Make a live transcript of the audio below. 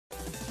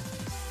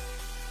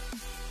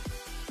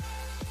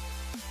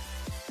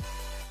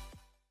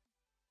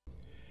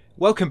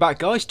Welcome back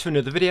guys to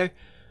another video.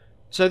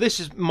 So this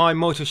is my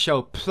Mortal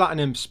Shell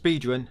Platinum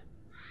speedrun,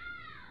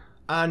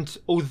 and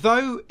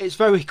although it's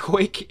very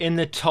quick in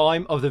the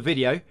time of the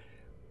video,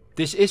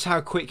 this is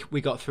how quick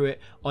we got through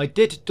it. I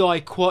did die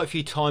quite a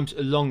few times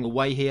along the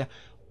way here.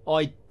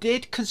 I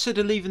did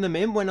consider leaving them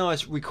in when I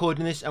was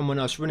recording this and when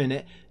I was running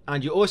it,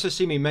 and you also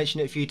see me mention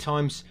it a few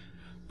times,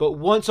 but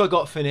once I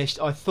got finished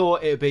I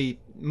thought it would be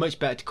much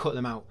better to cut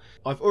them out.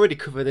 I've already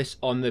covered this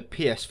on the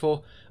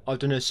PS4. I've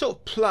done a sort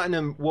of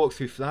platinum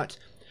walkthrough for that,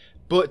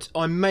 but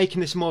I'm making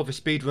this more of a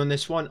speed run.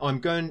 This one I'm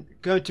going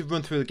to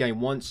run through the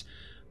game once,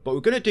 but we're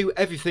going to do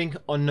everything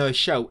on no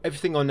show,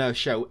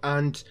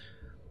 and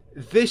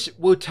this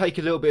will take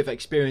a little bit of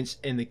experience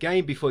in the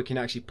game before you can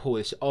actually pull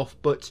this off,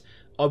 but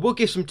I will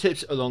give some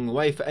tips along the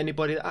way for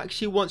anybody that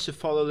actually wants to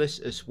follow this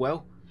as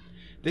well.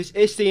 This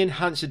is the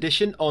enhanced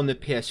edition on the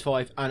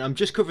PS5, and I'm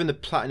just covering the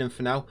platinum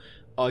for now.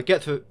 I'll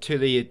get to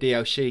the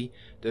DLC,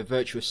 the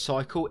virtuous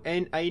cycle,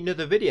 in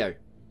another video.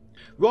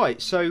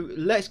 Right, so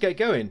let's get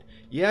going.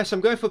 Yes, I'm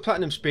going for a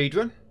platinum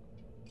speedrun.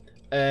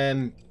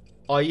 I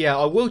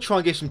will try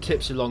and give some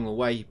tips along the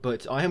way,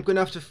 but I am going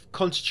to have to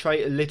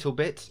concentrate a little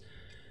bit.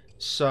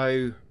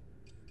 So,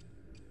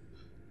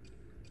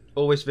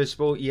 always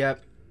visible,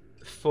 yep.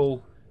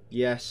 Full,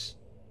 yes,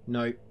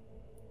 no.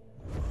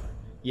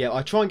 Yeah,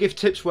 I try and give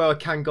tips where I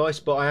can, guys,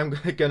 but I am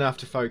going to have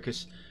to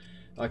focus.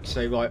 Like I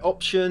say, right,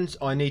 options,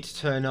 I need to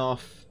turn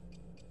off.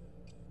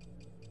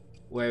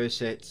 Where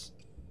is it?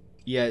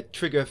 Yeah,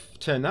 trigger,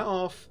 turn that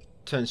off.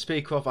 Turn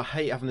speaker off. I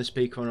hate having the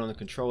speaker on the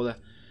controller.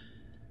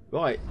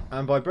 Right,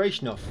 and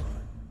vibration off.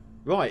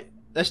 Right,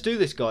 let's do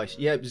this, guys.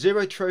 Yeah,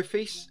 0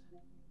 trophies.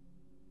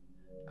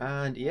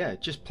 And yeah,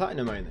 just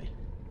platinum only.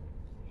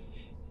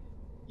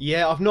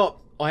 Yeah,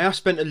 I have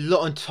spent a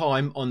lot of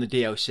time on the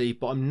DLC,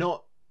 but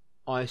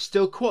I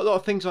still quite a lot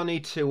of things I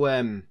need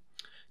to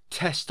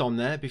test on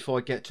there before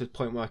I get to the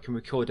point where I can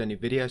record any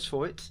videos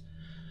for it.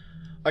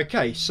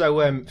 Okay,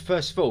 so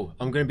first of all,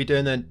 I'm going to be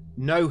doing a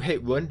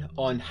no-hit run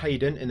on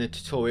Hayden in the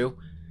tutorial.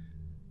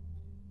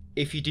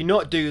 If you do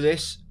not do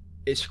this,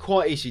 it's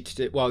quite easy to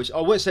do. Well, I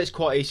wouldn't say it's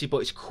quite easy, but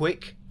it's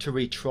quick to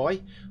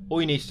retry.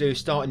 All you need to do is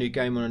start a new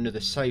game on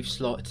another save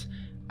slot,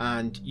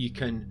 and you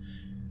can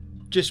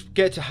just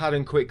get to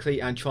Hayden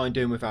quickly and try and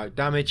do him without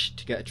damage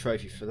to get a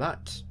trophy for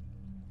that.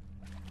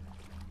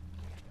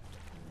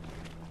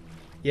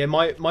 Yeah,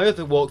 my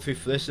other walkthrough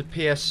for this, the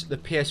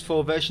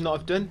PS4 version that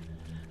I've done,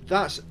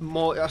 that's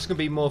going to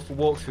be more for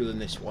walkthrough than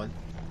this one,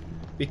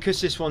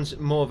 because this one's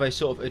more of a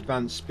sort of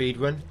advanced speed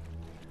run.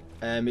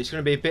 It's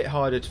going to be a bit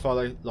harder to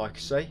follow, like I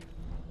say.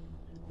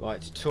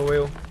 Right,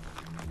 tutorial.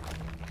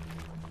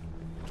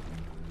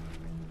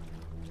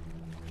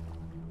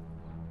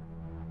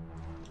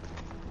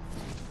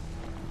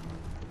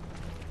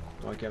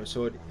 Right, get my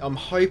sword. I'm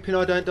hoping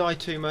I don't die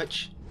too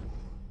much.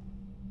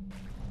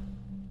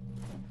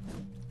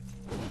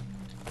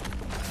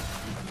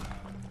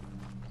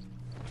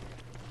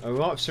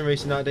 Alright, for some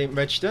reason that didn't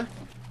register.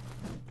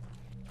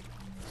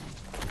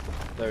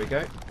 There we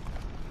go.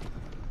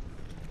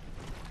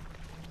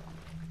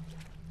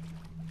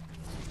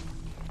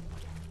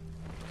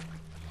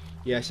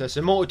 Yes, there's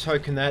a mortal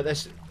token there.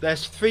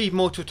 There's 3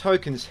 mortal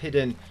tokens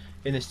hidden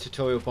in this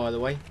tutorial, by the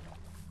way.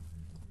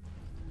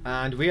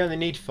 And we only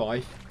need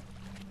 5.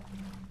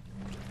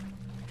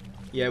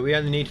 Yeah, we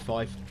only need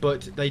 5.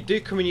 But they do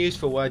come in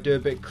useful where I do a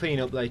bit of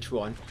cleanup later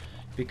on.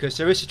 Because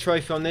there is a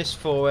trophy on this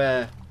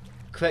for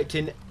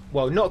collecting,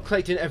 well, not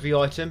collecting every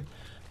item,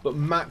 but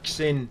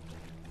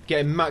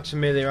getting max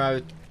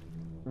familiarity.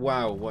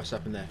 Wow, what's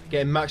happened there?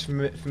 Getting max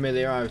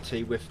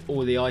familiarity with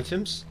all the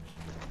items.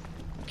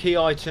 Key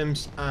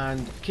items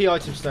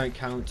don't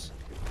count.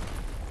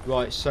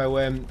 Right,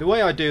 so the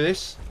way I do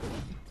this,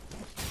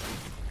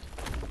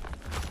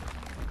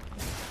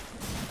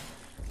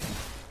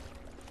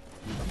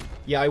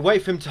 yeah, I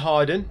wait for him to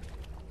harden.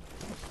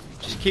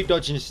 Just keep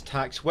dodging his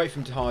attacks, wait for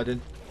him to harden.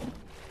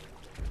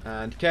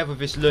 And careful with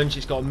this lunge,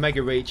 it's got a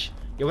mega reach.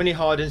 Yeah, when he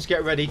hardens,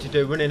 get ready to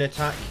do a running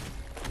attack.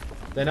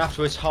 Then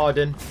afterwards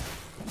harden.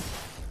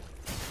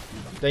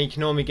 Then you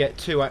can normally get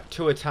two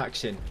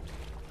attacks in.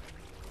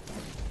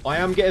 I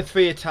am getting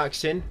 3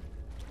 attacks in,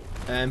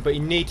 but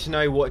you need to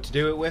know what to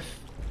do it with.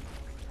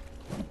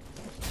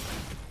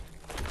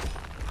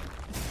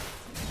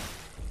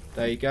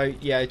 There you go.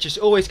 Yeah, just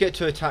always get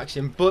 2 attacks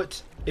in,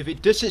 but if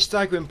it doesn't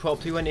stagger him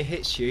properly when it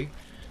hits you,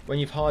 when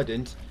you've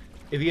hardened,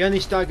 if he only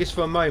staggers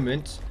for a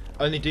moment,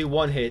 only do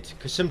 1 hit,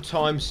 because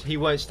sometimes he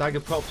won't stagger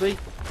properly.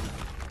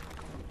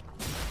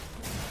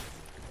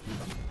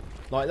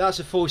 Like, that's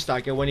a full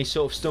stagger when he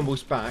sort of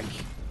stumbles back.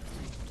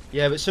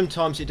 Yeah, but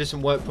sometimes it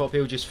doesn't work properly,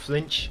 he'll just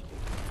flinch.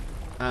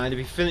 And if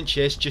he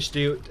flinches, just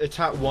do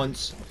attack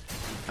once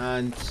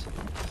and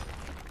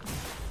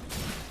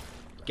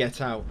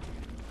get out.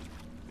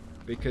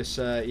 Because,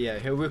 yeah,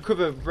 he'll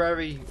recover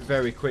very,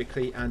 very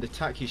quickly and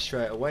attack you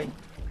straight away.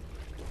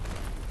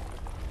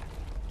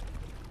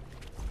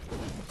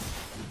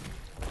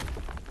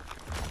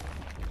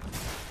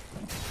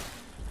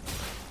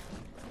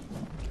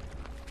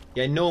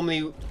 Yeah,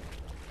 normally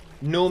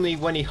normally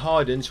when he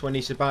hardens, when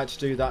he's about to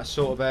do that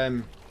sort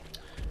of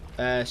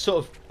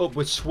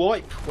upward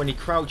swipe, when he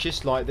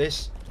crouches like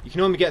this, you can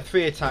normally get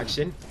 3 attacks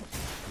in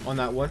on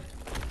that one.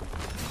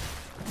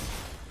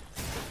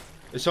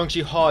 As long as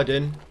you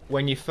harden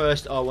when you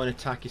first R1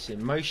 attack is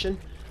in motion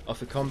off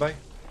the combo.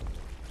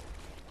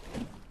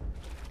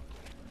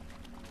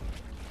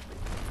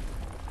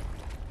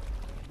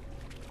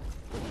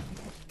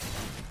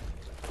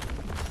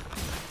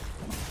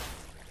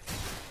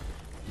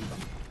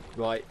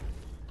 Right.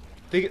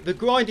 The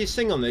grindiest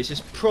thing on this is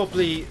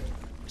probably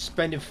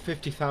spending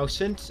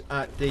 50,000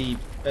 at the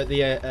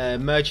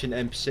merchant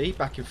NPC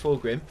back in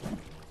Fulgrim.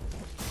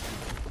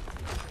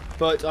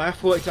 But I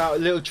have worked out a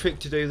little trick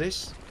to do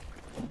this.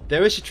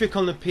 There is a trick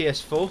on the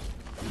PS4,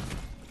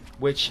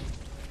 which,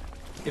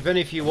 if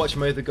any of you watch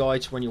my other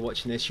guides when you're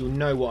watching this, you'll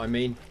know what I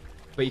mean.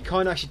 But you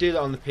can't actually do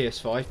that on the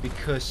PS5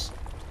 because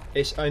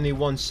it's only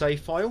one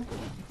save file.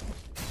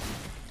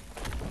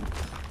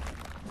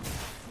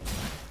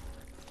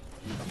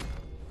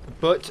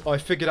 But I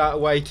figured out a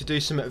way to do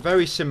something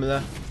very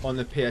similar on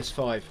the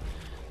PS5.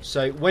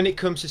 So when it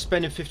comes to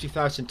spending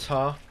 50,000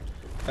 tar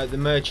at the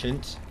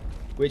merchant,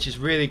 which is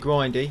really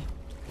grindy,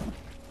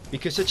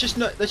 because there's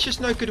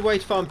just no good way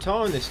to farm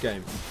tar in this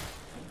game.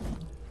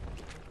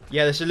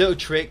 Yeah, there's a little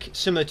trick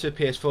similar to the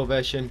PS4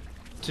 version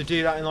to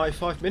do that in like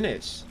 5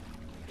 minutes,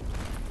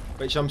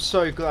 which I'm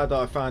so glad that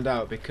I found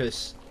out,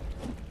 because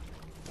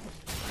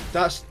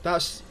that's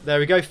there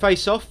we go,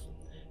 face off.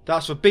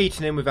 That's for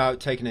beating him without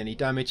taking any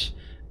damage,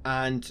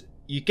 and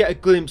you get a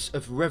glimpse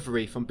of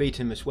reverie from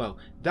beating him as well.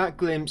 That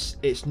glimpse,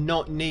 it's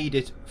not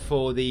needed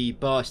for the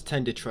Bars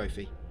Tended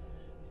trophy.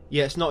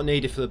 Yeah, it's not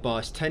needed for the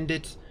Bars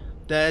Tended.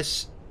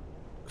 There's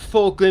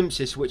 4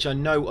 glimpses which I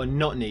know are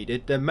not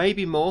needed. There may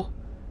be more,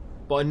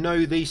 but I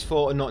know these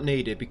 4 are not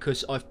needed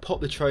because I've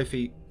popped the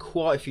trophy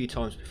quite a few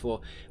times before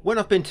when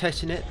I've been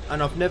testing it,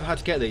 and I've never had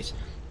to get these.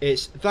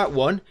 It's that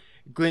one,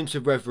 Glimpse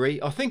of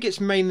Reverie. I think it's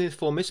mainly the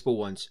 4 missable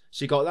ones.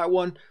 So you got that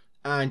one,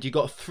 and you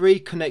got 3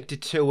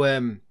 connected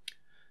to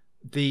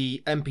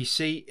the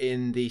NPC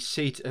in the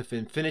Seat of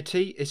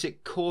Infinity. Is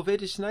it Corvid,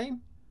 his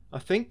name? I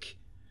think.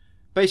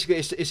 Basically,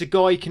 it's a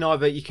guy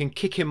you can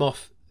kick him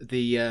off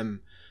the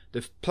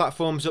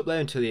platforms up there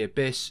into the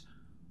abyss,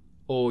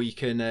 or you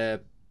can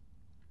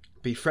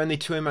be friendly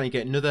to him and you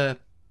get another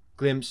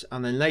glimpse,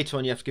 and then later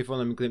on you have to give one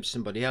of them a glimpse to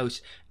somebody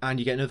else and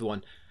you get another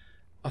one.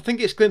 I think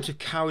it's Glimpse of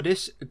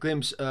Cowardice, a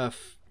Glimpse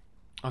of,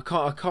 I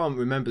can't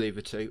remember the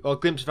other 2, or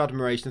Glimpse of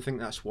Admiration, I think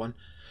that's one.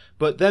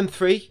 But them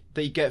 3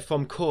 that you get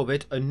from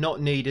Corvid are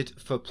not needed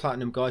for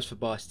Platinum guys for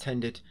Bars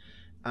Tended,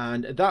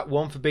 and that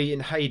one for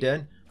beating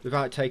Hayden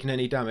without taking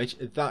any damage,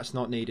 that's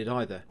not needed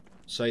either.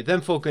 So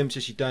them 4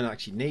 glimpses you don't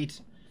actually need.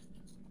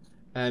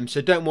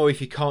 So don't worry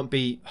if you can't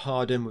beat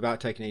Harden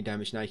without taking any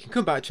damage now. You can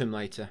come back to him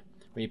later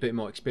when you're a bit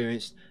more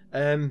experienced.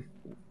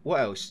 What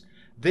else?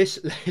 This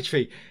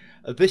literally,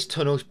 this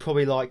tunnel is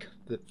probably like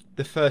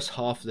the first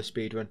half of the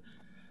speedrun.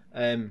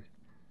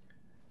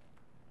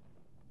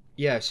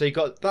 Yeah, so you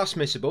got that's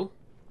missable.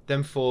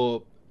 Then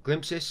 4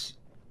 glimpses.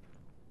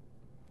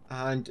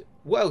 And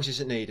what else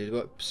isn't needed?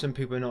 What some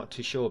people are not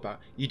too sure about.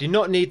 You do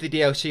not need the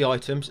DLC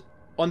items.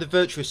 On the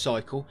Virtuous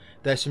Cycle,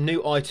 there's some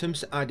new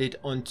items added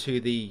onto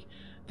the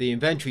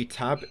inventory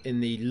tab in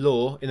the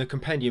lore, in the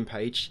compendium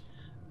page.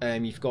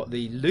 You've got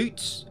the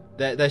loot.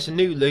 There's a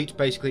new loot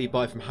basically you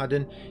buy from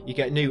Haddon. You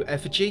get new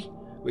effigy,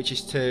 which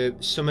is to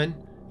summon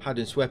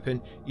Haddon's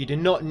weapon. You do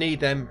not need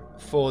them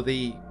for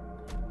the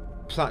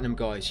Platinum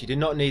guys. You do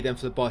not need them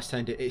for the Bars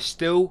Tended. It's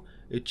still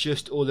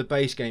just all the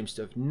base game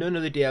stuff. None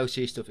of the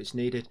DLC stuff is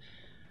needed.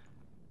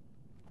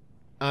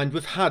 And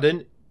with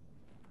Haddon,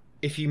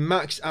 if you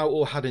max out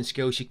all Haddon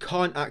skills, you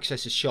can't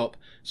access the shop,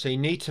 so you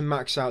need to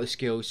max out the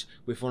skills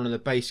with one of the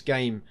base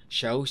game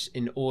shells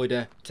in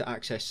order to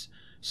access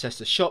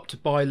the shop to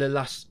buy the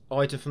last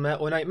item from their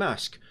ornate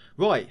mask.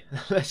 Right,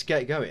 let's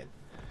get going.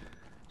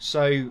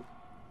 So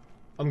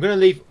I'm going to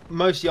leave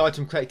most of the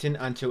item collecting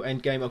until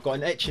end game. I've got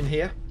an etching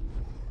here.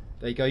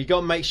 There you go. You got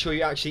to make sure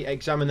you actually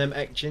examine them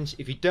etchings.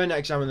 If you don't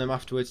examine them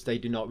afterwards, they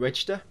do not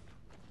register.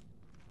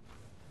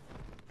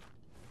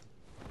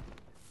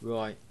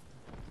 Right.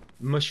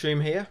 Mushroom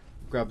here,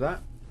 grab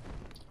that.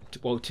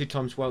 Well, 2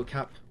 times world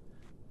cap.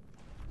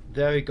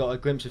 There we got a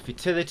glimpse of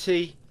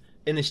futility.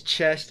 In this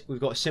chest we've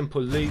got a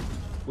simple loot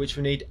which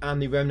we need,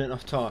 and the remnant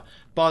of tar.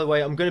 By the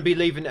way, I'm going to be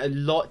leaving a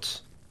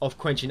lot of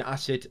quenching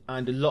acid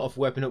and a lot of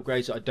weapon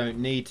upgrades that I don't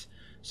need,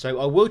 so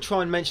I will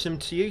try and mention them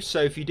to you.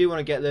 So if you do want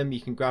to get them,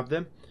 you can grab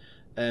them,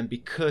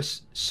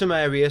 because some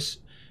areas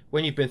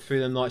when you've been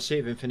through them, like Seat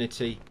of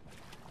Infinity,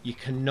 you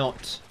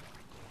cannot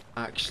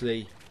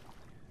actually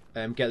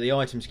get the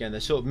items again.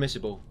 They're sort of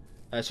missable.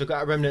 So I've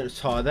got a remnant of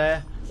tar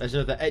there. There's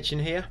another etching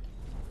here.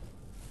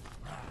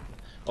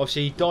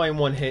 Obviously, you die in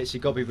 1 hit, so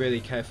you've got to be really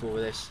careful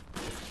with this.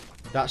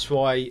 That's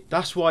why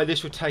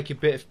this will take a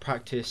bit of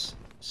practice.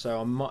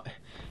 So it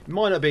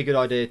might not be a good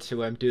idea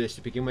to do this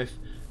to begin with.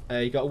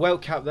 You got a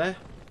welt cap there,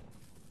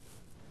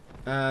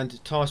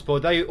 and tar spore.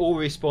 They all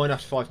respawn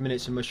after 5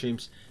 minutes of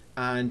mushrooms,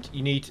 and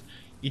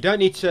you don't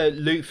need to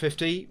loot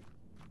 50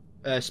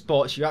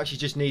 spots, you actually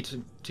just need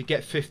to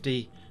get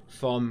 50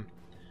 from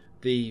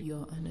the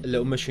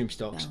little mushroom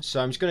stocks.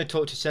 So I'm just going to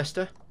talk to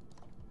Sesta.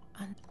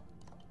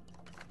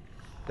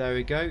 There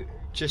we go,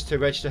 just to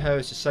register her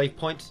as a save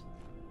point.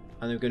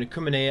 And then we're going to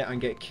come in here and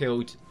get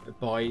killed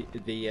by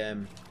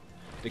the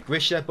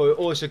Grisha, but we're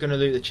also going to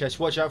loot the chest.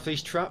 Watch out for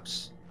these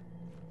traps.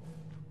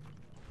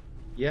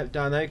 Yep,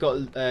 down there,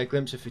 got a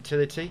glimpse of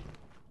futility.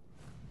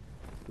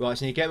 Right,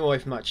 so you get him away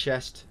from that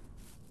chest.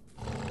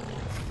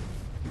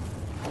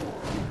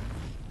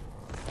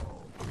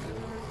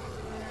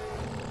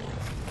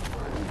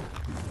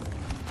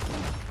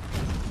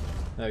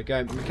 There we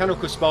go,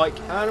 mechanical spike,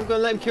 and I'm going to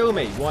let him kill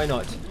me. Why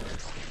not?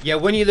 Yeah,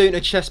 when you're looting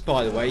a chest,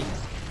 by the way,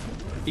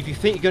 if you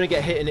think you're going to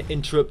get hit and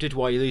interrupted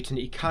while you're looting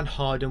it, you can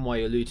harden while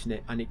you're looting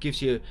it, and it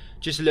gives you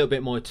just a little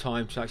bit more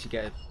time to actually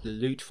get the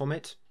loot from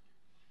it.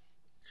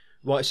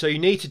 Right, so you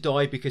need to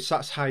die because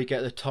that's how you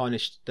get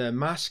the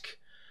mask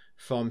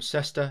from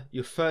Sesta.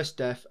 Your first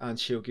death, and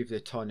she'll give you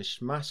the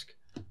tarnished mask.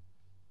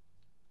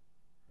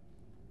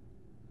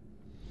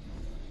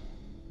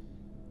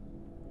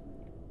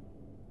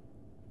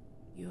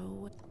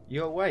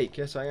 You're awake?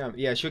 Yes, I am.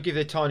 Yeah, she'll give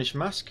you the tarnished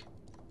mask.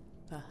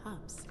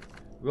 Perhaps.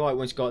 Right,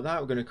 once got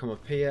that, we're going to come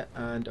up here,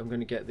 and I'm going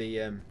to get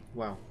the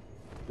wow.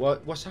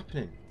 What's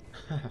happening?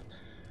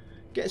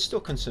 Getting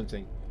stuck on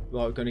something.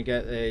 Right, we're going to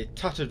get a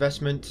tattered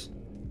vestment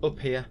up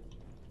here,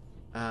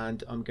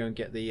 and I'm going to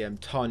get the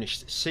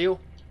tarnished seal.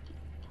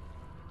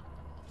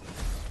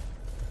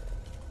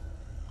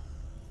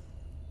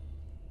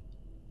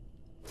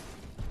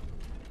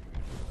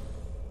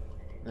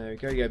 There we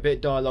go, you get a bit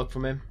of dialogue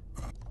from him.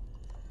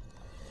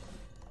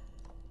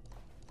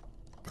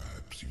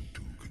 Perhaps you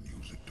too can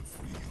use it to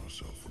free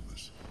yourself from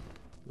this.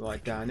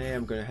 Right down here,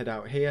 I'm going to head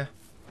out here.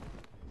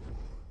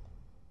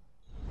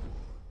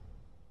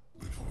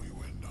 Before you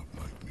end up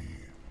like me.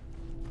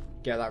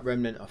 Get that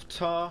remnant of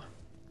tar.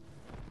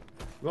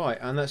 Right,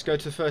 and let's go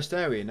to the first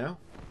area now.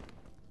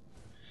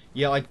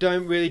 Yeah, I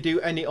don't really do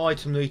any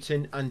item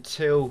looting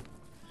until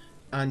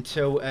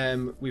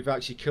we've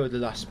actually killed the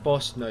last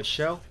boss, no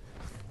shell.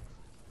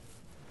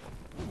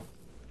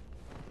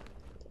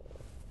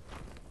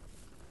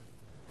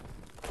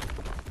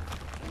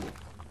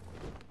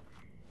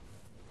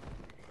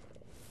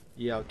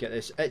 Yeah, I'll get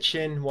this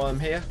etching while I'm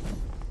here.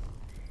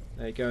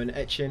 There you go, an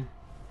etching.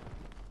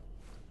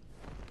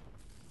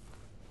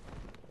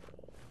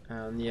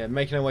 And yeah,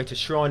 making our way to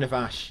Shrine of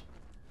Ash.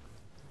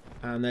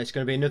 And there's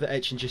going to be another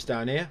etching just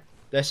down here.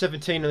 There's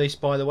 17 of these,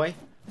 by the way.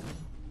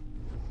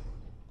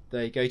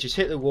 There you go, just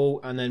hit the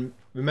wall and then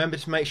remember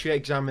to make sure you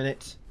examine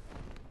it.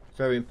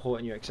 Very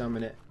important you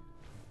examine it.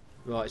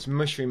 Right, it's a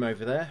mushroom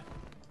over there.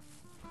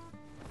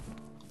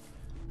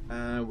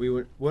 And we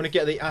want to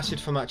get the acid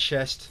from that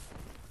chest.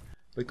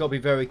 We've got to be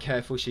very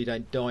careful so you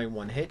don't die in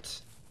one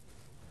hit.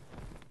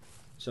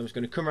 So I'm just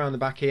going to come around the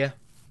back here.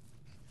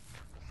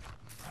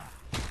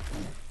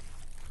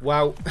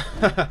 Wow,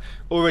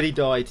 already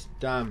died,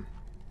 damn.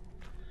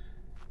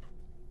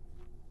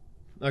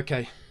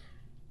 Okay.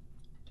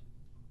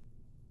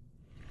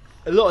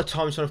 A lot of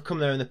times when I've come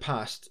there in the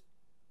past,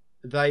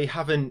 they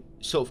haven't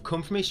sort of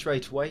come for me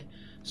straight away.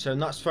 So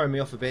that's throwing me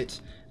off a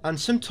bit. And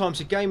sometimes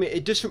the game,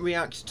 it doesn't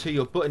react to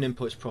your button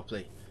inputs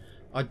properly.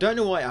 I don't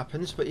know why it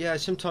happens, but yeah,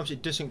 sometimes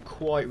it doesn't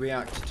quite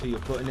react to your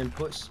button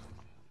inputs.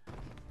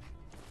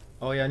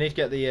 Oh yeah, I need to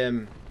get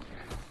the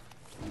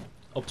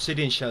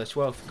obsidian shell as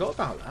well. Forgot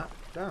about that.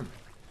 Damn.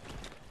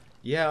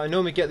 Yeah, I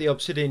normally get the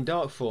obsidian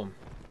dark form.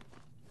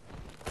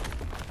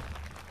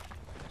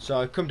 So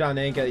I come down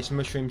here and get these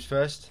mushrooms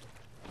first.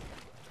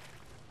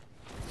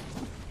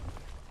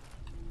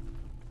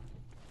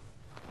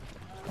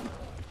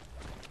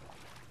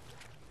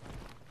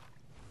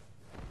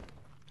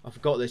 I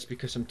forgot this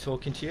because I'm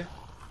talking to you.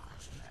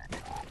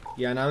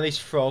 Yeah, now these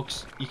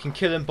frogs, you can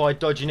kill them by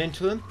dodging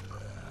into them.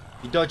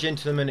 You dodge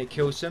into them and it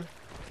kills them.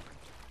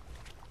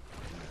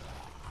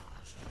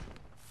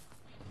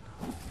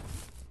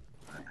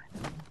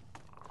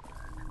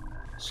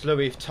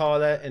 Slurry of tar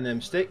there in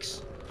them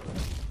sticks.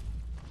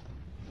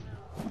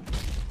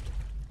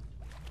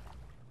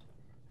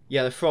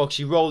 Yeah, the frogs,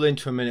 you roll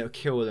into them and it'll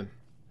kill them.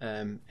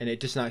 And it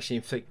doesn't actually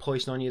inflict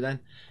poison on you then.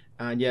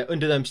 And yeah,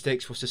 under them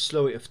sticks was a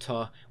slurry of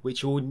tar,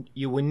 which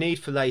you will need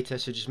for later,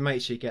 so just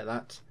make sure you get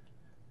that.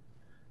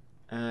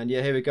 And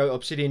yeah, here we go,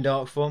 obsidian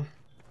dark form.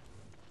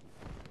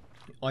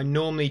 I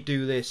normally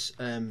do this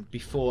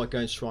before I go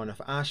and Shrine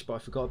of Ash, but I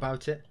forgot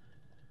about it.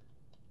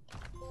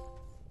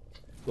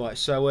 Right,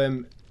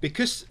 so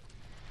because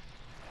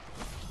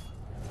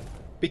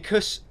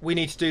we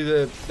need to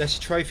do this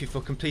trophy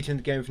for completing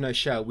the game with no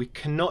shell, we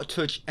cannot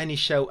touch any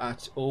shell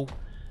at all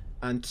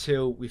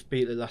until we've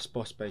beat the last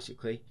boss,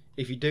 basically.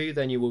 If you do,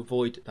 then you will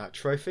avoid that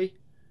trophy.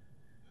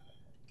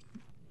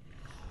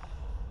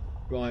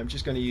 Right, I'm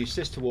just going to use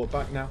this to walk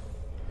back now.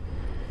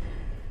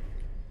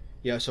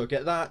 Yeah, so I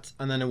get that,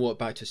 and then I walk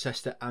back to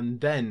Sesta,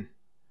 and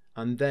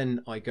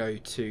then I go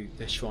to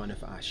the Shrine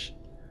of Ash.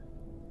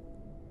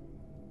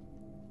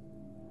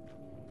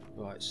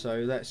 Right, so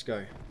let's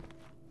go.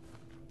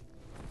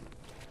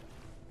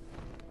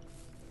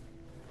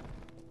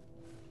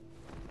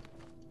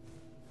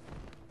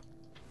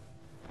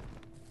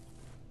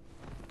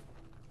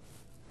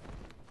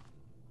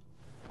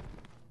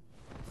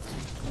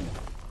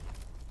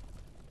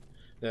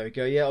 There we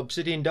go. Yeah,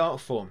 obsidian dark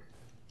form.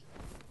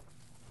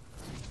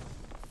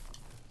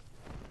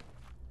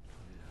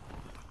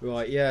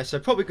 Right, yeah, so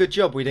probably good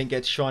job we didn't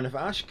get Shrine of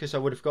Ash, because I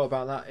would have forgot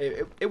about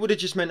that. It would have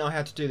just meant I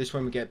had to do this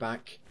when we get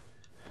back.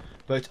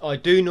 But I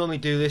do normally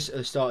do this at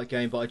the start of the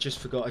game, but I just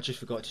forgot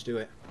to do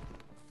it.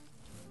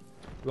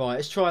 Right,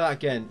 let's try that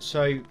again.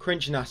 So,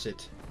 quenching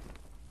acid.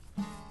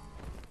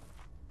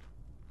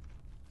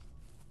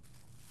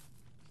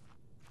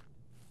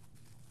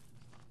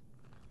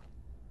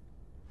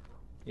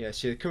 Yeah,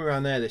 see, they come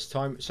around there this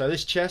time. So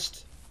this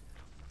chest,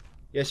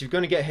 yes, if you're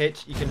going to get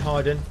hit, you can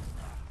harden.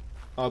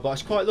 Oh, but I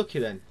was quite lucky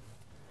then.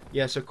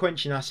 Yeah, so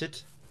quenching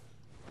acid.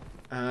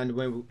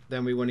 And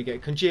then we want to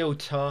get congealed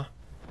tar.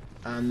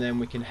 And then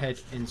we can head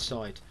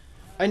inside.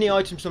 Any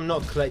items I'm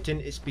not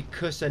collecting, it's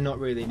because they're not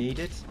really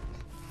needed.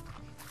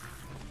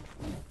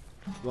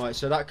 Right,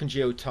 so that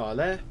congealed tar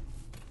there.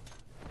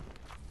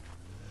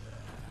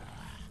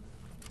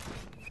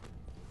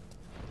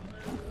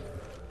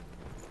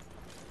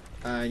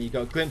 And you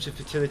got a glimpse of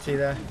fertility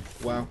there.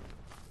 Wow.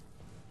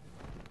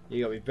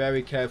 You got to be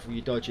very careful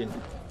you're dodging.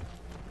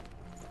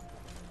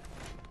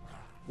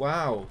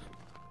 Wow.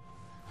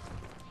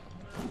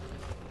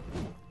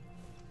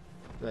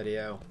 Bloody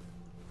hell.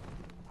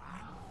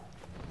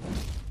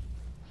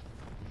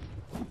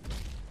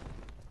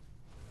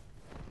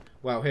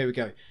 Wow, here we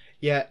go.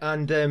 Yeah,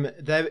 and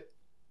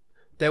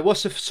there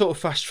was a sort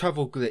of fast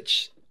travel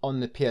glitch on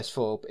the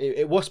PS4.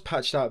 It was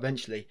patched out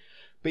eventually,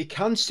 but you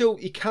can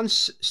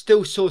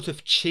still sort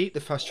of cheat the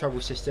fast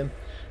travel system,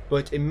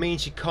 but it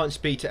means you can't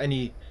speak to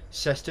any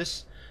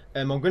cestus.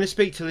 I'm going to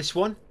speak to this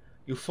one.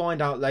 You'll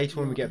find out later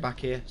when we get back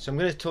here. So I'm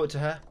going to talk to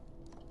her.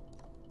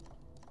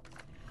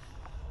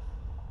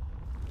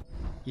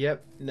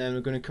 Yep, and then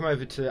we're going to come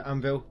over to the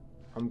anvil.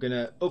 I'm going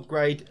to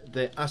upgrade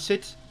the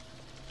acid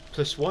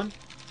 +1.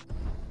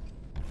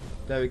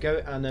 There we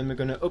go, and then we're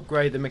going to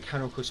upgrade the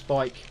mechanical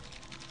spike.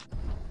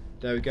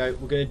 There we go.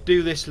 We're going to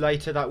do this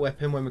later, that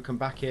weapon, when we come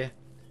back here.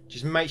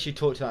 Just make sure you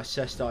talk to that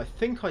Cesta. I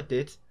think I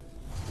did.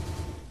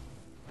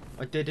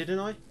 I did, didn't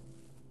I?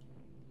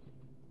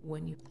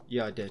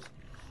 Yeah, I did.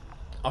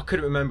 I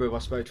couldn't remember if I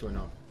spoke to her or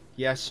not.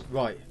 Yes,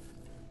 right.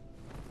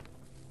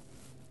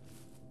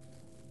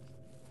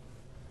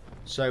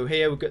 So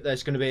here we've got,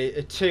 there's going to be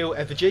a teal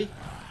effigy.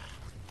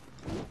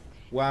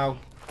 Wow.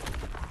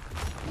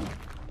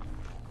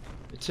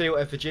 A teal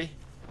effigy.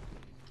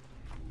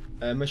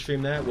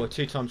 Mushroom there. Well,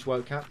 2 times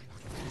world cap.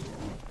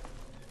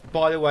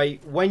 By the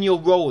way, when you're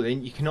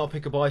rolling, you cannot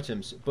pick up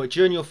items. But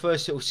during your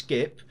first little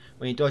skip,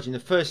 when you're dodging the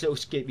first little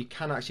skip, you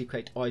can actually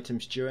collect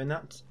items during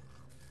that.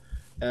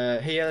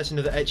 Here, there's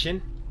another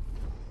etching.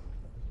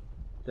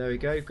 There we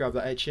go. Grab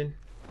that etching.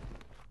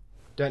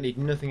 Don't need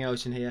nothing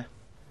else in here.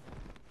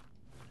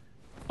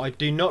 I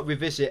do not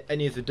revisit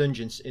any of the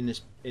dungeons in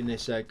this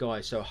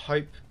guide, so I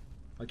hope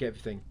I get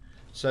everything.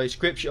 So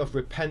scripture of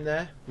repent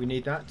there, we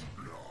need that.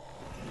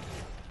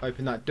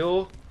 Open that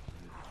door.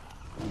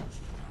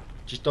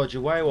 Just dodge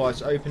away while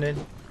it's opening.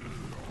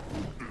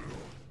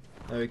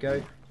 There we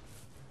go.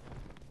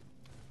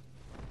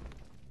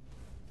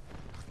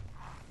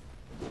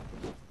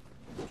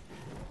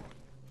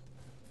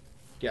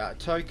 Get out a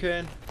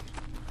token.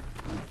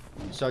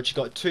 So I just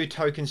got 2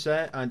 tokens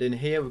there, and in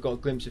here we've got a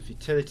glimpse of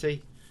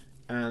futility.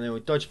 And then we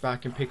dodge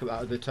back and pick up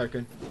that other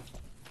token.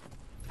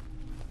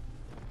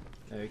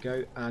 There we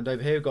go. And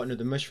over here we've got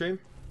another mushroom.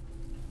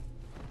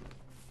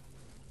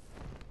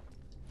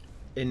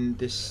 In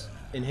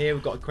here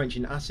we've got a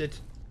quenching acid.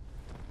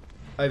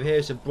 Over here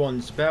is a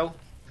bronze bell.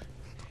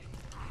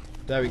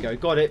 There we go.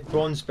 Got it.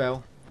 Bronze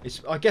bell.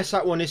 I guess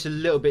that one is a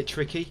little bit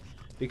tricky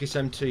because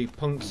them 2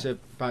 punks are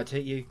about to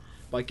hit you.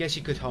 But I guess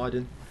you could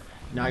harden.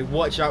 Now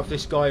watch out for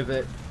this guy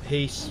over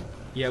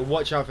yeah,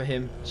 watch out for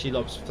him. She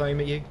lobs flame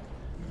at you.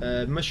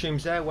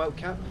 Mushrooms there, world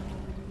cap.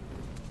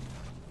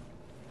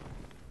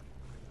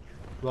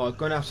 Right, I'm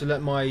going to have to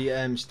let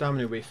my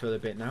stamina refill a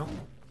bit now.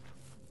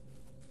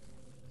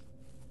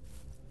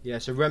 Yeah,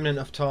 so remnant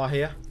of tar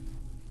here.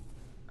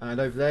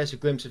 And over there's a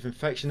glimpse of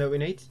infection that we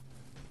need.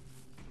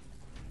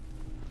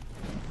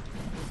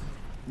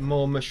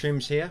 More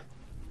mushrooms here.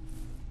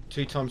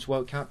 2 times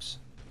world caps.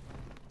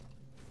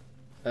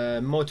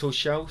 Mortal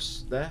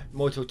shells there.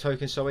 Mortal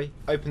token, sorry.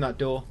 Open that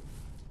door.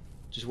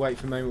 Just wait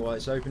for a moment while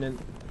it's opening.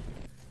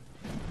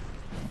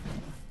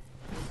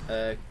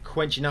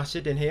 Quenching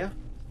acid in here.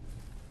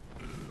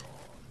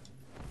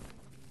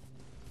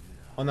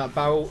 On that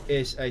barrel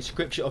is a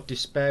scripture of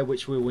despair,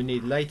 which we will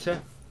need later.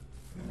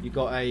 You've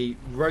got a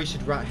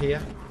roasted rat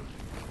here.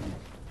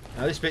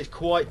 Now this bit's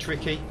quite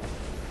tricky.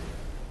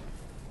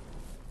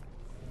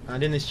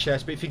 And in this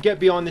chest, but if you get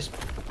behind this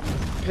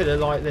pillar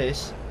like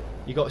this,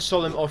 you got a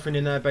solemn offering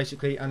in there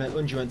basically, and an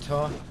unguent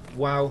tar.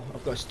 Wow,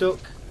 I've got stuck.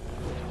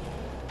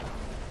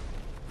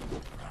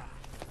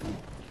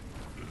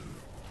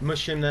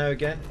 Mushroom there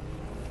again.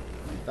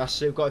 That's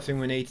it, we've got everything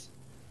we need.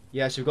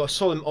 Yeah, so we've got a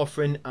solemn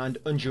offering and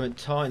unguent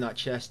tar in that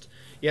chest.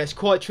 Yeah, it's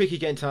quite tricky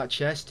getting to that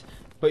chest,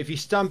 but if you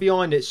stand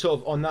behind it sort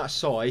of on that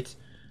side,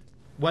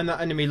 when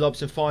that enemy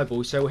lobs and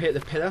fireballs, so we'll hit the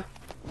pillar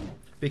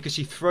because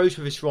he throws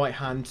with his right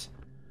hand.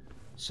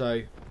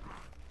 So,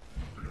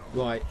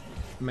 right,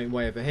 make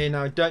way over here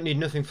now. Don't need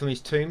nothing from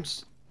these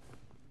tombs.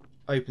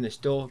 Open this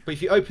door. But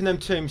if you open them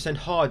tombs, then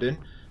harden,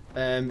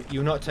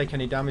 you'll not take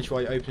any damage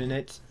while you're opening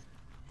it.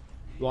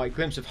 Right,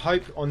 glimpse of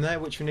hope on there,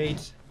 which we need.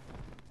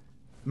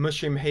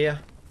 Mushroom here.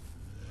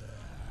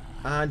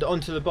 And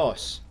onto the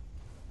boss.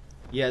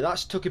 Yeah,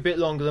 that's took a bit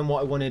longer than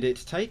what I wanted it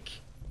to take.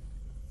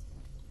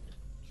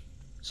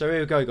 So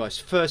here we go, guys.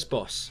 First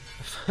boss.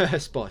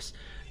 First boss.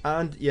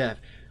 And yeah,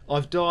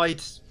 I've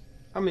died...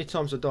 How many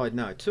times have I died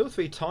now? 2 or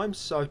 3 times.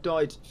 So I've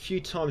died a few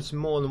times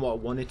more than what I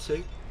wanted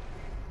to.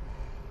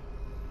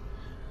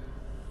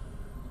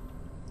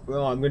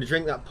 Right, I'm going to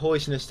drink that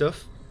poisonous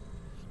stuff.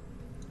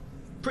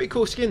 Pretty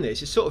cool skin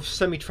this. It's sort of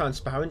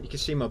semi-transparent. You can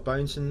see my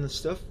bones and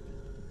stuff.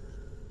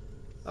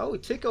 Oh,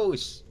 it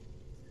tickles.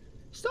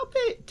 Stop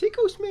it. It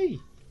tickles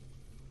me.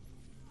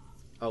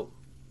 Oh.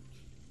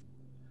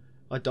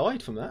 I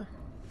died from that.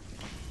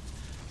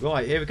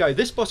 Right, here we go.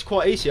 This boss is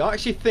quite easy. I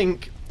actually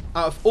think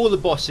out of all the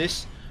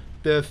bosses,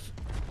 the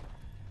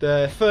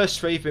first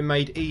 3 have been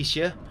made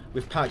easier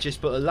with patches,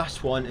 but the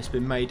last one has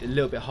been made a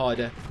little bit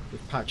harder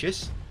with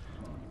patches.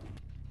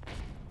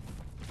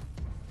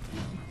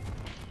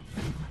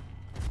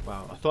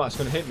 Wow, I thought that was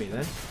going to hit me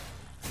then.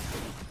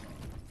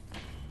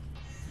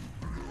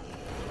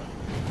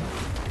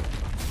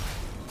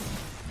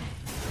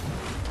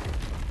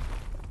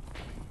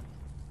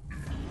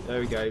 There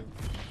we go.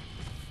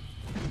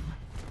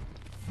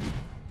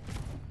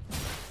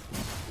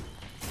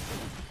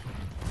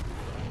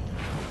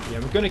 Yeah,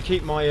 I'm going to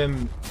keep my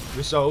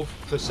resolve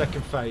for the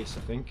second phase,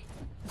 I think.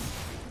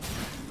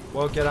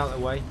 Well, get out of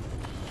the way.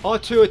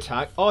 R2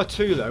 attack.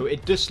 R2 though,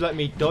 it does let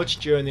me dodge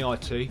during the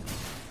R2,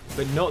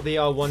 but not the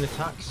R1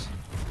 attacks,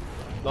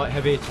 like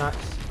heavy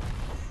attacks.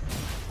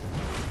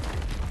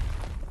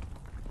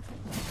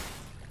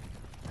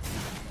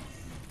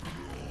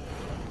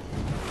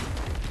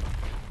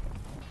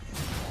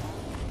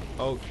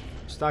 Oh,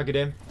 staggered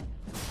him.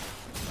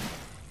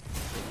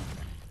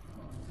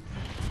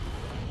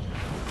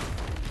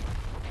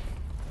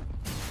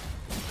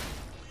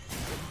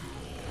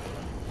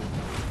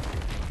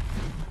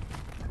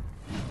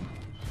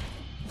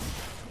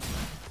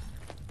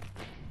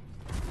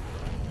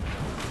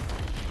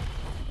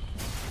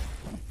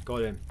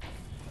 Got him.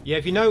 Yeah,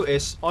 if you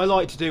notice, I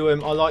like to do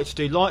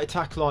light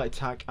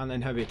attack, and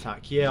then heavy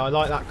attack. Yeah, I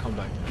like that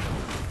combo.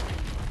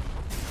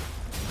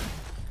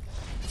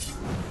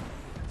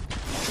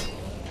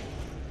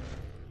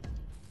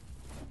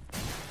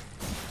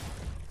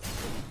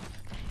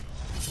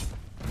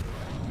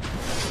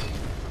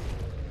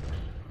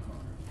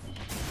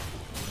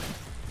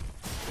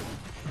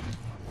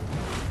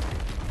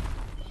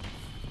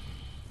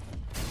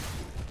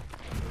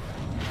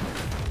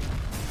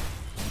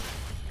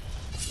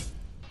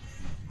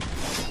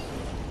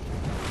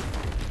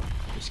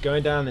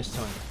 Going down this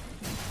time.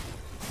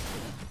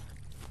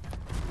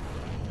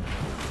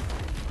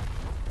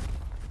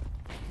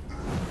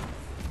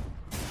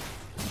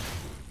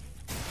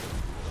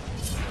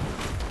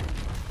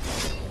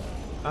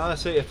 Ah,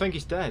 that's it. I think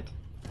he's dead.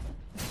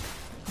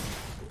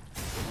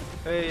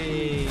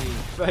 Hey,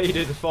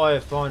 faded the fire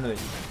finally.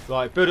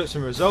 Right, build up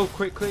some resolve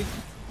quickly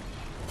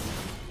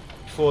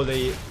before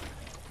the...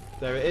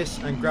 There it is,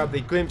 and grab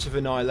the glimpse of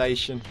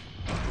annihilation.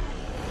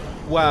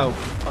 Wow.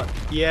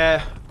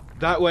 Yeah.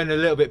 That went a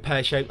little bit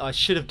pear-shaped. I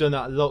should have done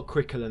that a lot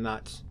quicker than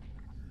that.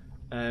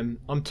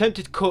 I'm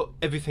tempted to cut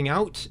everything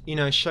out, you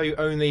know, show you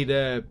only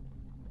the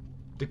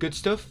good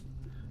stuff,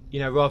 you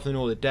know, rather than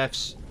all the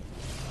deaths.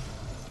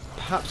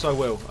 Perhaps I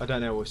will. I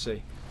don't know. We'll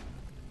see.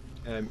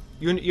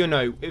 You'll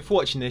know. If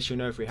watching this, you'll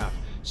know if we have.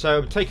 So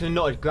I'm taking a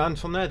knotted gland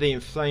from there, the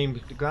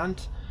inflamed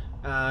gland,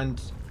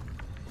 and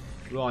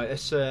right.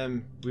 Let's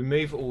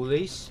remove all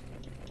these.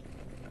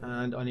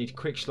 And I need a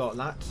quick slot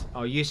that.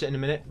 I'll use it in a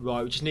minute.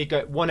 Right, we just need to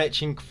get one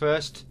etching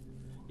first.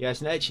 Yeah,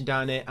 there's an etching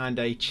down here and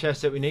a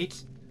chest that we need.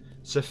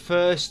 So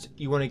first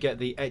you want to get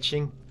the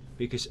etching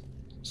because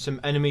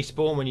some enemies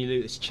spawn when you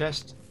loot this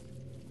chest.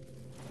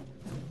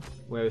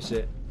 Where is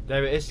it?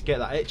 There it is. Get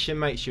that etching,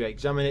 make sure you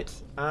examine it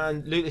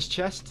and loot this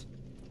chest.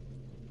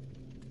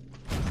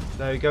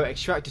 There we go.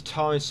 Extract a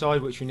tile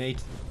inside, which we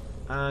need.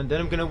 And then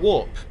I'm going to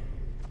warp.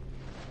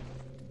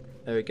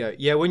 There we go.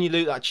 Yeah, when you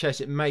loot that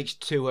chest, it makes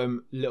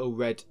 2 little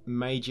red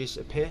mages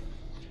appear.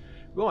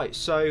 Right,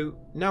 so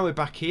now we're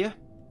back here.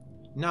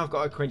 Now I've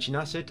got a quenching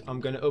acid. I'm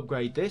going to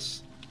upgrade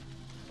this.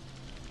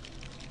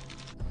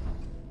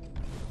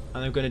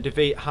 And I'm going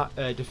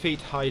to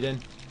defeat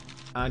Hayden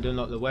and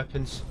unlock the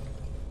weapons.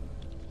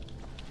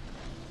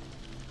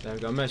 There we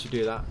go. I may as well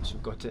do that, so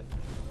we've got it.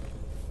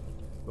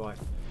 Right.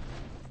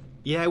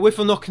 Yeah, with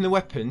unlocking the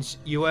weapons,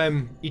 you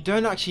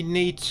don't actually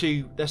need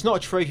to. There's not a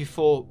trophy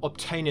for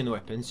obtaining the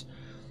weapons,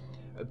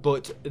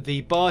 but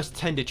the Bar's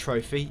Tender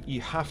trophy, you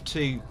have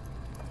to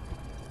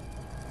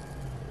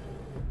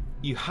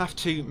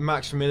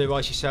max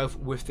familiarize yourself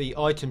with the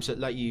items that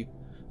let you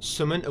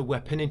summon a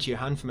weapon into your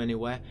hand from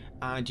anywhere,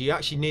 and you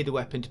actually need the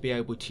weapon to be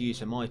able to use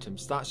them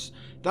items. That's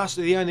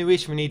the only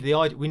reason we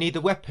need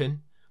the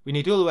weapon. We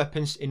need all the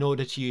weapons in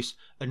order to use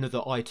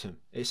another item.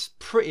 It's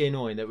pretty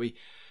annoying that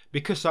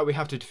because we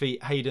have to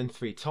defeat Hayden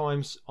 3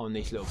 times on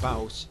these little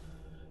battles.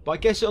 But I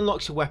guess it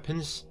unlocks the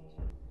weapons.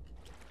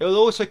 It will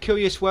also kill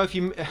you as well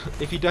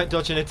if you don't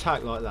dodge an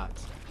attack like that.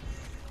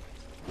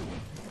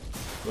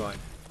 Right.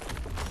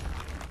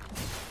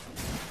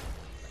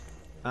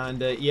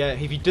 And yeah,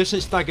 if he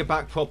doesn't stagger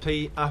back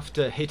properly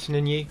after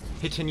hitting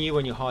you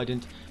when you're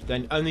hardened,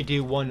 then only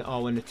do one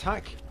R1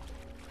 attack.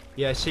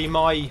 Yeah, see,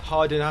 my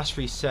harden has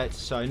reset,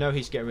 so I know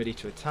he's getting ready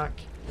to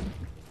attack.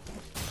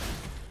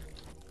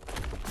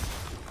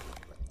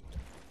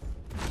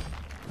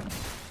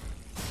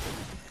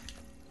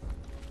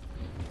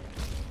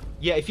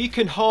 Yeah, if you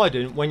can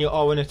harden when your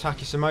R1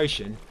 attack is in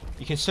motion,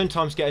 you can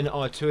sometimes get an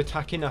R2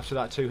 attack in after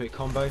that 2-hit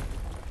combo.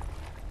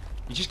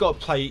 You just got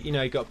to play, you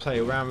know, you got to play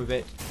around with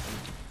it.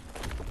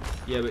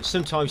 Yeah, but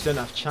sometimes you don't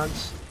have a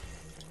chance.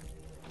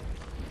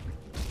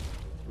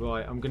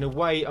 Right, I'm going to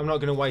wait. I'm not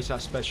going to waste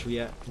that special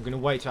yet. I'm going to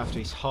wait after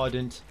he's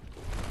hardened.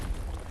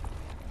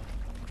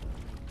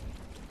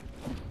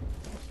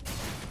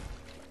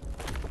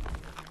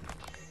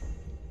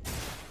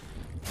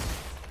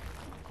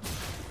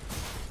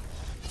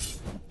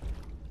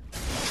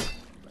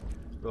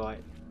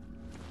 Right.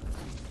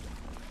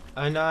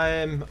 And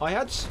I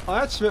had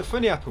something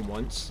funny happen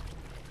once.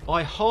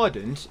 I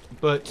hardened,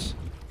 but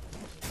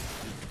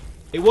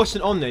it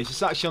wasn't on this.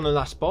 It's actually on the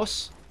last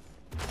boss.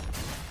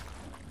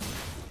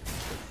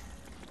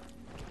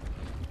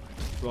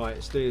 Right,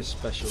 let's do this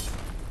special.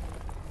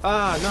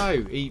 Ah,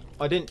 no, he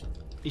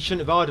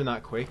shouldn't have hardened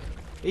that quick.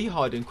 He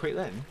hardened quick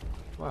then.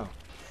 Wow.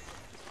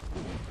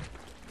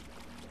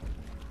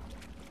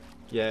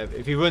 Yeah,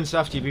 if he runs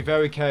after you, be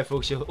very careful,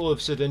 because he'll all of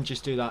a sudden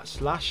just do that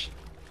slash.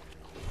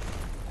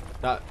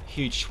 That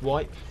huge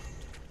swipe.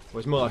 Well,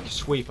 it's more like a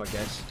sweep, I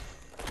guess.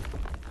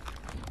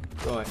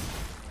 Right.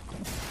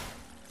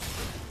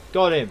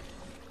 Got him.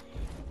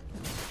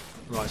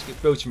 Right, let's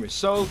get built some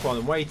resolve while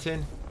I'm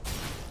waiting.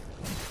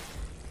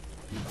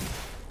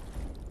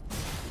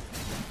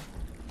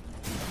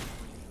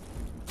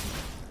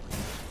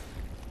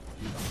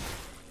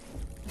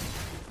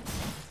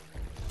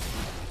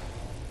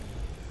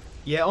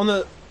 Yeah, on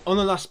the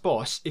last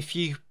boss,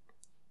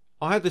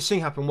 I had this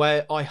thing happen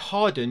where I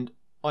hardened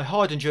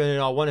during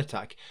an R1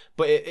 attack,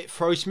 but it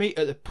froze me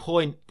at the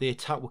point the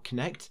attack will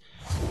connect,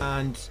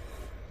 and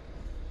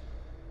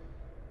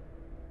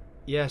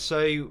yeah,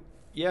 so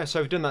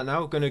we've done that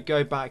now. We're going to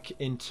go back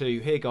into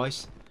here,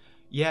 guys.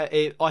 Yeah,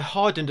 I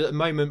hardened at the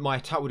moment my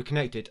attack would have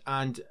connected,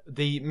 and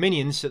the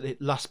minions at the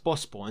last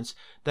boss spawns,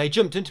 they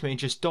jumped into me and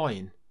just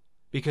dying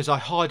because I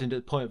hardened at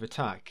the point of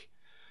attack.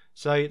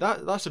 So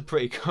that's a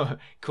pretty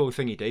cool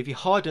thing you do. If you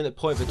harden at the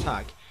point of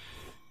attack,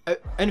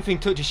 anything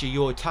touches you,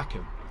 you'll attack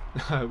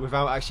them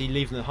without actually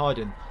leaving the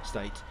harden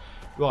state.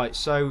 Right,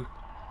 so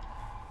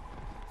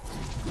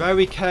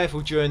very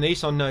careful during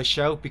these on no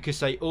shell, because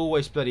they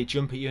always bloody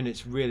jump at you and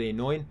it's really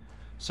annoying.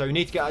 So we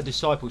need to get our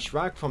disciple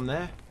shrag from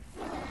there.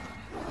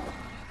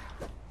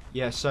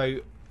 Yeah, so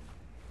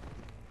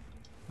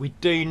we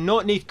do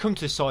not need to come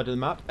to the side of the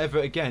map ever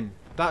again.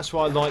 That's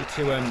why I like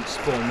to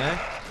spawn there,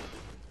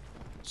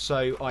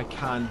 so I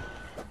can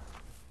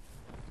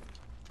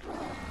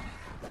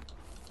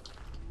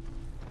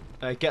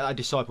get that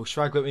disciple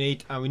shrag that we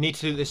need, and we need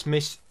to do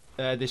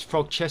this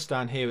frog chest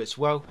down here as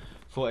well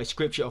for a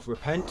scripture of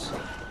repent.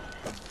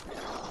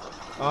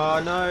 Oh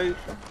no!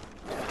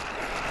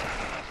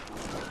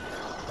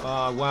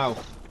 Oh wow!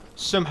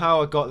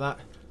 Somehow I got that.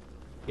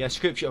 Yeah,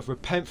 scripture of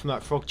repent from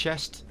that frog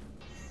chest.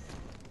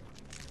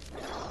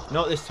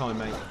 Not this time,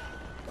 mate.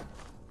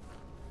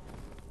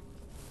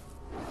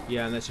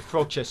 Yeah, and there's a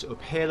frog chest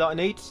up here that I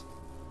need.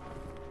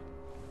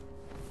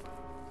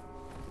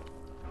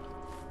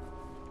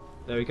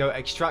 There we go.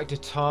 Extract a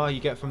tar you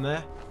get from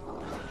there.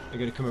 We're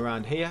going to come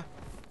around here.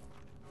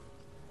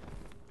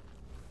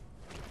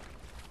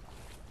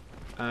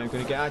 And I'm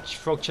going to get that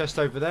frog chest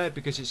over there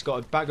because it's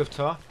got a bag of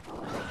tar.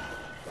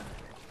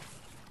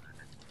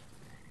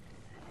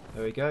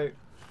 There we go.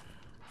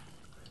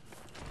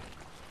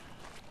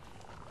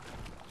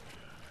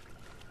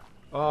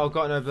 Oh, I've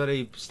got no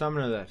bloody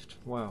stamina left.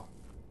 Wow.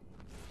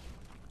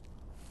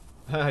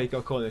 He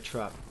got caught in a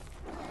trap.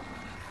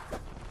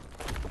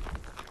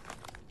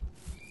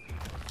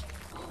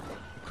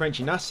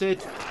 Quenching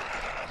acid.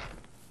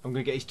 I'm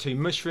going to get these 2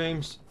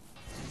 mushrooms.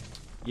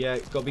 Yeah,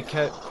 got to be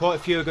careful. Quite a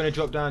few are going to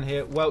drop down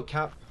here. Welt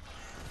cap.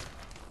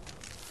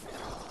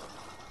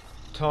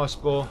 Tar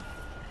spore.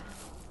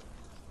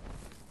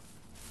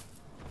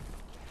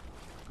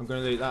 I'm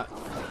going to loot that.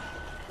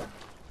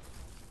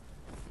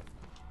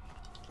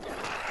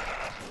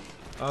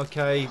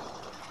 Okay.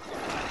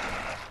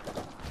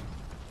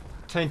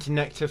 Tainted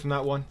nectar from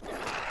that one.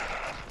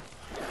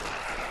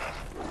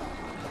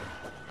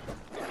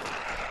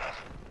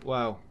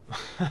 Wow.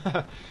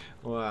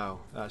 Wow,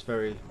 that's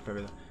very,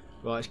 very...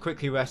 Right, let's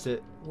quickly rest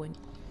it.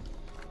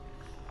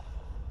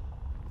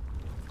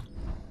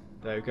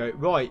 There we go.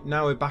 Right,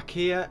 now we're back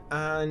here,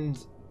 and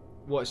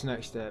what's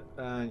next step?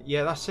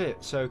 Yeah, that's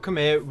it. So come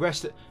here,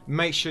 rest it.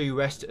 Make sure you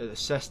rest at the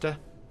cesta.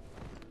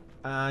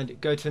 and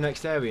go to the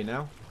next area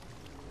now.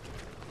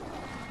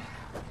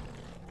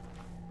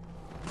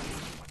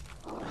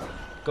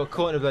 Got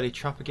caught in a bloody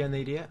trap again, the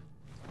idiot.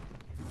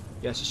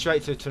 Yeah, so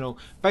straight to the tunnel.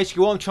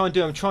 Basically what I'm trying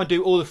to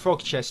do all the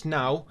frog chests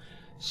now.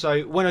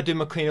 So when I do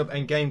my cleanup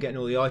and game getting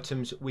all the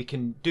items, we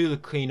can do the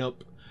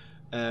cleanup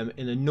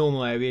in the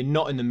normal area,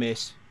 not in the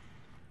mist.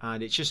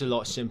 And it's just a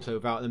lot simpler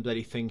without them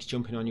bloody things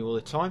jumping on you all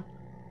the time.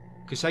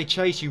 Because they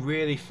chase you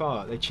really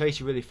far. They chase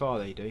you really far,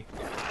 they do.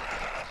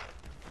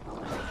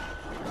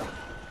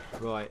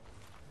 Right.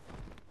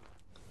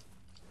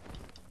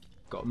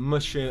 Got a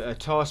mushroom, a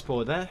tar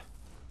spore there.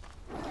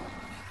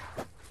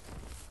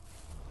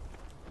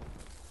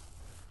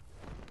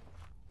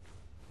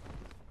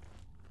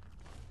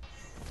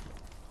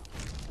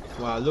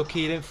 Wow,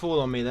 lucky he didn't fall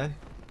on me then.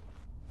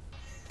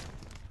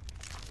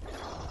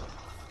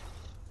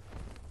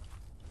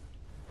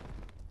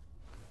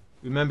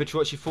 Remember to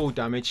watch your fall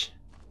damage.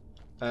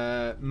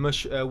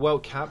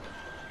 Welt cap.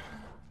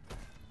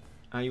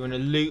 And you want to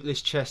loot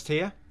this chest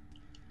here.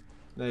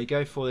 There you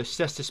go, for the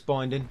cestus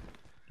binding.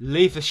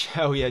 Leave the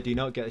shell, yeah, do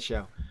not get the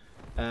shell.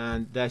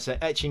 And there's an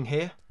etching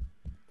here.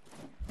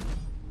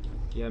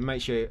 Yeah,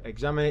 make sure you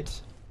examine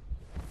it.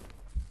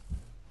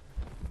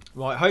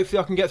 Right, hopefully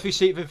I can get through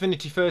Seat of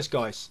Infinity first,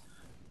 guys.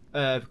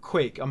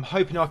 Quick. I'm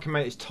hoping I can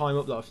make this time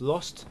up that I've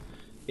lost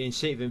in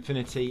Seat of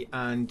Infinity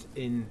and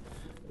in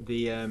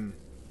the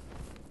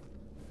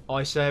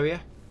ice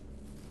area.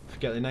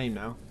 Forget the name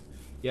now.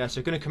 Yeah, so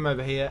I'm going to come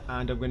over here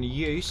and I'm going to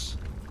use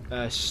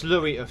a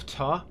slurry of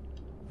tar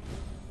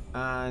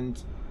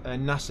and a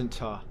nascent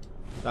tar.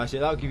 That's it.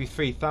 That'll give you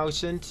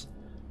 3,000,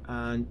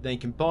 and then you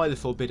can buy the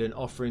Forbidden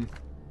Offering.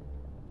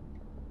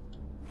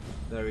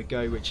 There we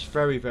go, which is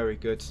very, very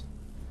good.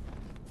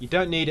 You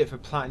don't need it for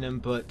platinum,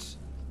 but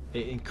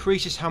it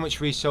increases how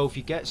much resolve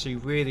you get, so you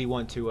really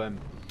want to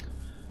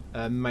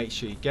make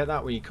sure you get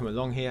that when you come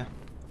along here.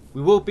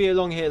 We will be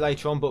along here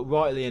later on, but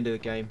right at the end of the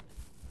game.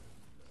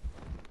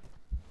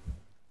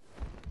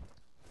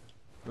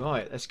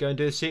 Right, let's go and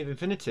do the Seat of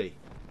Infinity.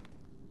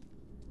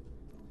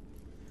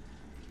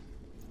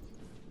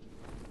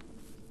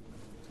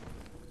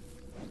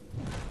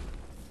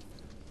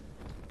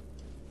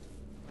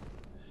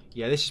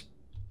 Yeah, this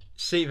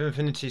Seat of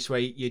Infinity is where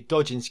your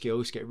dodging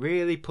skills get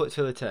really put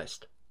to the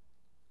test.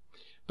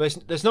 But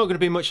there's not going to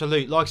be much to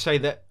loot. Like I say,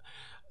 that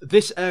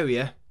this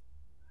area,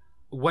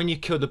 when you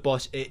kill the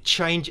boss, it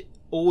changes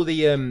all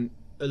the a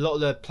lot of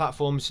the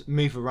platforms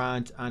move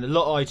around, and a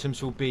lot of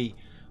items will be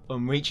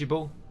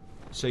unreachable.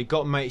 So you've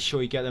got to make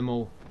sure you get them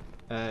all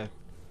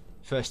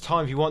first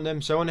time if you want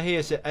them. So on here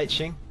is the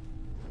etching.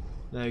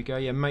 There you go.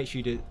 Yeah, make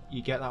sure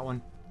you get that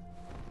one.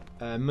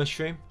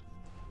 Mushroom.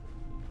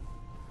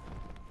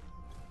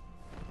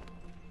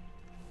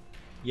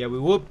 Yeah, we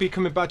will be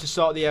coming back to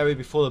start the area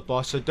before the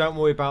boss, so don't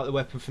worry about the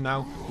weapon for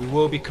now. We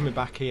will be coming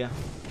back here.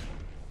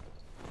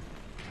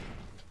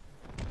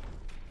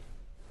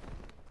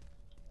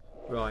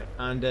 Right,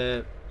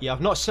 and yeah,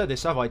 I've not said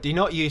this, have I? Do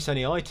not use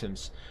any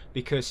items,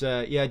 because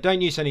yeah, don't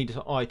use any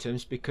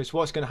items, because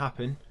what's going to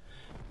happen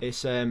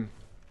is at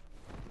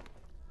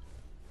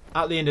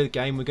the end of the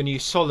game we're going to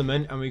use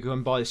Solomon, and we're going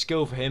to buy the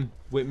skill for him,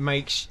 which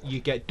makes you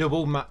get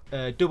double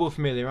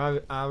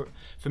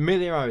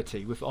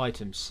familiarity with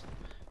items.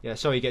 Yeah,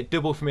 so you get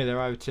double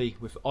familiarity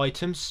with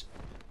items,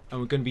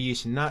 and we're going to be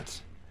using that.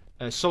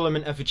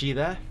 Solomon effigy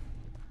there.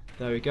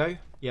 There we go.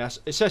 Yes,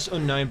 it says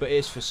unknown, but it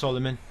is for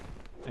Solomon.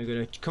 I'm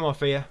going to come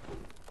off here.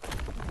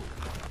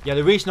 Yeah,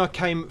 the reason I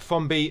came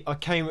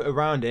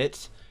around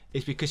it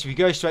is because if you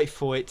go straight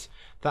for it,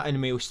 that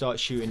enemy will start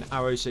shooting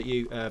arrows at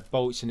you,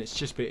 bolts, and it's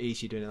just a bit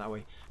easier doing it that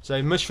way.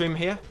 So mushroom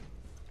here.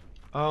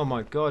 Oh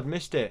my god,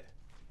 missed it.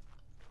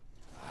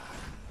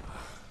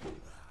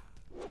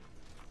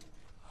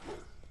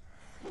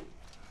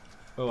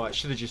 Alright,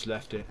 should have just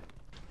left it.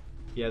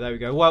 Yeah, there we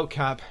go. Welt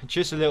cap.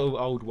 Just a little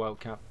old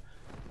welt cap.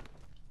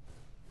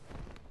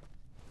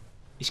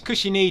 It's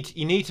because you need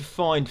to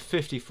find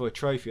 50 for a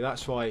trophy.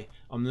 That's why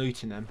I'm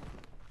looting them.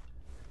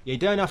 Yeah, you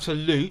don't have to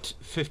loot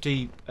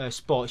 50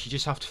 spots. You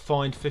just have to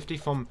find 50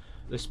 from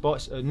the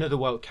spots. Another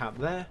welt cap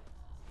there.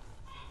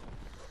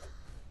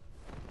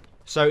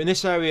 So in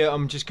this area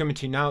I'm just coming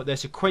to now,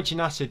 there's a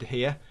quenching acid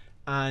here,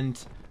 and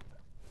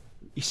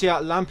you see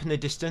that lamp in the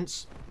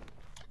distance?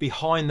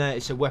 Behind there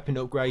it's a weapon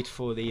upgrade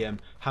for the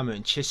hammer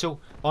and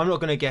chisel. I'm not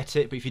going to get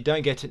it, but if you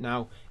don't get it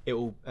now, it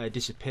will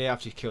disappear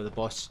after you kill the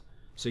boss.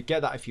 So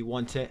get that if you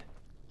want it.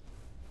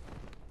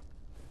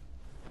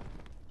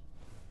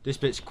 This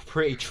bit's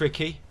pretty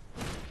tricky,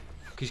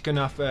 because you're going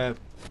to have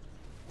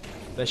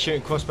they're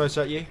shooting crossbows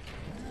at you.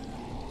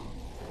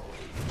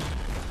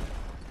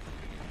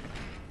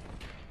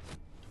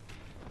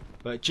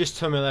 But just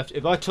to my left,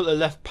 if I took the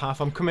left path,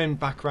 I'm coming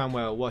back around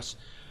where I was.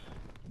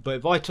 But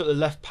if I took the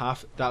left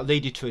path, that'll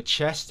lead you to a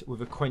chest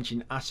with a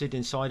quenching acid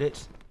inside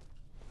it.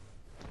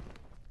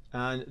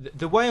 And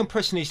the way I'm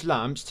pressing these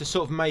lamps to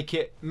sort of make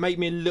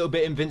me a little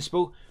bit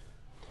invincible.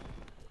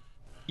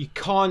 You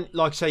can't,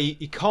 like I say,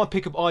 you can't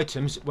pick up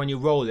items when you're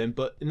rolling,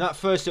 but in that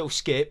first little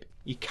skip,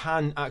 you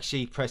can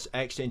actually press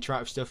X to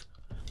interact with stuff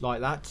like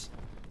that.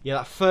 Yeah,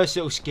 that first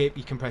little skip,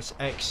 you can press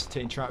X to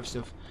interact with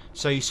stuff.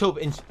 So you're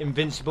sort of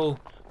invincible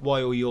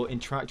while you're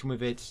interacting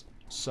with it.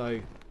 So,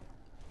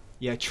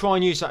 yeah, try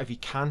and use that if you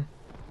can.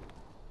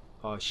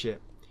 Oh,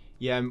 shit.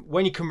 Yeah,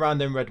 when you come around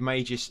them red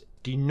mages,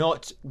 do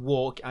not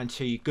walk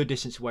until you're a good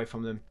distance away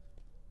from them.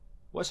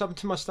 What's happened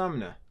to my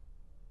stamina?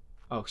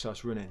 Oh, because I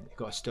was running. It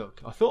got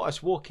stuck. I thought I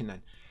was walking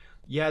then.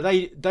 Yeah,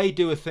 they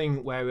do a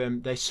thing where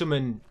they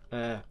summon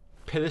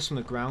pillars from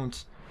the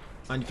ground.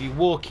 And if you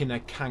walk in, they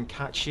can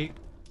catch you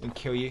and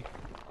kill you.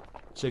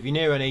 So if you're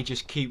near any,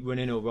 just keep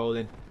running or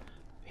rolling.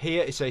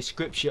 Here is a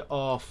scripture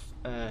of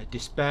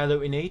despair that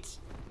we need.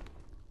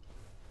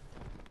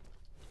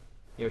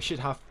 Yeah, we should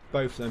have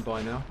both of them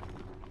by now.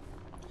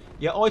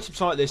 Yeah, items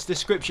like this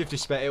scripture of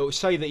despair, it will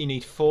say that you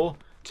need 4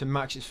 to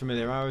max its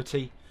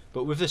familiarity.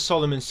 But with the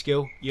Solomon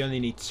skill, you only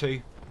need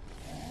 2.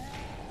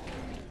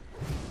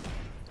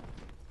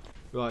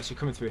 Right, so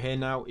coming through here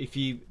now. If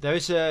you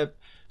there's a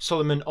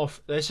solemn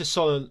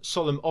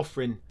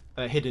offering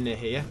hidden in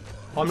here.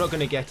 I'm not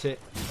going to get it,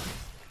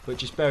 but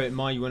just bear it in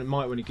mind. You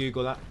might want to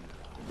Google that.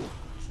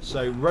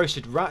 So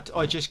roasted rat,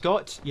 I just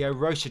got. Yeah,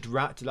 roasted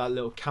rat. That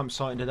little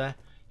campsite under there.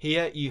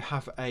 Here you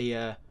have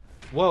a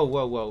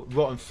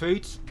rotten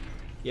food.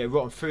 Yeah,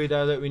 rotten food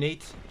there that we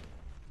need.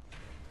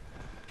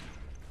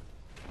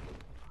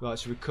 Right,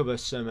 so recover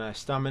some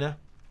stamina.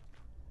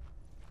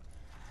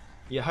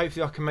 Yeah,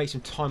 hopefully I can make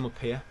some time up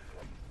here.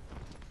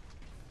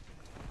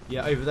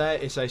 Yeah, over there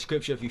is a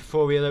scripture of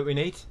euphoria that we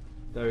need.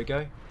 There we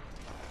go.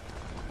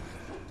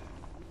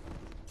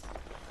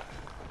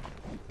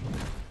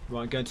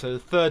 Right, going to the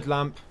third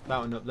lamp, that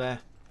one up there.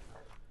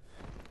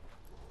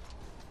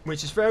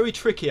 Which is very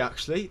tricky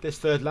actually, this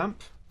third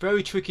lamp.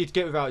 Very tricky to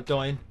get without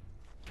dying.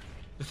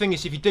 The thing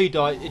is, if you do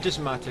die, it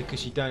doesn't matter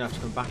because you don't have to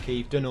come back here.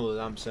 You've done all the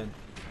lamps then.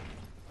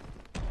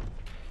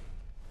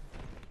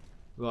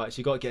 Right, so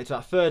you've got to get to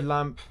that third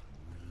lamp.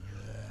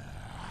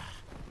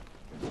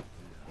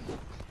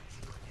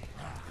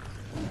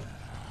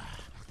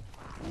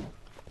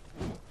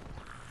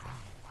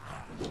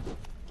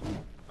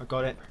 I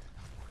got it.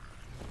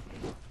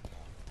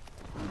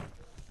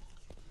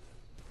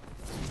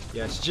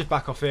 Yeah, so just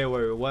back off here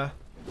where we were.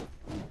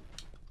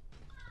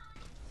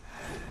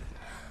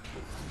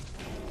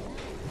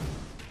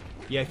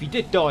 Yeah, if you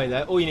did die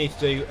there, all you need to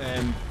do,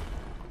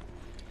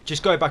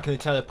 just go back in the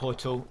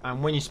teleporter,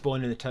 and when you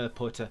spawn in the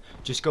teleporter,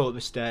 just go up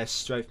the stairs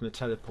straight from the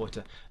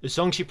teleporter. As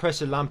long as you press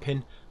the lamp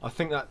in, I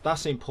think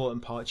that's the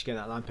important part, to get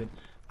that lamp in.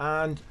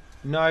 And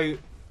no,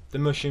 the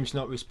mushroom's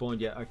not respawned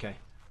yet. Okay.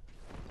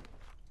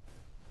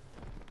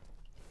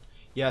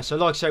 Yeah, so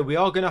like I say, we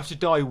are going to have to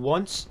die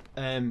once,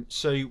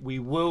 so we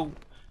will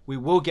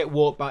get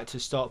walked back to the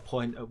start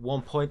point at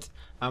one point,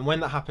 and when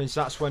that happens,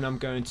 that's when I'm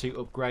going to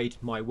upgrade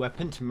my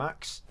weapon to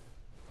max.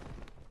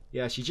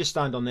 Yeah, so you just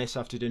stand on this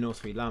after doing all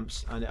 3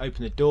 lamps, and it opens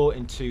the door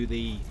into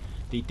the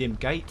dim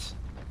gate.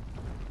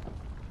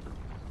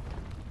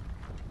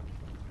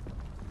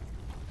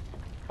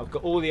 I've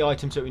got all the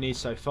items that we need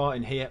so far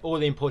in here, all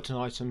the important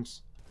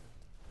items.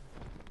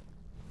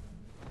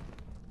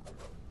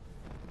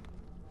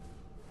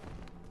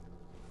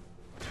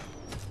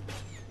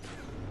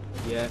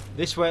 Yeah,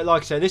 this way,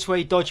 like I say, this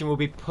way dodging will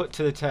be put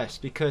to the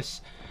test,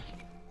 because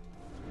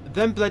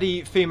them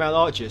bloody female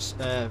archers,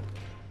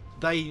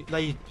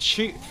 they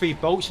shoot 3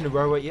 bolts in a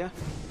row at you,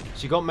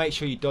 so you got to make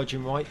sure you're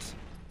dodging right.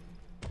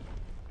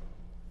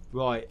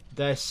 Right,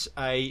 there's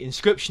a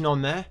inscription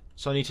on there,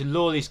 so I need to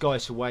lure these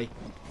guys away.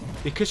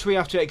 Because we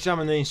have to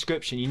examine the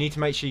inscription, you need to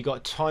make sure you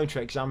got time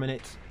to examine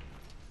it.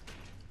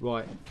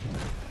 Right,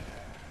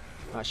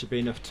 that should be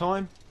enough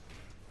time.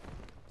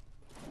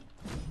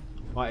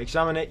 Right,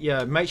 examine it.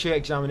 Yeah, make sure you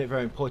examine it,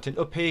 very important.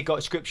 Up here you got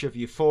a scripture of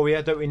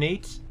euphoria that we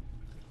need.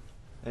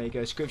 There you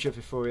go, scripture of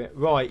euphoria.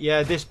 Right,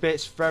 yeah, this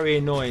bit's very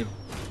annoying.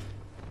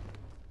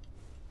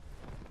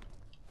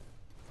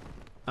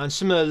 And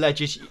some of the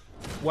ledges,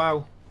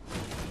 wow.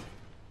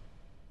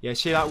 Yeah,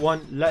 see that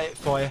one? Let it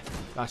fire.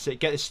 That's it.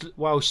 Get this,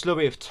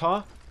 slurry of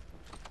tar.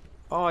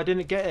 Oh, I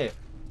didn't get it.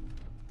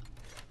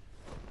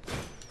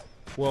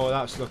 Whoa,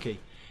 that's lucky.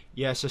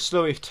 Yeah, so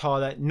slurry of tar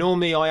there.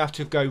 Normally I have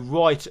to go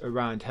right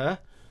around her,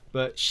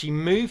 but she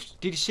moved.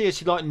 Did you see her?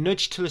 She like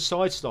nudged to the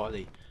side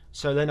slightly.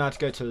 So then I had to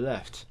go to the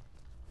left.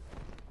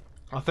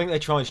 I think they're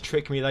trying to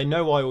trick me. They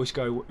know I always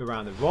go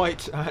around the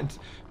right, and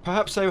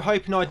perhaps they were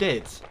hoping I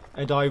did,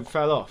 and I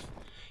fell off.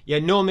 Yeah,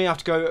 normally I have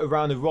to go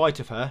around the right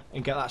of her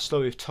and get that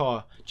slurry of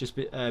tar just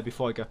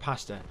before I go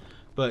past her.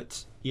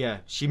 But yeah,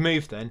 she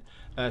moved then.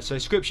 So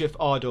scripture of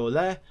ardor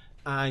there,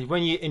 and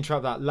when you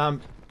interact with that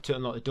lamp to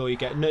unlock the door, you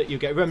get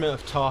a remnant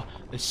of tar,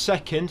 the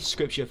second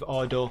scripture of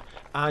ardor,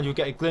 and you'll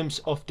get a glimpse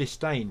of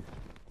disdain.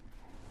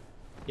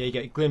 Yeah, you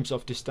get a glimpse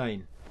of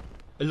disdain.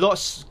 A lot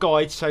of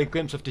guides say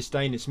glimpse of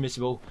disdain is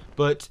missable,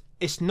 but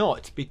it's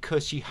not,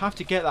 because you have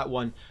to get that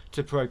one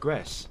to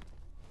progress,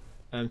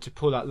 to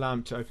pull that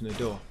lamp to open the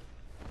door.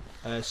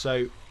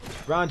 So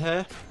round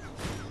here.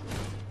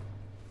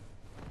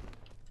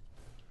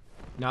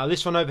 Now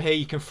this one over here,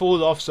 you can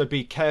fall off, so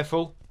be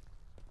careful.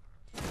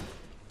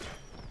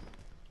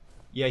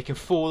 Yeah, you can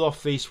fall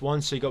off these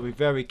ones, so you got to be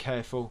very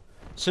careful.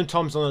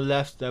 Sometimes on the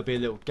left there'll be a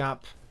little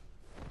gap.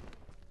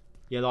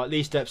 Yeah, like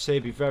these steps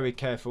here, be very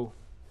careful.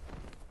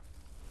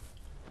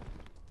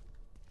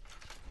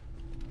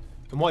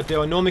 And what I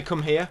do, I normally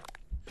come here,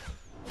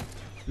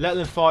 let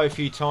them fire a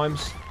few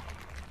times.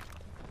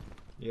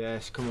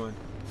 Yes, come on.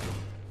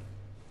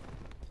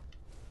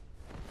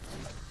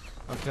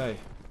 Okay.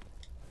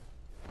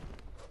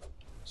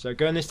 So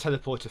go in this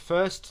teleporter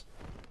first.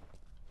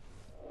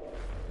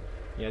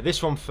 Yeah,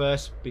 this one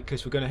first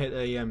because we're going to hit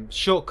the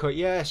shortcut.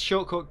 Yes,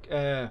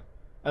 shortcut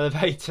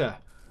elevator.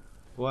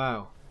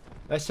 Wow.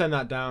 Let's send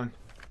that down.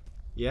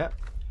 Yeah.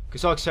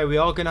 Because like I say, we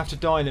are going to have to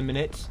die in a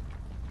minute.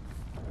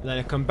 And then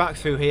I come back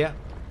through here.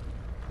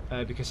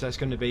 Because there's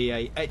going to be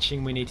a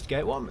etching we need to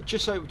get. Well,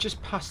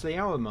 just past the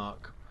hour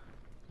mark.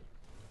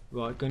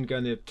 Right, going to go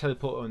in the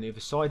teleporter on the other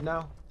side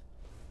now.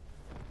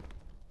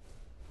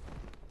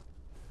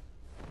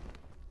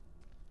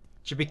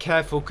 Should be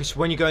careful because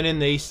when you're going in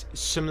these,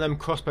 some of them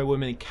crossbow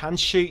women can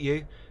shoot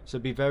you. So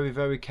be very,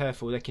 very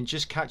careful. They can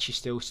just catch you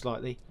still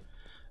slightly.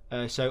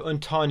 So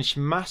untarnished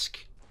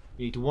mask.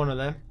 You need one of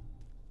them.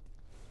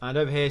 And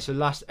over here is the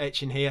last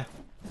etching here.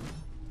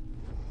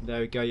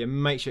 There we go. Yeah,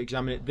 make sure you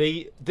examine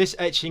it. This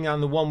etching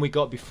and the one we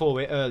got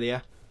before it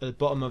earlier at the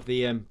bottom of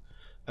the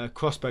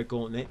crossbow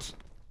gauntlet.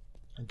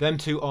 Them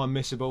two are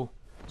missable.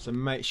 So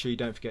make sure you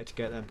don't forget to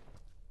get them.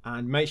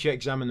 And make sure you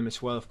examine them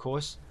as well, of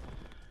course.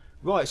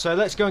 Right, so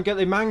let's go and get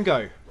the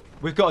mango.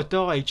 We've got to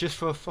die just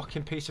for a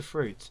fucking piece of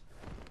fruit.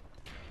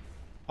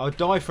 I'll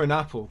die for an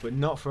apple, but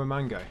not for a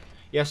mango.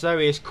 Yes, there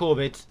he is,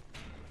 Corbett.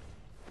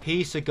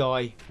 He's the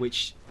guy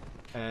which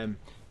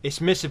it's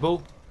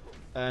missable,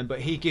 but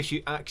he gives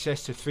you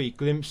access to 3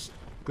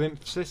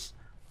 glimpses.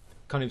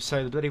 Can't even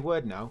say the bloody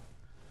word now.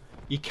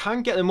 You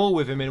can get them all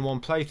with him in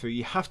one playthrough.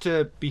 You have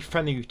to be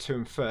friendly to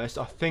him first.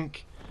 I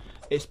think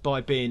it's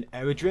by being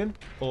Eridrim,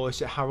 or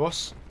is it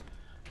Haros?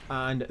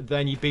 And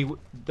then you be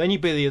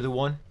the other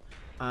one,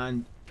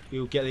 and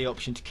you'll get the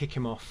option to kick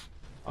him off.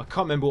 I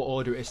can't remember what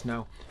order it is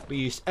now, but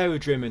you use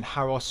Eridrim and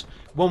Haros.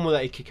 One will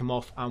let you kick him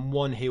off, and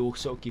one he will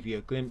sort of give you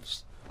a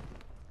glimpse.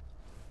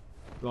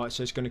 Right,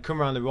 so it's going to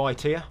come around the right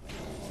here.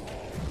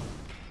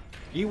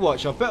 You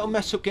watch. I bet I'll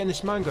mess up getting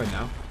this mango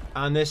now.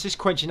 And there's this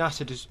quenching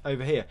acid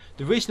over here.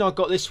 The reason I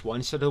got this one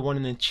instead of the one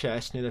in the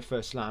chest near the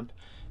first lamp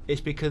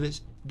is because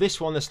it's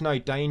this one. There's no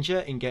danger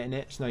in getting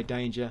it. It's no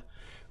danger.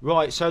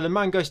 Right, so the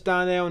mango's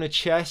down there on the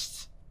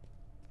chest.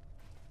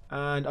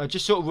 And I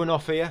just sort of run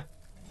off here.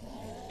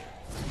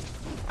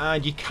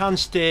 And you can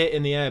steer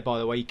in the air, by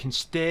the way. You can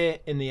steer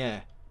in the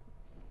air.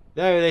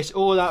 There it is.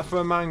 All that for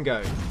a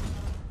mango.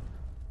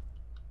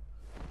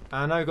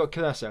 And now we've got to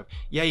kill ourselves.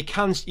 Yeah, you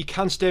can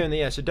steer in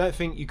the air. So don't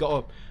think you've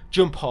got to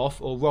jump off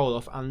or roll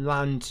off and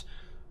land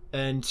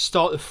and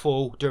start the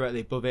fall directly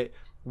above it.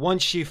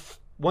 Once you've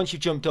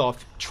jumped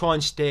off, try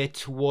and steer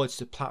towards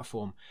the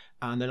platform.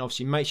 And then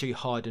obviously make sure you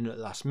harden at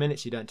the last minute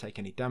so you don't take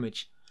any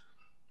damage.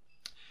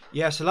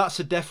 Yeah, so that's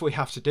the death we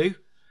have to do.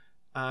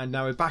 And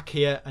now we're back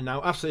here. And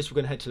now after this we're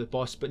going to head to the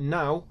boss. But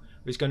now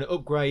we're going to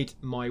upgrade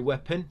my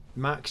weapon,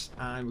 Max.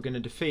 And we're going to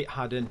defeat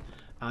Haddon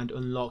and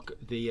unlock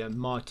the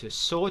Martyr's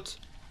Sword.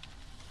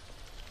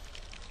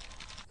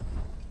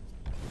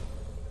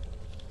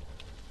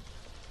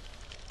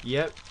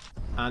 Yep.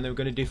 And then we're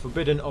going to do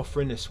Forbidden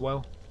Offering as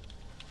well.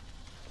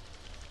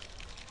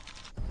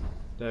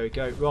 There we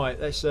go. Right,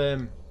 let's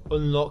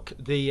unlock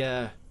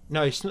the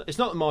no, it's not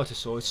the Martyr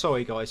Sword,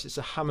 sorry guys, it's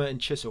a hammer and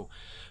chisel.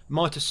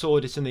 Martyr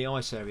Sword is in the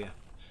ice area.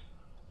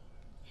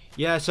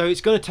 Yeah, so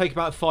it's going to take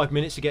about 5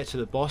 minutes to get to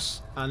the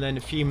boss and then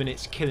a few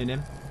minutes killing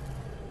him.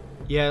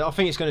 Yeah, I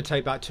think it's going to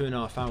take about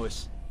 2.5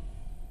 hours.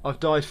 I've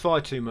died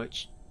far too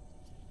much.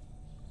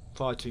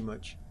 Far too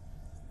much.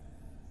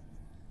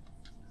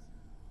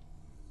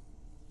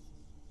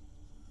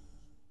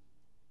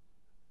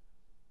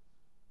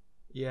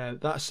 Yeah,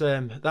 that's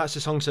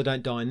as long as I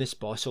don't die in this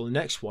boss or the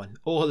next one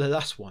or the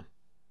last one.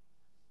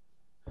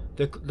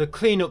 The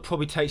cleanup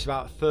probably takes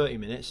about 30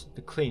 minutes.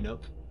 The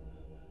cleanup.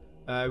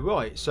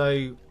 Right,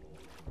 so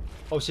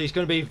obviously it's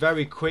going to be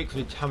very quick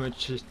with hammer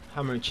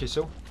and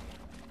chisel.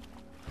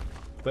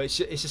 But it's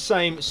the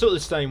same, it's sort of the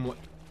same.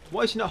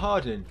 Why is it not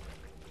hardening?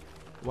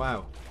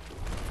 Wow.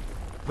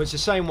 But it's the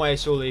same way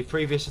as all the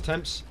previous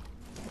attempts.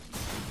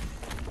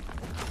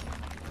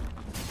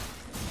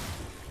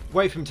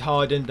 Wait for him to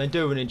harden, then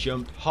do a running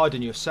jump,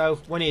 harden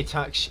yourself. When he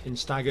attacks in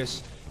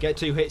staggers, get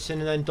 2 hits in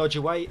and then dodge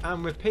away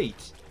and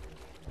repeat.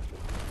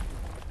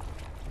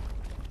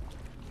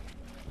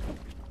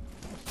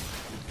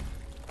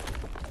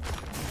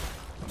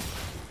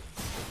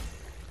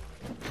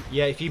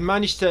 Yeah, if you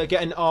manage to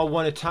get an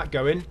R1 attack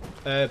going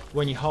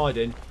when you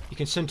harden, you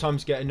can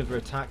sometimes get another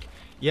attack.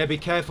 Yeah, be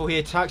careful, he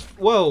attacks.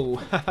 Whoa!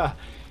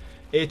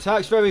 He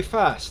attacks very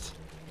fast.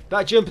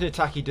 That jumping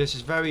attack he does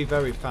is very,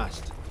 very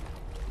fast.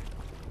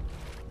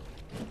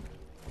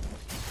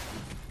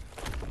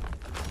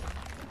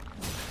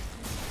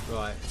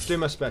 Right, let's do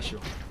my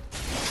special.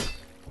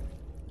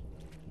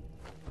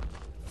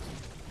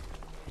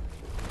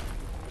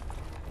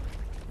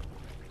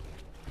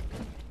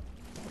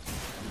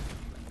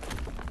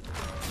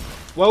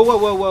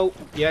 Well.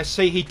 Yeah,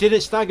 see, he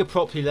didn't stagger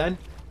properly then.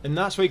 And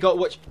that's what you got to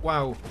watch.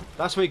 Wow.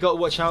 That's what you got to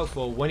watch out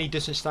for when he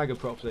doesn't stagger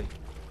properly.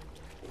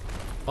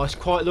 I was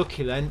quite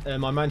lucky then. I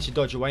managed to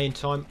dodge away in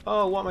time.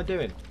 Oh, what am I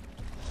doing?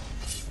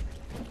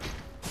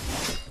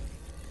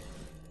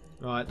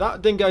 Right,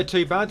 that didn't go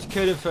too bad.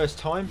 Killed him first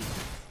time.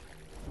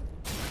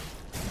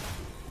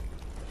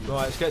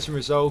 Right, let's get some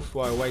resolve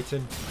while we're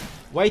waiting.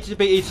 Waited to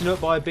be eaten up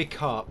by a big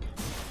carp.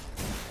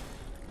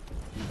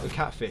 Or a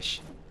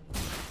catfish.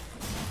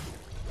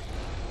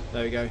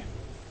 There we go.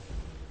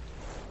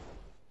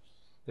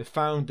 The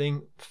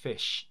founding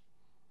fish.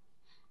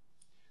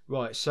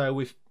 Right, so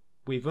we've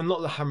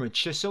unlocked the hammer and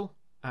chisel,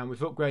 and we've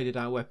upgraded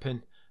our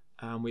weapon,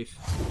 and we've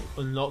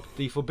unlocked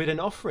the forbidden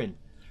offering.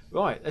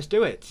 Right, let's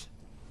do it.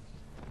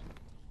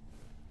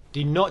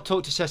 Do not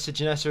talk to Sister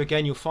Janessa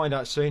again, you'll find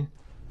out soon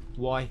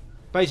why.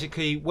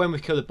 Basically, when we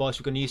kill the boss,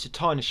 we're going to use the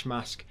Tarnish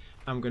Mask,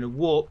 and we're going to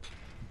warp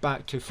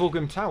back to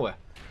Fulgrim Tower.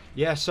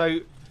 Yeah, so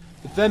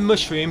them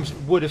mushrooms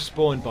would have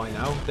spawned by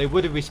now. They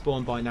would have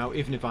respawned by now,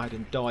 even if I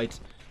hadn't died,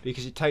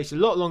 because it takes a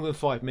lot longer than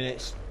 5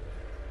 minutes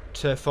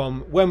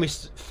from when we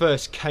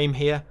first came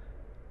here,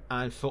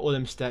 and for all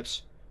them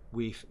steps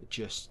we've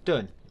just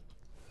done.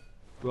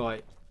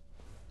 Right.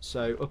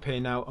 So up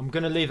here now, I'm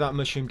going to leave that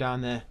mushroom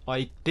down there.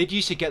 I did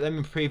used to get them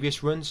in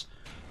previous runs,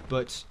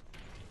 but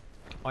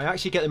I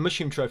actually get the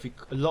mushroom trophy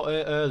a lot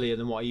earlier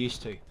than what I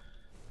used to.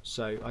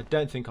 So I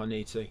don't think I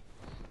need to.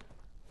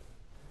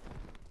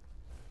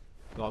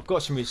 Well, I've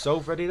got some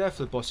resolve ready there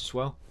for the boss as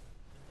well.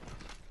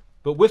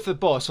 But with the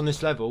boss on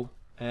this level,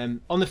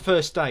 on the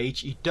first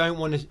stage, you don't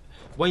want to...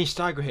 When you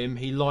stagger him,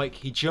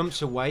 he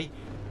jumps away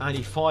and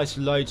he fires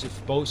loads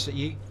of bolts at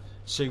you.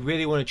 So you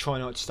really want to try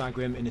not to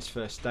stagger him in this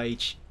first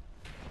stage.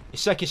 The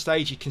second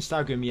stage you can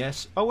stagger him,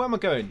 yes. Oh, where am I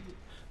going?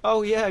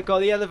 Oh yeah, I got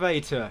the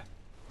elevator.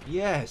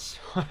 Yes.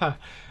 I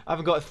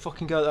haven't got to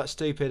fucking go at that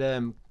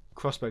stupid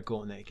crossbow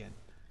gauntlet again.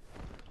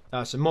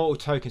 Some mortal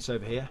tokens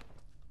over here.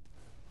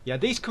 Yeah,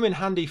 these come in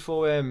handy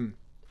for when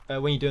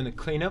you're doing the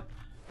cleanup.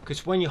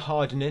 Because when you're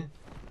hardening,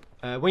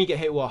 when you get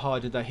hit while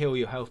hardened, they heal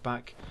your health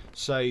back.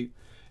 So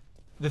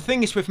the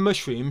thing is with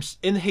mushrooms,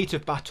 in the heat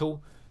of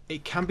battle,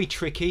 it can be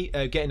tricky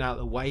getting out of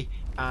the way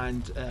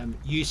and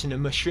using a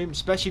mushroom,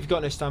 especially if you've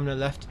got no stamina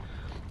left.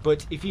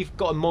 But if you've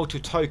got a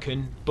mortal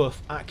token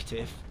buff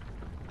active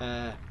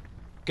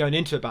going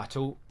into a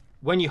battle,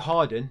 when you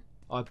harden,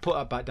 I put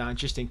that back down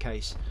just in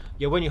case.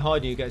 Yeah, when you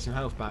harden, you get some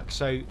health back.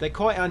 So they're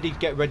quite handy to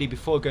get ready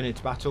before going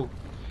into battle,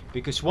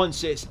 because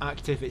once it's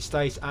active, it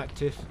stays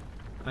active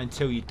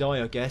until you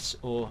die, I guess,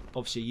 or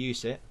obviously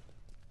use it.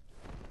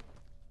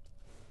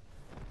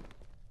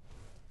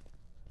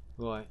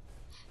 Right.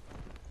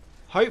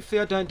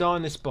 Hopefully I don't die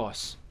on this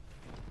boss.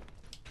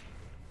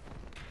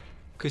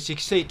 Because you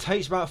can see it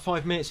takes about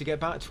 5 minutes to get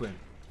back to him.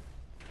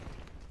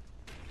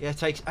 Yeah, it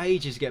takes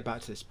ages to get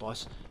back to this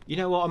boss. You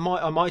know what,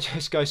 I might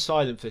just go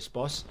silent for this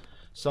boss.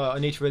 So I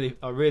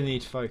really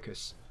need to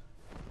focus.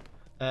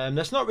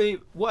 That's not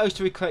really... What else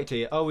do we collect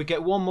here? Oh, we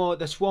get one more...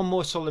 There's one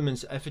more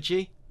Solomon's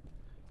effigy.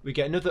 We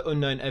get another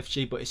unknown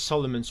effigy, but it's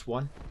Solomon's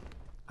one.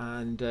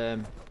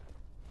 And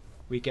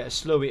we get a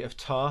slurry of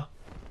tar.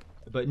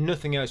 But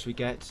nothing else we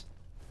get.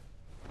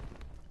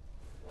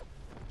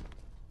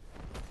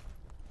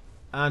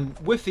 And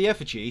with the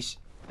effigies,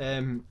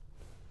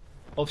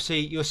 obviously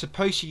you're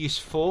supposed to use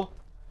 4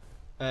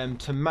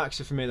 to max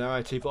the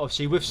familiarity, but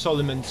obviously with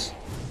Solomon's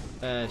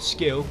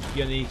skill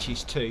you only need to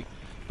use 2.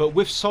 But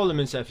with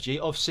Solomon's effigy,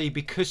 obviously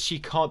because she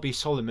can't be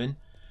Solomon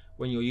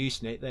when you're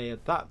using it,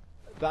 that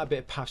bit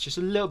of path's just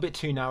a little bit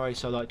too narrow,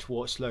 so I like to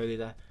walk slowly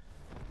there.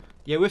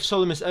 Yeah, with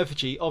Solomon's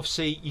effigy,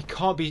 obviously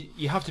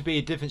you have to be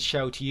a different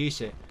shell to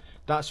use it.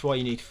 That's why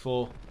you need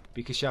 4,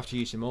 because you have to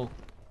use them all.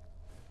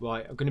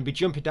 Right, I'm going to be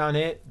jumping down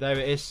here. There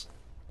it is.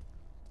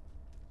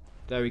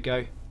 There we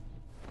go.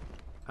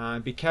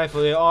 And be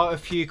careful, there are a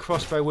few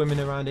crossbow women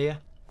around here.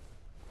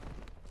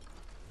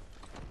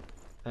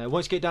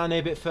 Once you get down here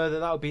a bit further,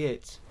 that'll be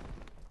it.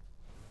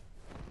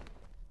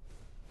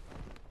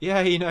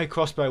 Yeah, you know,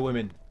 crossbow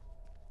women.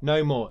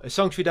 No more. As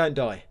long as we don't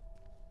die.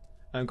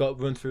 And I've got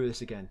to run through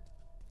this again.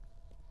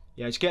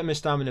 Yeah, just get my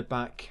stamina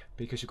back,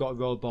 because we've got to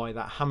roll by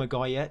that hammer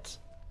guy yet.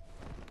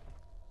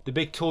 The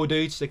big tall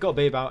dudes, they've got to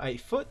be about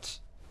 8 foot.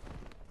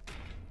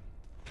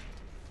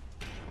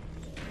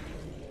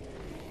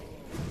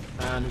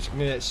 And we're just going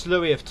to get a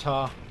slurry of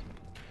tar.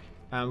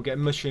 And we'll get a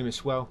mushroom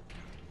as well.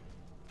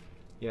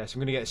 Yeah, so I'm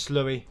going to get a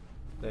slurry.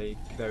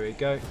 There we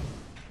go.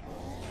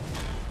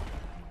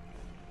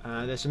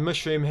 And there's a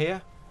mushroom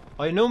here.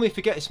 I normally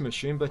forget this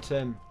mushroom, but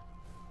I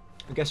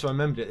guess I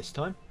remembered it this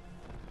time.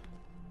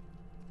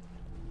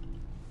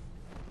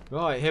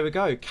 Right, here we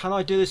go. Can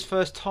I do this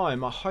first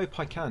time? I hope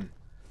I can.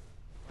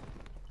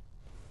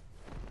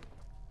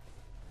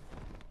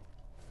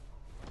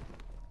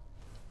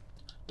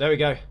 There we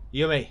go.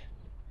 Yummy.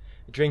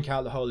 Drink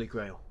out the Holy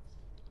Grail.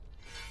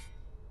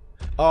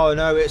 Oh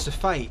no, it's a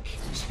fake.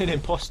 It's an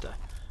imposter.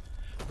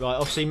 Right,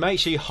 obviously make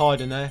sure you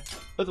harden there.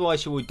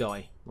 Otherwise you will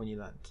die when you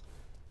land.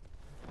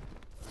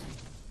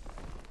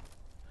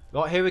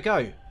 Right, here we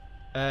go.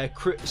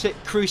 Is it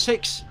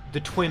Crucix?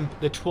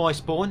 The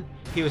twice born.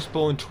 He was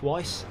born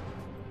twice.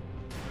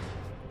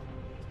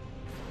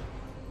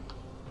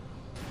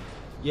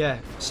 Yeah,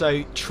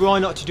 so try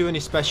not to do any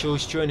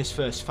specials during his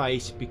first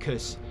phase,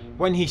 because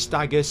when he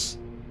staggers,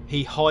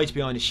 he hides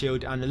behind a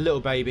shield, and the little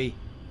baby,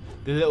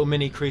 the little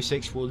mini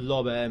Crucix, will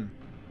lob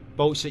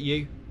bolts at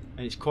you,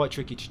 and it's quite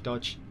tricky to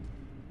dodge.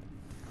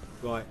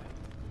 Right.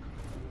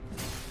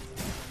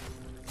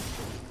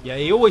 Yeah,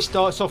 he always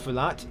starts off with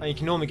that, and you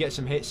can normally get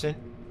some hits in.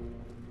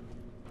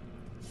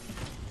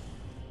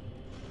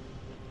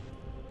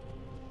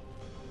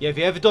 Yeah, if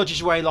he ever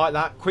dodges away like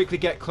that, quickly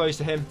get close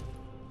to him.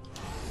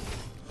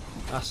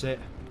 That's it.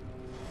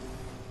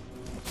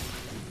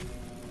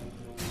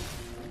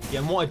 Yeah,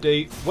 and what I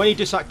do when he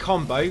does that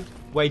combo,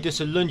 where he does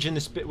a lunge in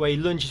the where he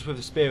lunges with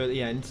the spear at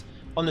the end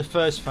on the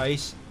first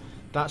phase,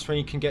 that's when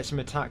you can get some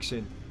attacks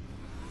in.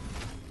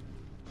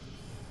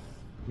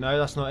 No,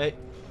 that's not it.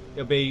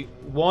 It'll be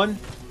 1.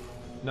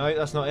 No,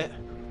 that's not it.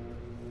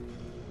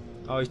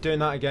 Oh, he's doing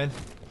that again.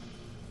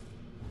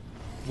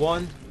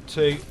 1,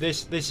 2.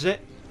 This is it.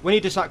 When he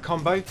does that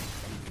combo,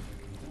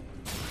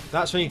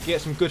 that's when you can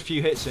get some good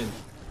few hits in.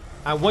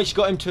 And once you've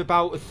got him to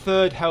about a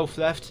third health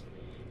left,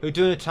 he'll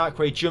do an attack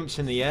where he jumps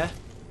in the air.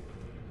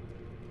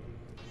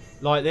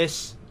 Like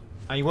this.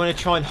 And you want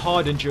to try and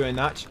harden during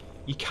that.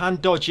 You can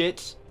dodge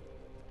it.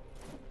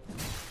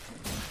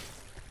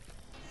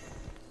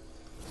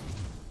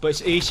 But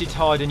it's easy to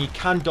harden. You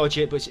can dodge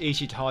it, but it's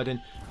easy to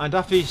harden. And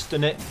after he's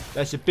done it,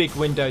 there's a big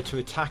window to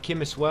attack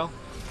him as well.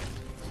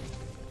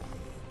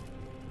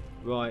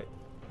 Right.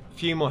 A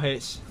few more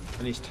hits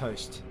and he's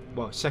toast.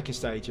 Well, second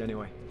stage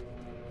anyway.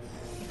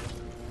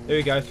 There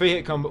we go,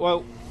 3-hit combo.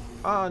 Well,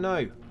 ah,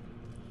 no.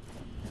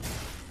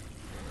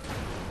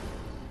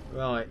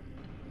 Right,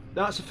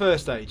 that's the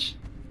first stage.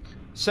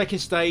 Second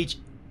stage,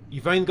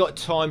 you've only got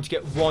time to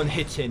get 1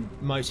 hit in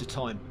most of the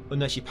time,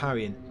 unless you're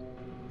parrying.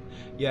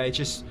 Yeah, it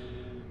just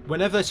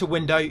whenever there's a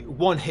window,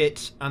 1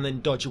 hit and then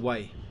dodge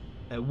away.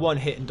 1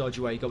 hit and dodge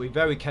away. You've got to be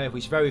very careful.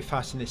 He's very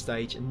fast in this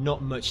stage, and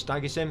not much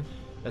staggers him.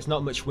 There's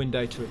not much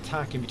window to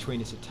attack in between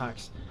his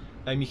attacks.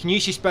 You can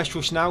use your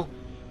specials now.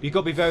 You've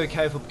got to be very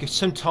careful, because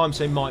sometimes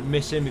they might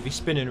miss him if he's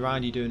spinning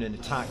around you doing an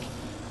attack.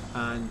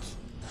 And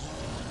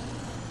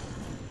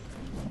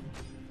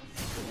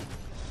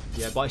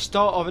yeah, but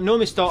I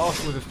normally start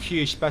off with a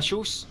few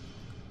specials.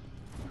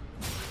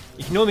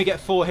 You can normally get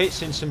 4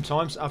 hits in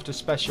sometimes after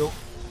special.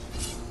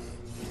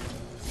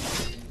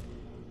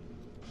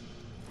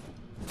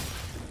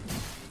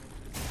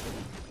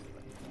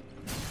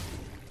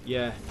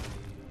 Yeah.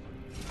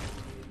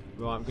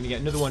 Right, I'm going to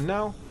get another one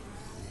now.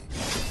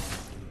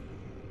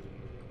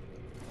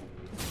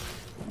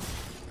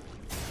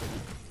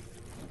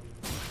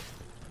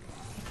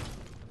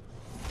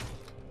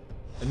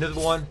 Another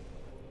one.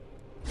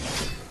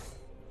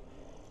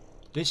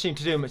 Didn't seem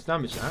to do much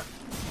damage, that.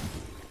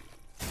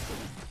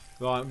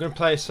 Right, I'm going to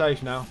play it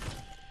safe now.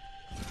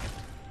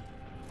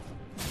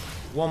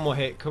 1 more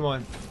hit, come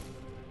on.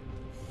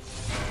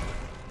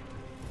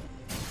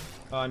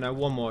 Oh no,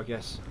 1 more I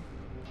guess.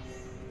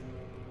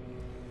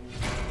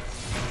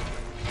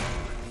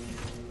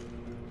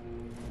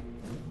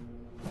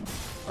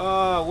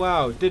 Oh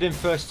wow, did him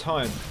first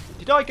time.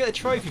 Did I get a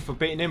trophy for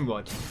beating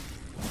Nimrod?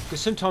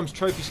 Because sometimes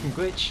trophies can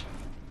glitch.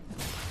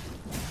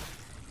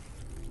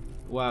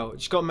 Wow,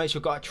 just got to make sure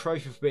I got a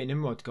trophy for beating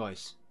Nimrod,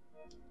 guys.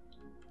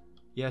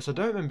 Yes, I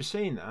don't remember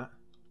seeing that.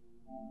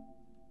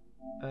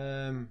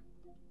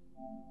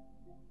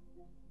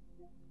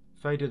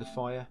 Fade of the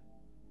Fire.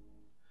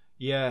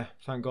 Yeah,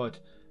 thank God.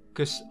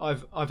 Because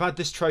I've had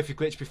this trophy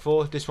glitch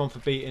before. This one for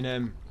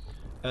beating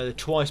the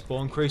twice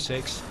born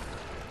Crucix.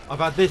 I've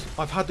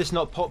had this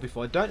not pop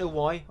before. I don't know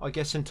why. I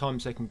guess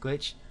sometimes they can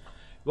glitch.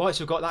 Right,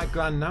 so we've got that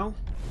gland now.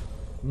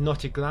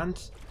 Knotted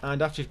gland.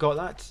 And after you've got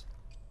that,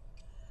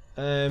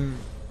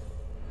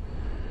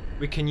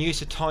 we can use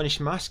the tarnished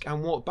mask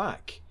and walk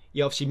back.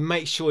 You obviously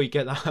make sure you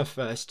get that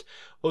first,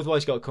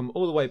 otherwise you've got to come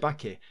all the way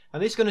back here.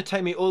 And this is going to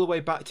take me all the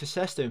way back to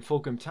Cester in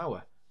Fulgrim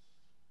Tower.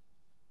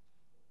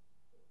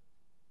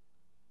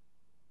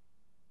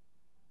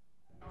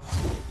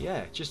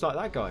 Yeah, just like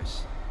that,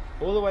 guys.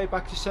 All the way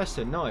back to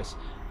Cester, nice.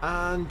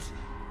 And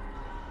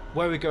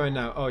where are we going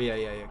now? Oh yeah,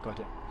 got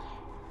it.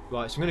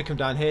 Right, so I'm going to come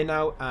down here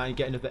now and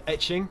get another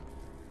etching.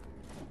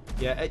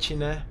 Yeah, etching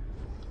there.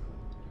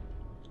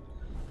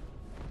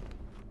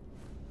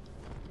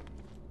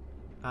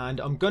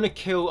 And I'm gonna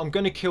kill one of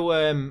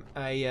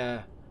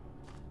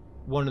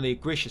the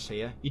Grishas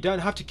here. You don't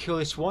have to kill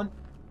this one.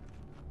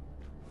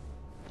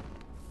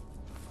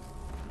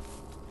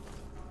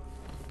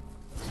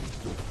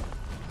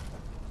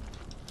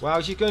 Wow,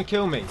 she's gonna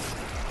kill me.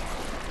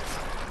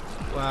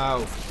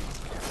 Wow.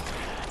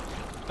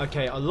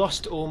 Okay, I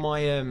lost all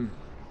my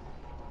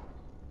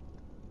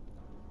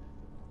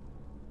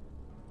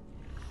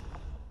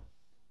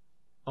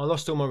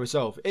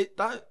resolve.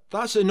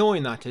 That's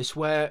annoying, that is,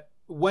 where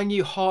when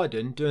you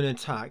harden, do an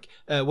attack,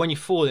 when you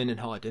fall in and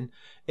harden,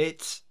 you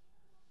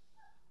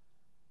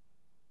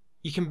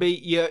can be,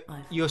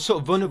 you're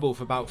sort of vulnerable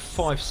for about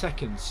 5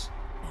 seconds.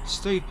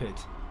 Stupid.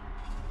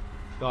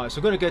 Right, so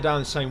I'm going to go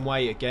down the same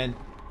way again.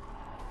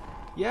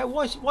 Yeah,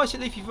 why does it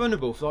leave you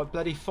vulnerable for like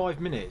bloody 5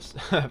 minutes?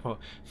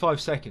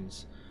 5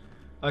 seconds.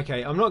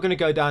 Okay, I'm not going to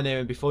go down there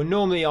and before.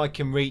 Normally I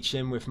can reach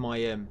him with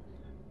my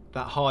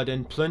that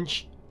hardened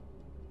plunge.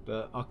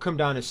 But I'll come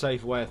down a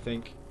safe way, I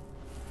think.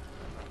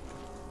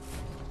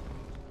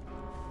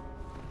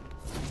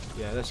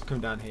 Yeah, let's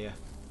come down here.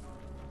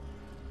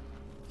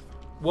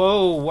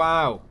 Whoa,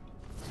 wow.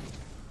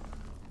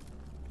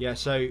 Yeah,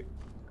 so...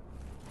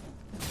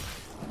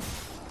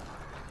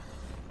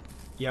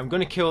 yeah, I'm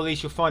going to kill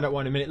these. You'll find out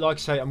why in a minute. Like I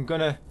say, I'm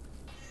going to...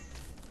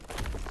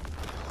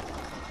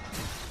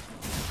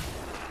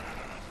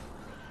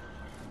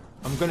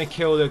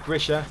 kill the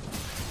Grisha.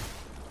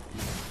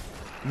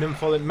 None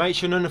following. Make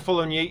sure none are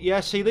following you. Yeah,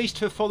 see, these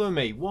two are following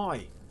me.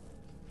 Why?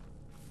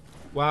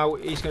 Wow,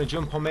 he's going to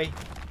jump on me.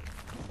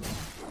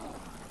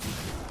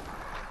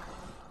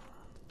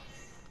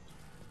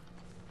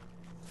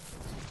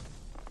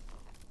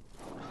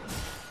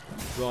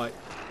 Right,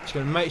 just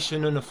going to make sure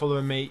none are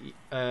following me.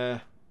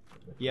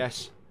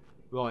 Yes.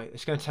 Right,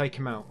 it's going to take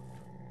him out.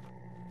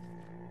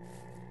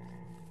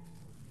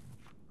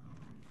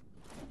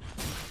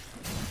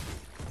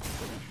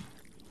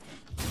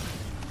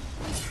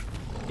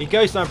 He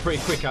goes down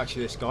pretty quick,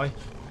 actually, this guy.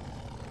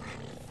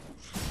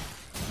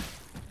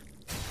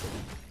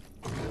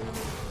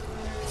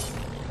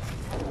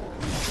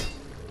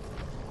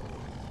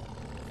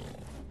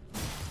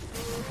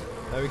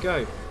 There we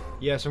go.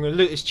 Yeah, so I'm going to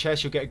loot this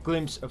chest. You'll get a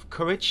glimpse of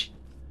courage.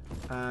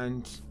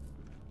 And,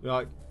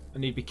 right, I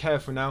need to be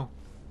careful now.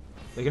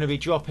 They're going to be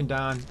dropping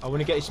down. I want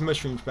to get these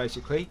mushrooms,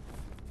 basically.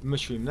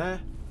 Mushroom there.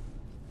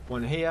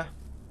 One here.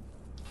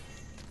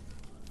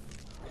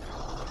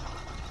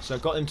 So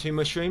I've got them 2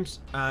 mushrooms.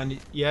 And,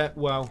 yeah,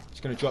 well, it's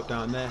going to drop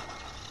down there.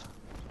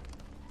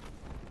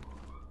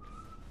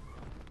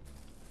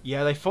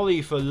 Yeah, they follow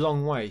you for a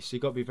long way, so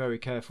you've got to be very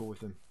careful with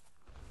them.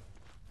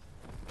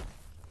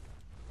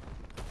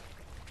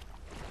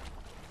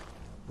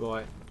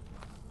 Right.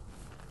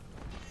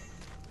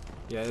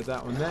 Yeah,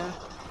 that one there.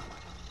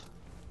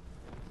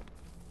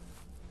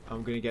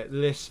 I'm going to get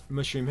this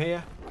mushroom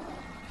here.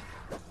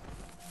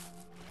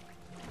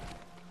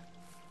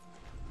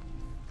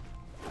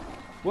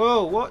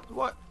 Whoa, what?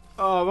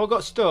 Oh, I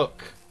got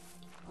stuck.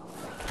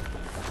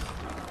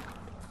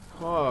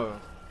 Whoa.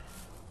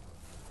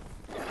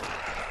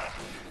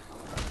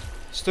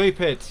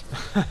 Stupid.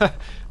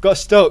 Got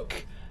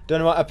stuck. Don't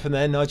know what happened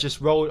then. I just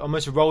rolled. I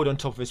must have rolled on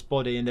top of his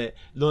body and it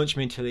launched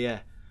me into the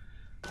air.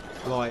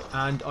 Right,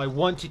 and I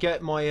want to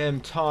get my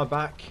tar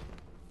back.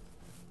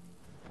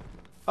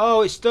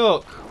 Oh, it's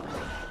stuck.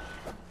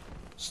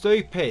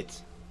 Stupid.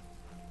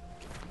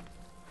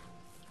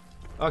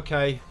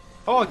 Okay.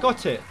 Oh, I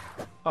got it.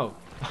 Oh,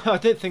 I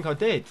didn't think I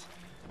did.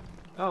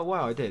 Oh,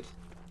 wow, I did.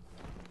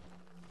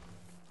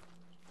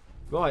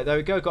 Right, there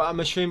we go. Got that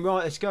mushroom.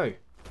 Right, let's go.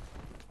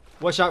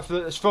 Watch out for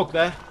there's frog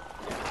there.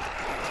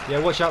 Yeah,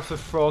 watch out for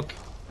the frog.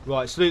 Right,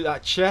 let's loot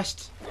that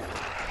chest.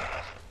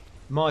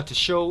 Mitre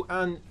shawl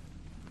and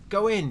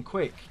go in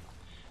quick.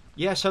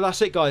 Yeah, so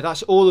that's it, guys.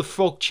 That's all the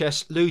frog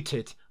chests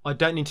looted. I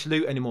don't need to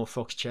loot any more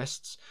frog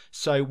chests.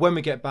 So when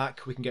we get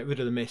back, we can get rid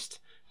of the mist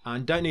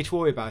and don't need to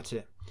worry about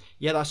it.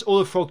 Yeah, that's all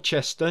the frog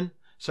chests done.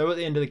 So at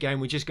the end of the game,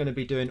 we're just going to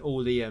be doing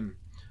all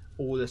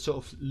the sort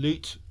of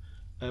loot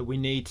we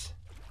need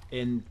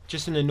in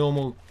the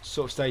normal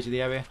sort of stage of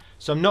the area.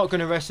 So I'm not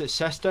going to rest at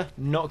Cesta.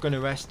 Not going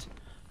to rest.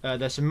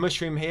 There's some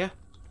mushroom here.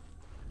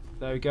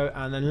 There we go.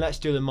 And then let's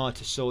do the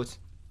mitre sword.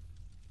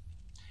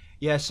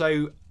 Yeah,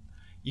 so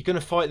you're going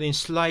to fight the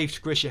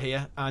enslaved Grisha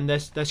here, and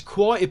there's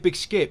quite a big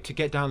skip to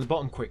get down the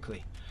bottom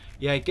quickly.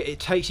 Yeah, it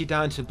takes you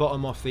down to the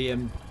bottom of the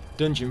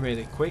dungeon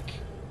really quick.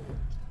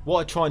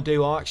 What I try and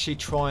do, I actually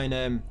try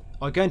and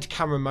I go into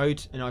camera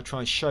mode and I try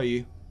and show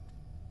you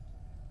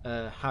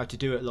how to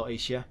do it a lot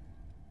easier.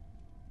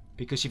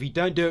 Because if you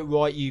don't do it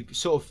right,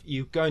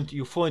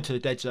 you'll fall into the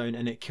dead zone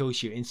and it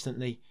kills you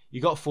instantly.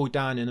 You got to fall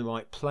down in the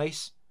right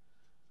place.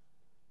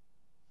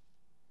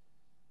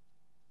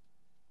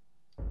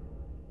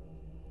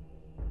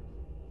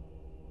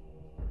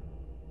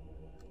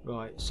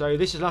 Right, so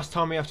this is the last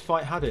time we have to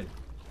fight Haddon.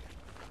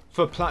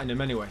 For platinum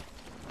anyway.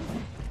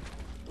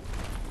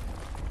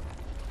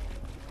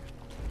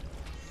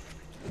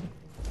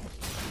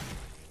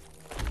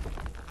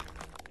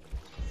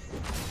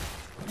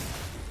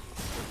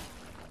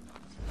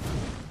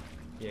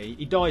 Yeah,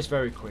 he dies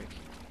very quick.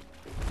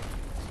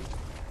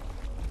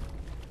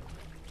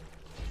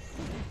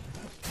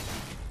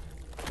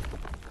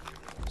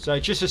 So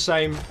just the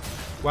same.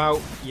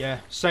 Well, yeah,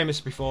 same as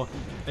before.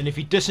 And if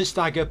he doesn't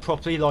stagger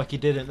properly like he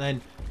didn't,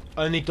 then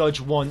only dodge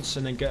once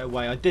and then get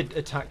away. I did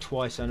attack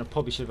twice and I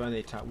probably should have only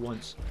attacked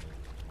once.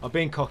 I've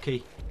been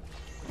cocky.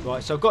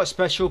 Right, so I've got a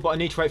special, but I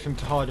need to wait for him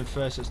to harden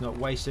first so it's not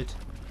wasted.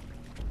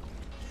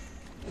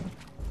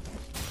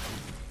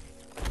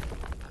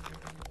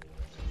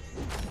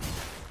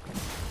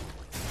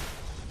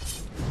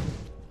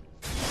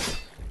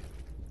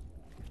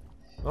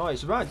 Oh,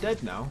 he's about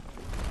dead now.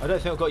 I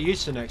don't think I've got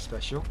used to the next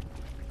special.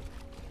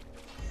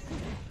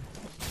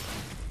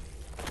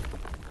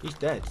 He's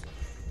dead.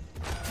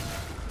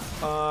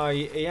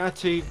 He had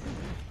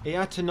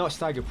to not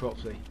stagger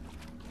properly.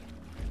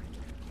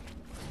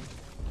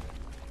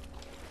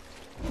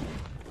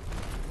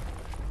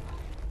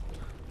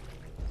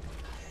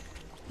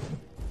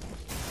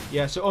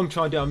 Yeah, so what I'm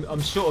trying to do,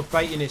 I'm sort of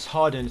baiting his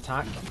hardened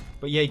attack,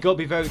 but yeah, you got to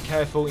be very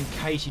careful in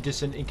case he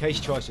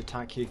tries to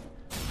attack you.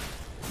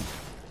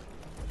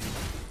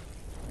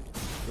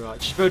 Right,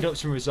 just building up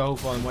some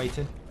resolve while I'm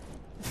waiting.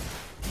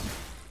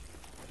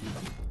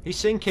 He's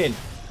sinking.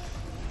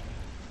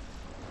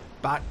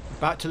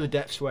 Back to the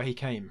depths where he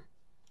came.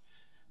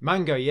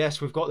 Mango,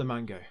 yes, we've got the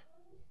mango.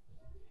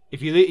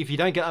 If you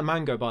don't get that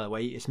mango, by the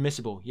way, it's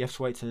missable. You have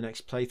to wait till the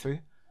next playthrough.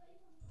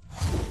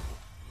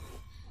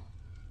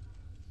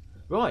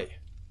 Right,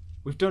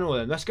 we've done all of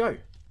them. Let's go.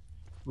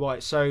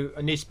 Right, so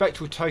I need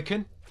spectral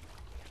token.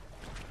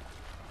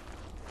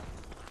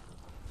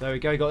 There we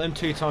go. Got them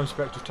 2 times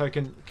spectral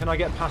token. Can I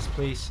get past,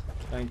 please?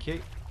 Thank you.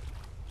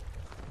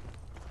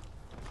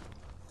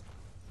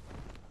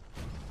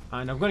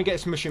 And I'm going to get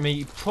this mushroom.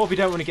 You probably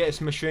don't want to get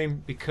this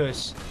mushroom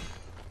because,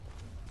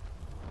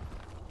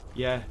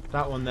 yeah,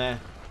 that one there.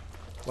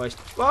 Waste.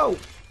 Whoa!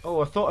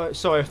 Oh, I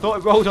thought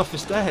it rolled off the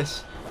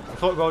stairs. I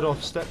thought it rolled off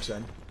the steps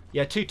then.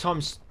 Yeah, 2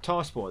 times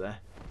tar spore there.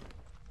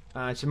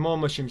 And some more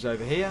mushrooms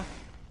over here.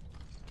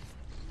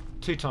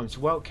 2 times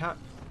welt cap.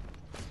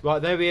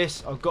 Right, there he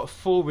is. I've got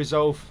full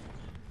resolve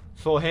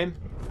for him.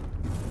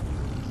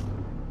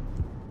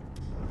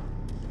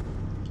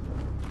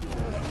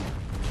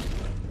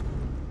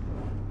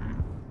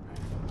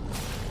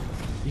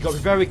 You got to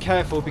be very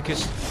careful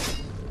because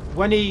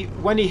when he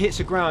hits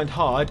the ground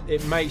hard,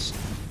 it makes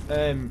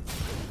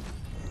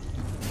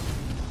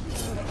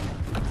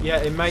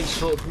it makes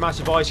sort of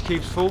massive ice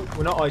cubes fall.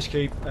 Well, not ice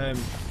cube,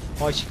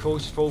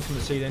 icicles fall from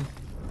the ceiling.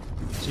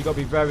 So you got to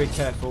be very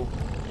careful.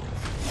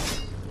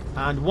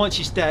 And once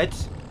he's dead,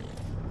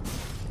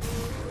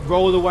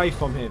 roll away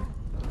from him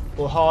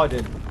or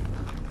harden,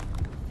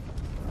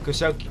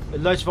 because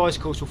loads of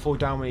icicles will fall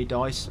down when he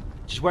dies.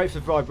 Just wait for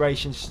the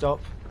vibrations to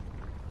stop.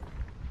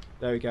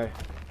 There we go.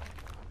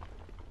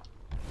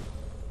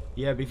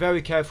 Yeah, be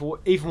very careful.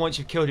 Even once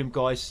you've killed him,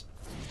 guys.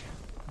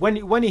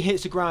 When he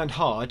hits the ground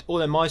hard, all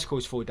them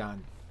icicles fall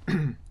down.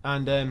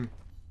 And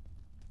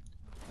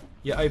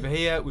yeah, over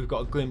here we've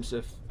got a glimpse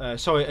of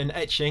an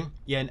etching.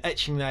 Yeah, an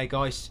etching there,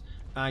 guys.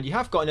 And you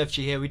have got an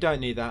effigy here. We don't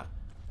need that.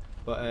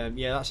 But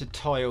yeah, that's a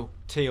teal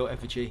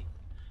effigy.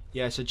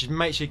 Yeah, so just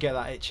make sure you get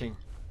that etching.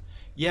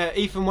 Yeah,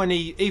 even when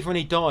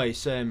he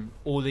dies,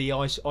 all the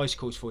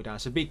icicles fall down.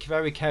 So be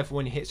very careful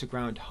when he hits the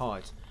ground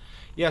hard.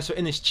 Yeah, so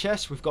in this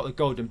chest we've got the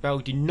golden bell.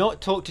 Do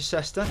not talk to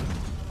Sester.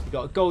 We've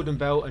got a golden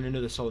bell and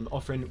another solemn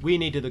offering. We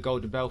needed the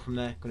golden bell from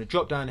there. Going to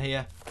drop down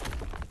here,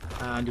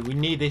 and we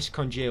need this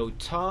congealed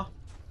tar.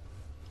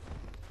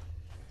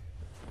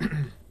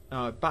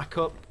 Back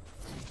up.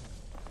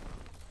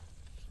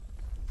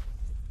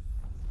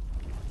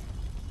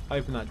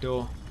 Open that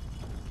door.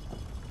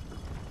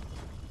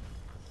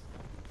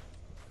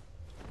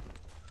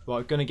 Right,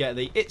 we're going to get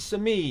the It's a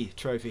Me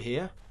trophy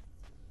here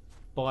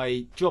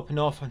by dropping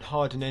off and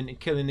hardening and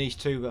killing these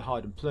 2 with a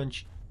hardened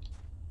plunge.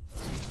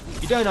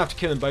 You don't have to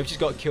kill them both, you just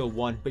got to kill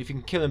one, but if you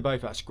can kill them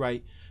both, that's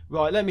great.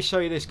 Right, let me show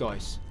you this,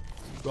 guys.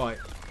 Right,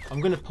 I'm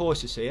going to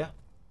pause this here.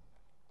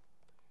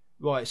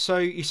 Right, so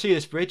you see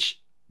this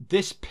bridge?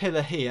 This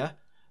pillar here,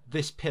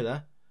 this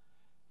pillar,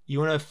 you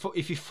want to,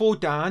 if you fall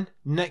down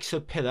next to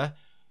the pillar,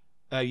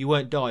 you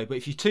won't die, but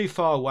if you're too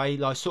far away,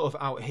 like sort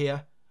of out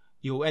here,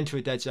 you'll enter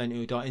a dead zone and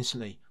you'll die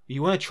instantly. But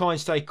you want to try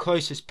and stay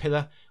close to this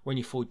pillar when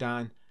you fall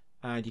down,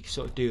 and you can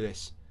sort of do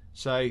this.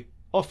 So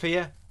off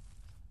here,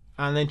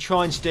 and then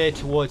try and steer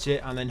towards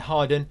it, and then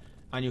harden,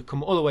 and you'll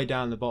come all the way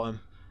down the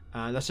bottom.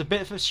 And that's a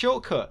bit of a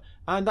shortcut,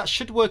 and that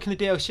should work in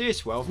the DLC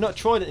as well. I've not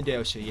tried it in the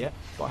DLC yet,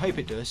 but I hope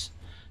it does.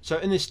 So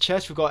in this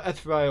chest we've got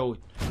ethereal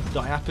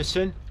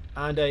diapason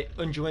and a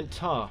unguent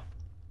tar.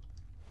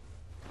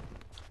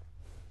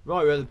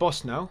 Right, we're at the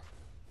boss now.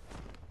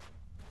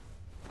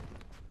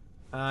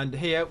 And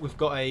here we've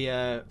got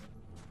a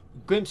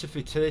glimpse of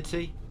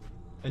futility,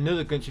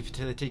 another glimpse of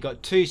futility.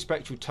 Got 2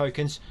 spectral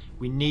tokens.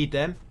 We need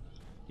them.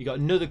 You got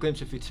another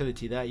glimpse of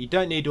futility there. You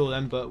don't need all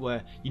them, but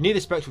you need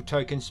the spectral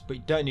tokens, but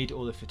you don't need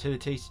all the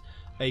futilities.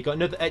 You got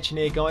another etching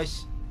here,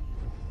 guys.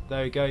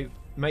 There we go.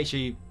 Make sure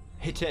you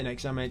hit it and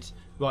examine it.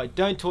 Right,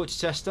 don't talk to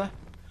Sester.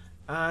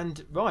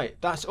 And right,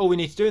 that's all we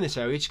need to do in this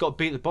area. We just got to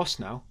beat the boss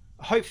now.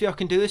 Hopefully I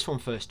can do this one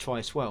first try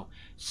as well.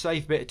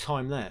 Save a bit of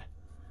time there.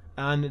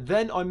 And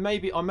then I may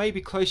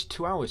be close to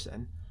 2 hours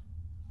then.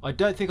 I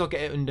don't think I'll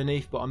get it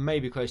underneath, but I may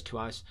be close to 2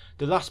 hours.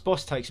 The last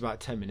boss takes about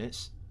 10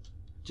 minutes.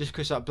 Just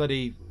because that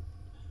bloody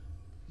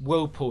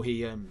whirlpool,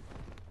 he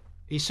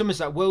summons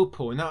that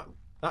whirlpool, and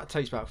that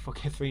takes about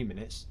fucking 3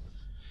 minutes.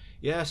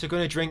 Yeah, so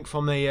going to drink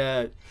from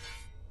the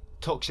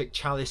toxic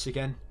chalice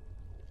again.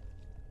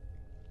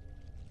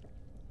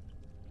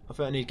 I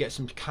think I need to get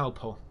some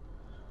Calpol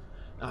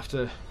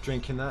after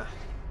drinking that.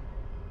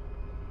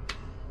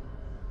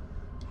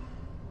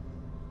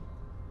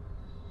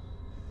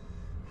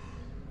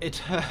 It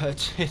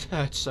hurts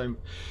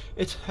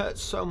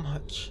so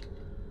much.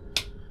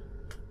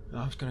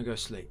 I was going to go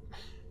sleep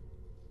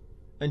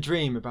and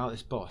dream about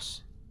this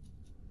boss.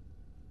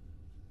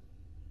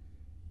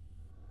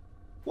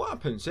 What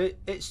happens?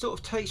 It sort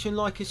of takes you in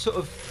like a sort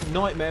of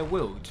nightmare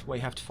world where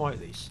you have to fight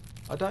these.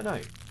 I don't know.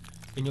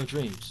 In your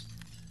dreams.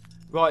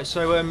 Right,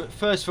 so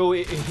first of all,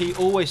 he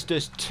always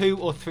does 2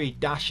 or 3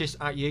 dashes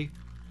at you.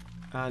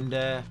 And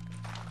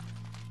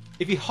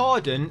if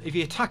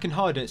you attack and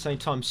harden at the same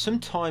time,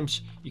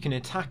 sometimes you can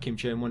attack him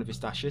during one of his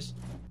dashes.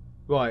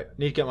 Right,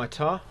 need to get my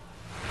tar.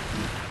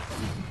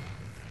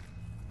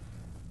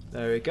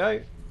 There we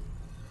go.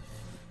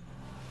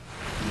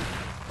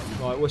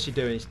 Right, what's he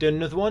doing? He's doing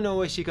another one,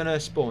 or is he going to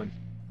spawn?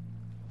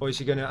 Or is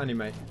he going to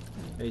animate?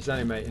 He's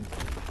animating.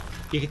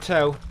 You can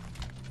tell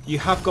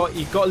you've got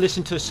to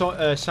listen to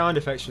sound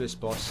effects for this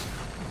boss.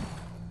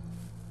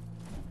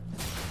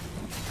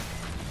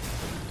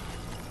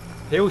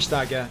 He'll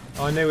stagger.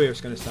 I knew he was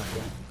going to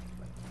stagger.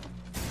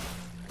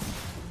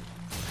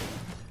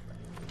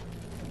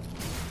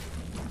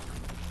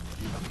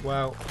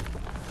 Well.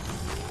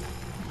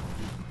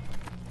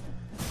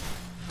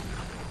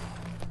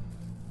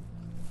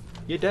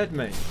 You're dead,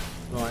 mate.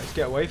 Right, let's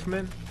get away from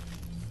him.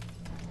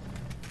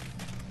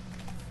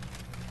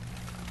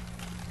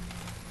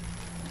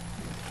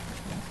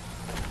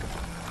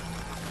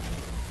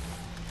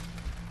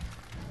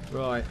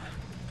 Right.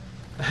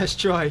 Let's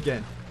try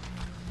again.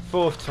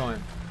 4th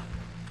time.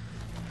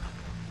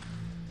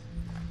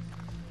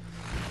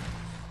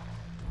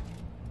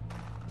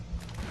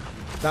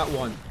 That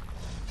one.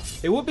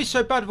 It wouldn't be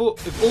so bad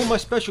if all my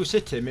specials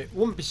hit him. It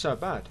wouldn't be so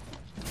bad.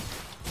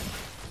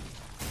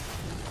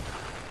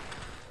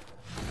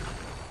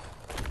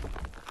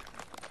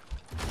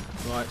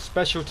 Right,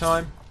 special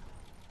time.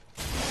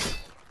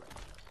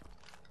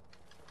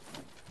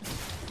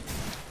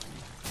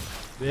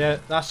 Yeah,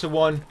 that's the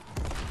one.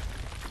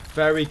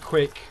 Very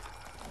quick.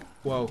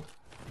 Whoa.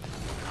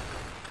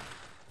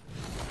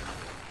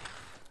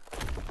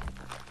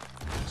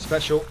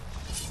 Special.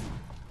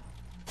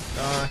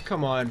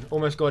 Come on.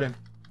 Almost got him.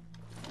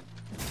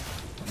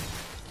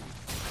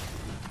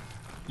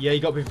 Yeah, you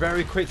got to be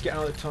very quick to get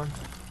out of the time.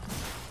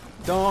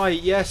 Die.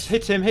 Yes,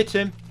 hit him, hit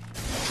him.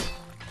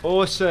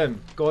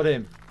 Awesome. Got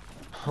him.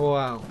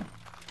 Wow.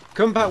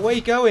 Come back. Where are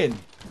you going?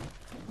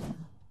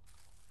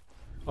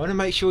 I want to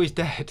make sure he's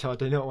dead. I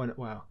do not want it.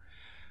 Wow.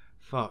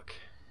 Fuck.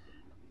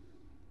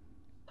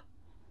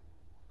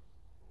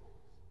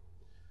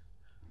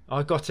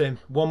 I got him.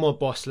 One more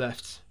boss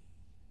left.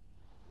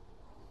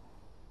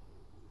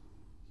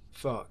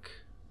 Fuck.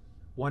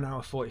 1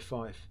 hour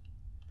 45.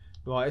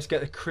 Right, let's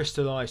get the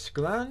crystallized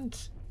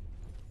gland.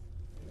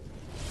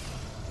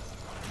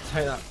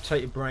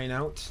 Take your brain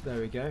out.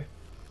 There we go.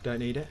 Don't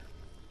need it.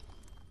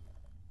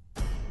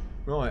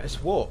 Right,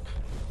 let's warp.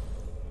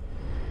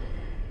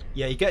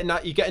 Yeah, you get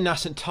a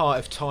nascent tar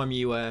every time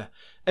you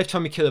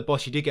kill a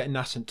boss. You do get a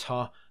nascent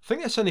tar. I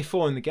think that's only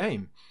 4 in the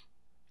game.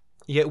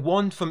 You get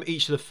 1 from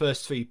each of the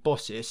first 3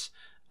 bosses,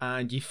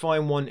 and you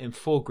find 1 in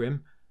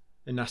Fulgrim,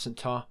 a nascent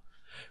tar.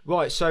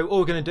 Right, so all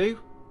we're going to do,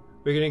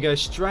 we're going to go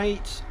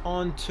straight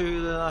on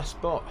to the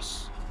last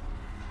boss.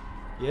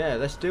 Yeah,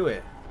 let's do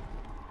it.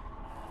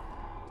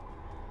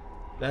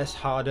 Let's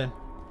harden.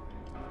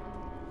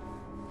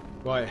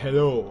 Right,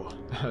 hello,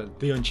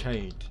 the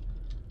Unchained.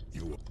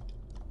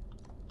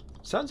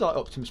 Sounds like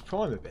Optimus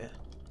Prime a bit.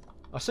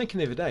 I was thinking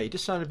the other day, it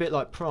just sounded a bit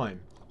like Prime.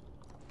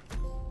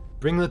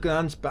 Bring the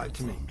glands back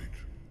to me.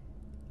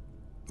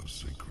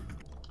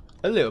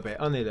 A little bit,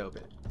 only a little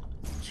bit.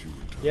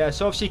 Yeah,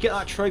 so obviously you get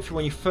that trophy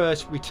when you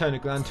first return a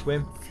gland to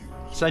him.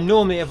 So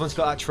normally everyone's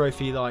got that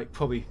trophy, like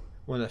probably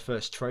one of their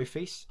first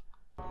trophies.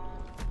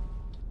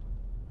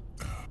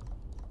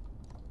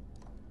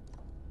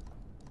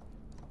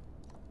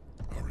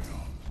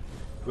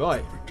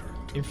 Right,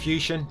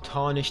 infusion,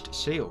 tarnished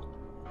seal.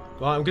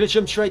 Right, I'm going to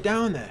jump straight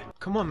down there.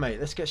 Come on, mate,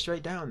 let's get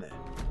straight down there.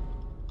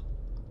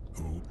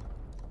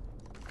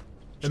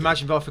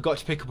 Imagine if I forgot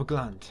to pick up a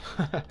gland.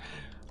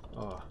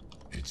 Oh,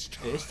 it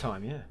is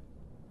time, yeah.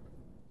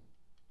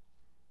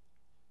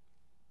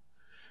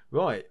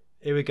 Right,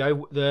 here we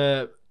go.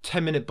 The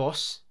 10-minute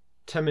boss.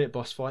 10-minute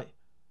boss fight.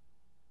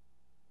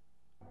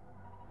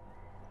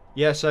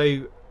 Yeah,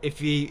 so if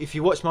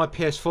you watch my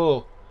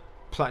PS4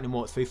 Platinum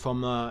walkthrough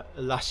from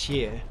last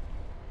year,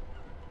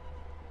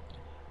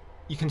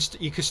 you could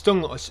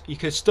stun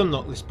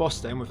lock this boss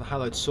then with the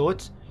hallowed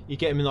sword. You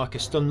get him in like a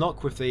stun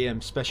lock with the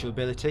special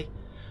ability,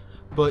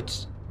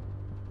 but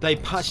they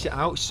patched it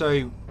out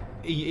so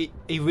he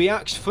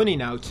reacts funny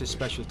now to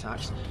special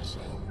attacks.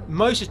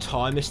 Most of the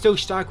time they're still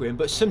staggering,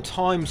 but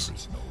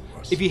sometimes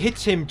if you hit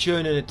him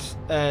during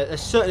a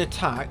certain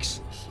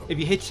attacks, if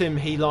you hit him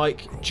he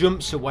like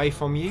jumps away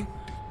from you,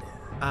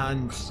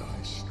 and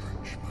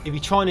if you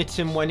try and hit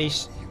him when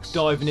he's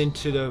diving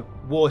into the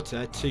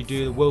water to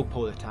do the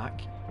whirlpool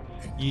attack,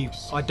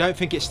 I don't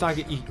think it's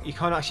stagger. You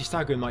can't actually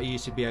stagger him like you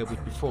used to be able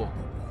to before.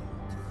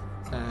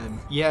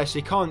 Yeah, so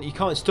you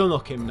can't stun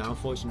lock him now,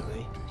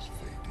 unfortunately,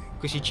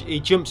 because he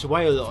jumps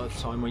away a lot of the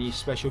time when you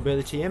special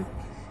ability him.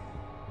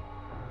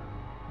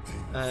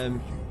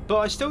 But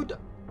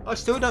I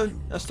still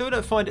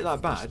don't find it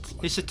that bad.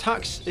 His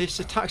attacks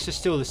are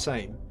still the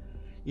same.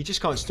 You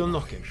just can't stun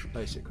lock him,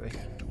 basically.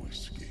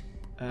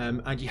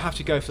 And you have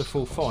to go for the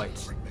full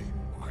fight.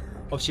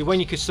 Obviously, when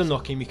you could stun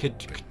lock him, you could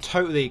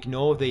totally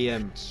ignore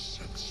the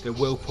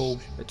whirlpool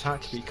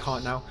attack, but you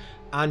can't now.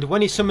 And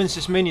when he summons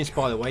his minions,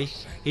 by the way,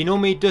 he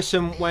normally does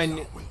them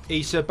when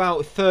he's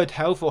about third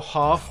health or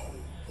half,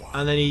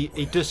 and then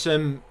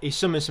he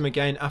summons them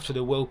again after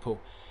the whirlpool.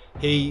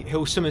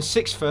 He'll summon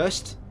 6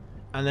 first,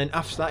 and then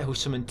after that he'll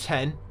summon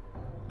 10,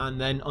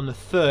 and then on the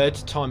third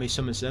time he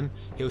summons them,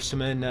 he'll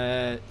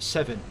summon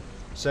 7.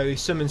 So he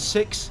summons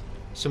 6,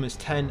 summons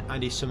 10,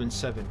 and he summons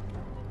 7.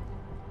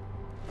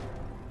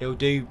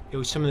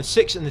 He'll summon the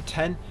 6 and the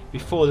 10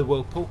 before the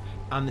whirlpool,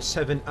 and the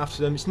 7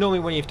 after them. It's normally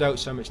when you've dealt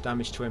so much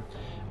damage to him,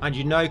 and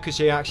you know because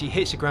he actually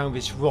hits the ground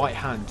with his right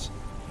hand.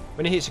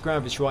 When he hits the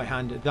ground with his right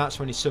hand, that's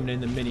when he's summoning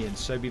the minions,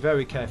 so be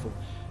very careful.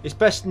 It's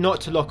best not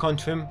to lock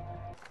onto him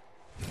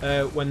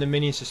when the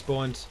minions are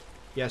spawned.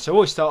 Yeah, so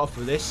always start off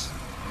with this,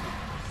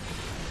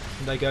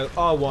 and they go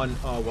R1,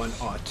 R1,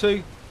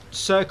 R2,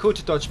 circle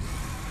to dodge.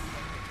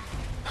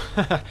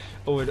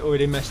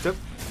 already messed up.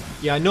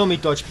 Yeah, I normally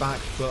dodge back,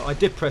 but I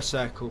did press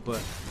circle,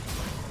 but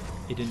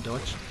he didn't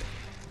dodge.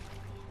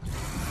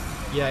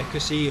 Yeah,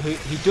 because he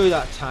do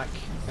that attack,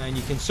 and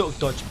you can sort of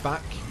dodge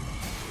back.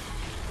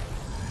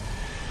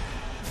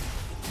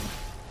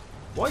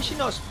 Why is she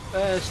not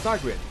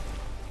staggering?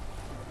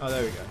 Oh,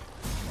 there we go.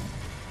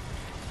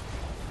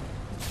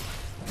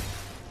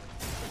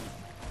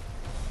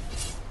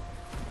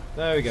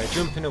 There we go,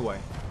 jumping away.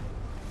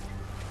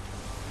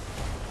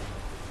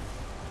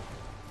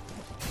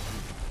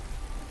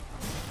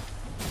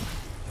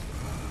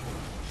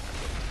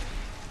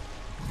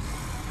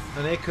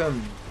 And here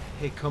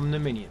come the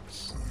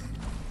minions.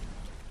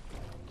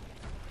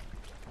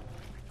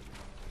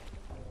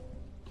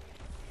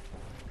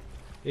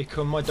 Here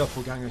come my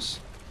doppelgangers.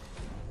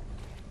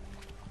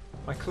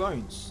 My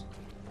clones.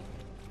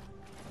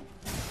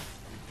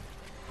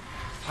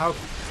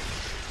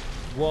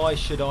 Why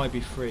should I be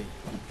free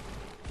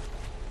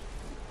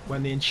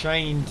when the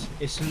Enchained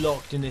is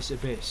locked in this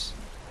abyss?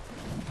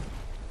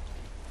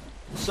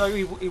 So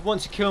he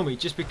wants to kill me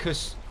just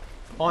because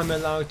I'm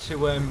allowed to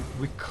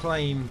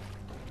reclaim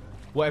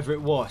whatever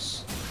it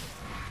was.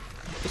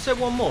 Is there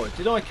one more?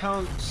 Did I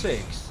count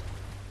 6?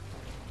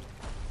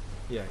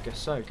 Yeah, I guess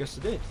so. Guess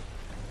I did.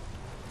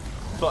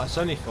 But it's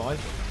only 5.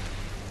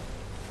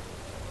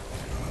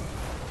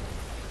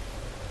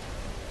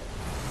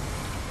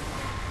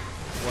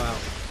 Wow.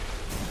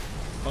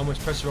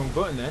 Almost pressed the wrong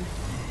button then.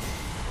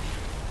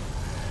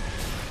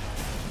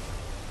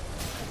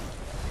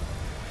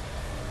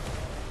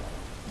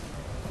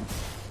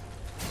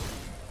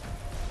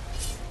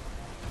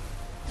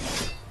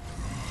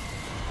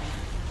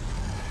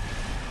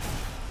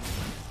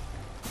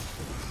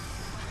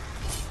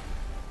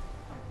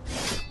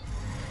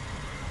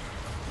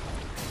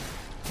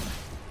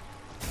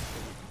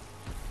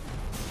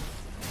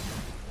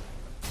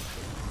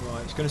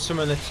 It's going to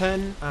summon a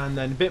 10 and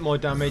then a bit more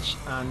damage,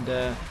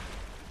 and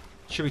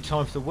should be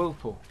time for the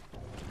whirlpool.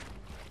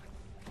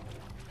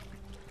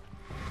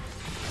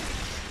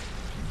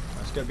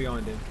 Let's go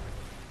behind him.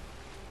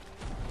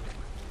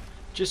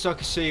 Just so I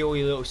can see all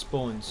your little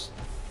spawns.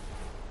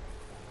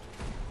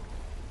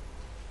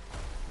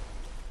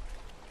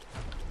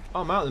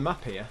 Oh, I'm out of the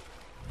map here.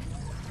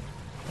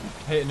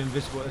 Hit an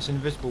invisible, there's an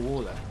invisible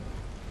wall there.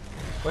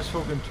 Where's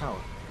Fulgrim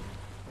Tower?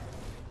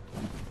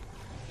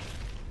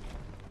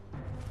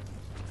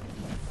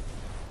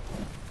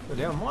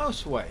 They are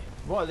miles away,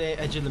 right at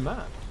the edge of the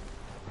map.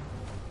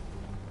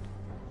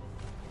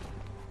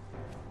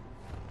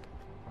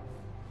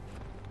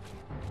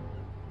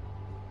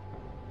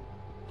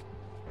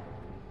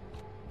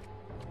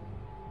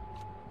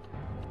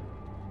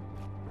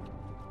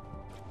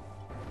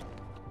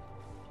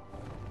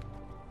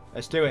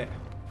 Let's do it.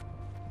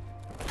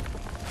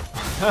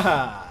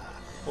 Haha!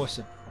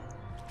 Awesome.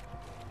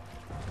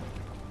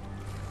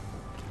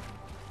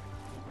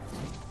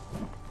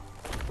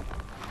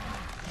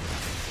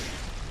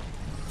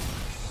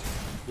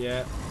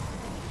 Yeah,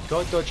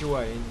 got to dodge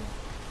away.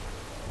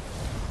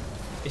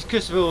 It's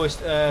because of always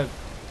diving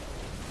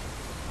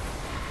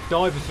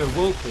through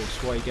whirlpools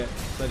why you get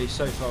bloody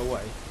so far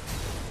away.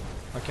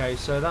 Okay,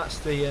 so that's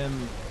the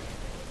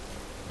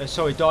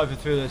sorry, diving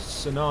through the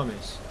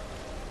tsunamis.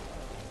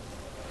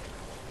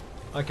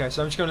 Okay,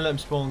 so I'm just going to let them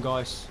spawn,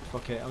 guys.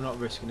 Fuck it, I'm not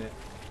risking it.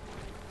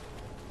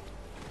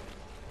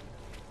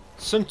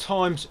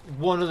 Sometimes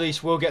one of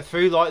these will get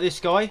through, like this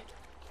guy.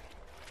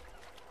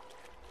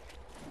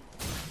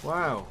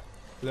 Wow,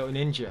 little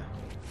ninja.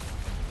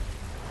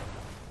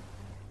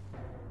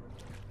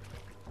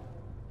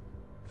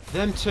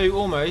 Them two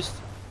almost.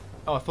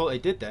 Oh, I thought they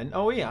did then.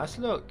 Oh, yes,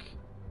 look.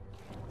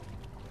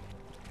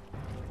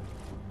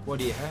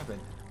 What are you having?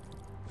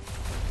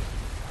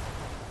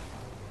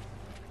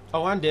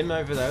 Oh, and him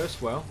over there as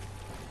well.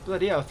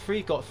 Bloody hell,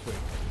 3 got through.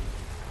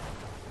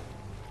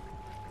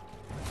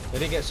 They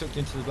didn't get sucked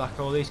into the black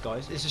hole, these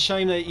guys. It's a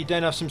shame that you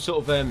don't have some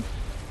sort of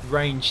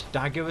ranged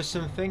dagger or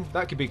something.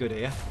 That could be good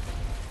here.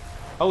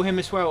 Oh, him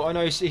as well. Oh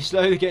no, he's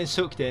slowly getting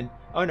sucked in.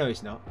 Oh no,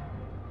 he's not.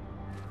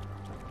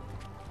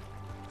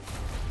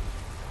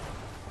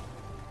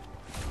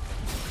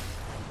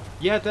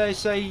 Yeah,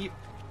 there's a...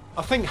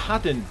 I think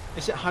Haddon.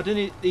 Is it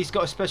Haddon? He's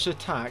got a special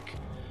attack.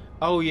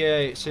 Oh yeah,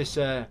 it's this...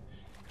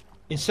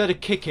 instead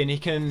of kicking, he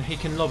can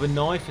lob a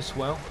knife as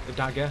well. A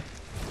dagger.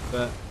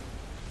 But...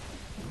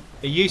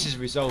 he uses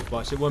resolve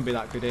by, so it won't be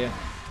that good here.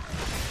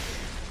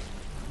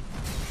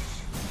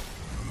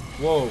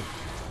 Whoa.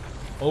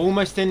 I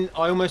almost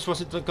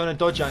wasn't going to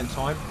dodge that in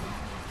time.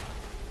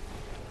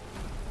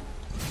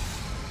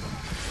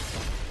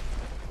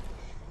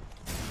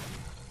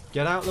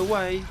 Get out of the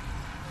way.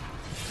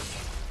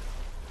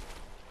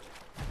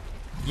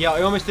 Yeah,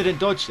 I almost didn't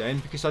dodge then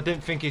because I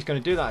didn't think he was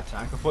going to do that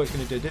attack. I thought he was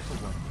going to do a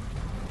different one.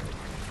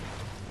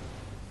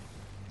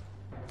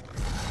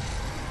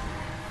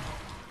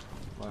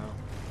 Wow.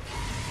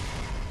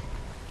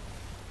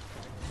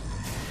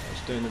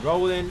 Just doing the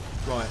rolling.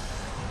 Right.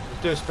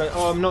 Let's do a straight.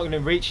 Oh, I'm not going to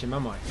reach him,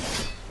 am I?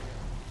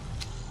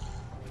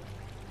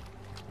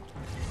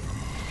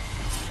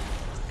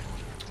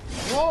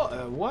 What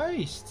a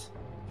waste.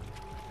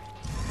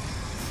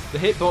 The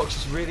hitbox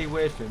is really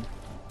weird for him.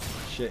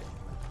 Shit.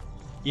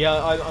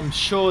 Yeah, I'm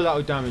sure that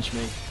will damage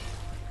me.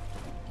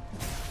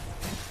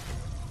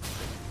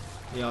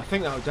 Yeah, I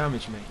think that will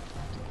damage me.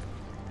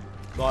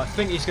 But I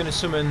think he's going to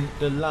summon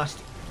the last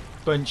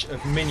bunch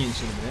of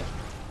minions in a minute.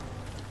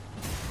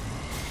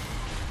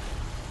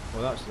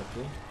 Well, that's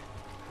lovely.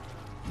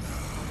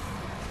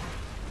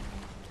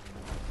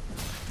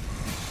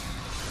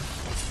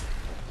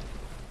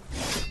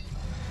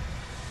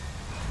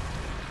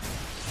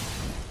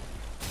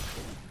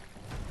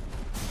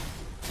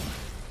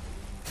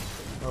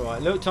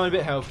 Alright, little tiny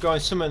bit of health. Go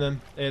and summon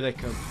them. Here they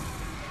come.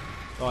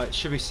 Right,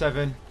 should be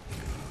 7.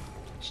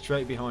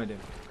 Straight behind him.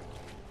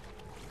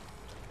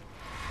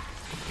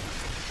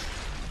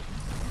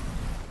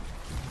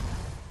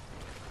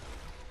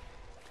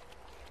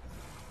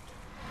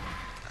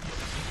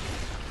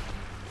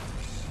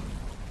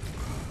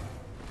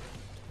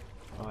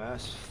 Alright,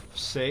 that's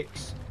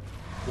 6.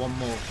 One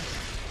more.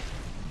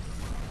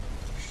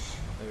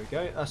 There we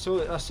go. That's all.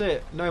 That's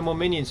it. No more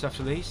minions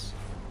after these.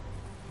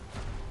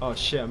 Oh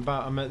shit,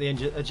 I'm at the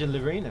edge of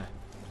the arena.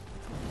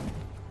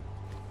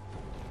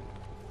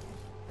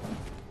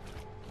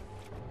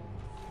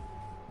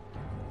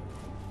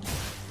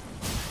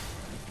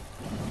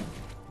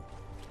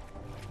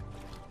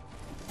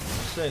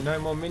 That's it, no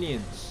more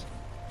minions.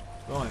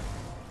 Right.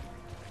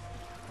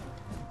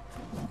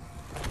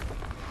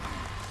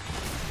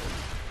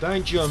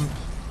 Don't jump.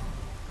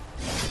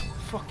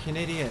 Fucking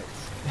idiot.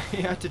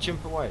 You had to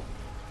jump away.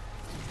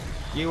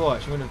 You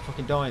watch, I'm gonna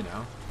fucking die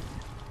now.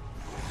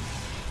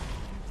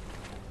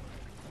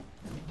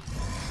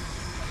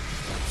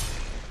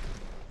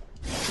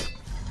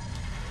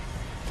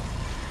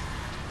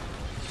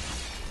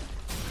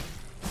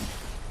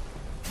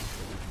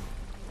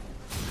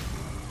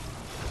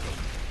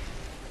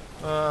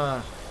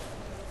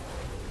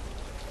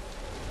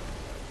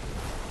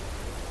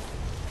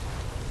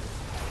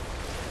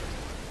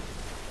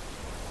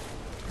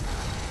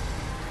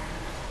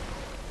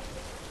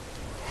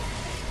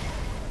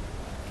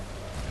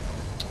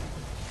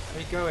 Where are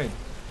you going?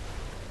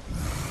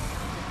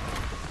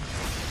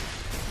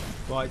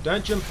 Right,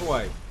 don't jump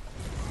away.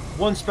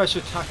 One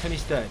special attack and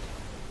he's dead.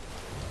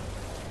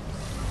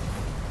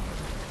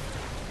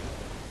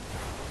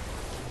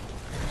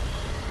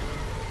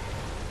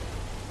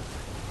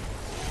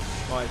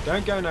 Right,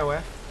 don't go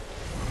nowhere.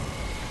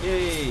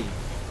 Yay!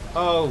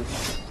 Oh!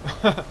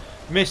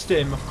 Missed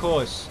him, of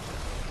course.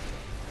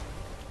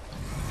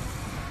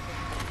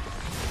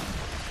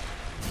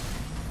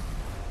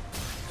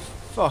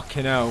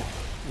 Fucking hell.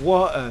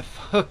 What a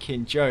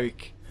fucking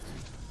joke.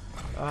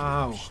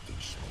 Ow.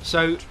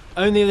 So,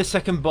 only the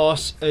second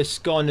boss has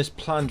gone as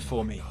planned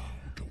for me.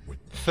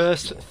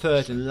 First,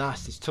 third and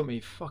last, it's took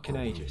me fucking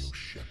ages.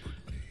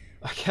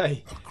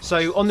 Okay,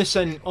 so on this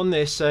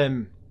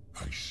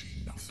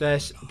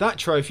there's that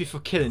trophy for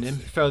killing him,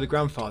 Pharaoh the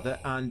Grandfather,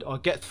 and I'll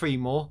get 3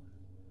 more.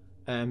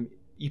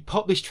 You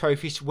pop these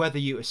trophies whether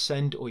you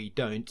ascend or you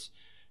don't.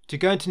 To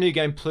go into New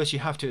Game Plus, you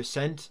have to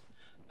ascend.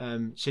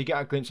 So you get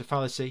a glimpse of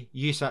fallacy.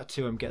 Use that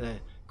to get the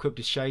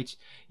Cryptid Shades.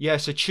 Yeah,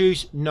 so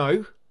choose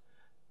no.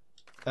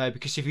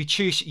 Because if you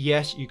choose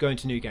yes, you go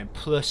into New Game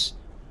Plus.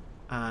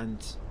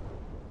 And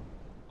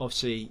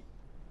obviously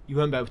you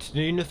won't be able to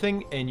do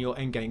nothing in your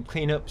endgame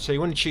cleanup. So you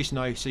want to choose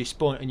no, so you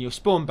spawn and you'll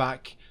spawn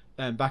back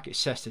back at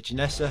Sesta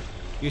Janessa.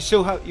 You'll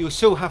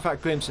still have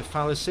that glimpse of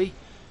fallacy.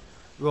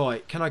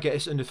 Right, can I get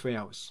this under 3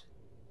 hours?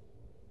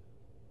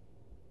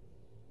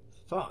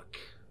 Fuck.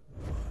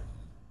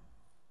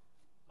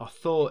 I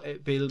thought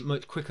it'd be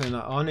much quicker than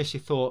that. I honestly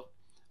thought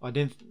I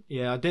didn't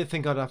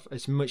think I'd have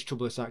as much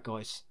trouble as that,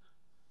 guys.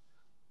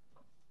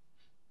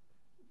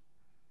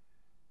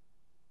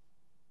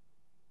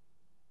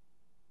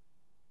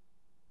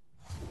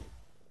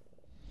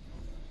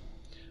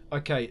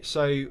 Okay,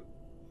 so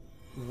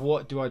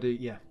what do I do?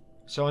 Yeah,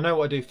 so I know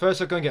what I do.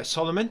 First I go and get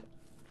Solomon.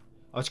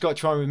 I've just got to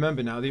try and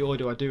remember now the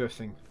order I do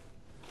everything.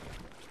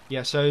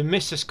 Yeah, so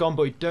mist has gone,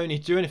 but we don't need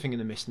to do anything in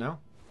the mist now.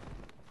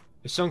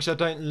 As long as I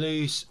don't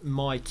lose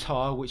my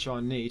tar, which I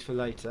need for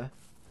later.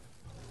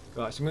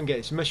 Right, so I'm going to get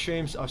these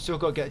mushrooms. I've still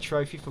got to get a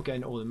trophy for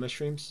getting all the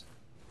mushrooms.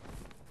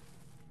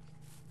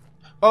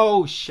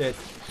 Oh, shit.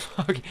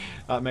 Fuck.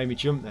 That made me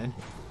jump then.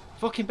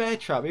 Fucking bear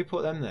trap, who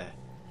put them there?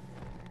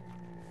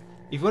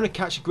 If you want to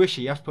catch a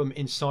Grisha, you have to put them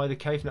inside the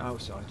cave, not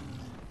outside.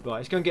 Right,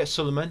 let's go and get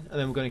Solomon, and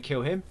then we're going to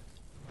kill him.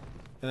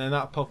 And then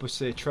that'll pop us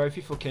the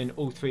trophy for killing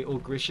all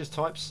Grisha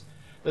types.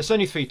 There's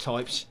only 3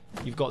 types.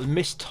 You've got the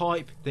mist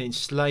type, the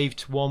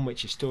enslaved one,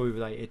 which is story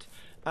related,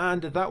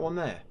 and that one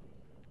there.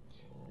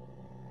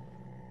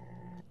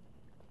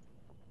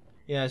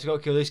 Yeah, so I've got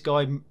to kill this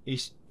guy.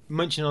 He's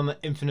munching on the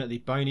infinitely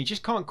bone. He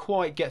just can't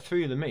quite get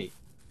through the meat.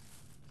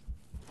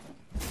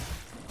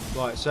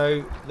 Right,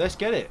 so let's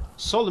get it.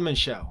 Solomon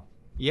shell.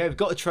 Yeah, we've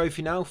got a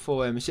trophy now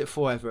for is it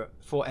forever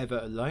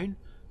alone?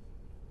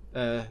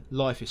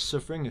 Life is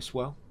suffering as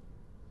well.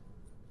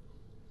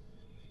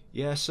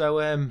 Yeah, so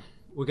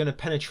we're going to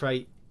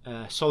penetrate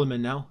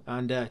Solomon now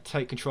and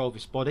take control of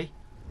his body,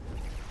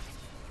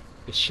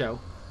 his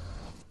shell.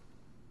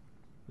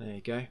 There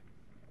you go.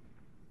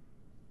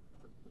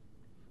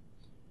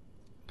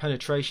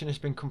 Penetration has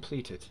been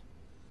completed.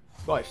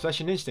 Right,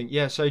 flesh and instinct.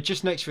 Yeah, so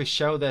just next to his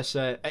shell there's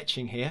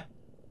etching here.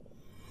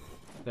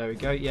 There we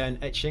go. Yeah, an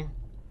etching.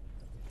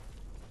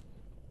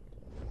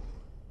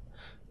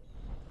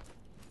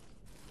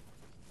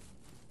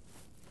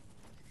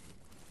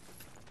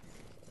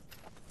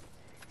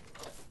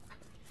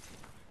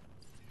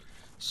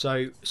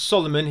 So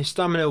Solomon, his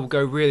stamina will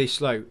go really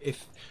slow.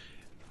 If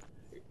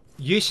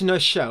using a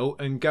shell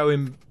and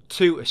going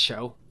to a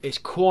shell, it's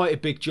quite a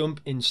big jump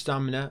in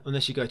stamina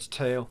unless you go to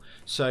tail.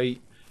 So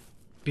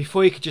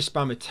before you could just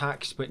spam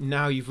attacks, but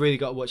now you've really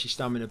got to watch your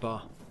stamina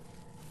bar.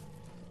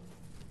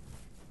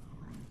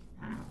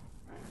 Yeah,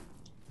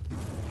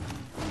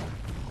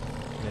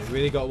 you've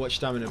really got to watch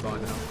stamina bar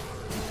now.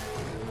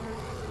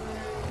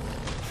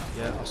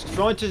 Yeah, I was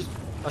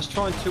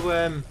trying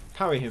to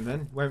parry him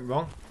then, went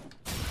wrong.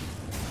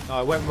 Oh,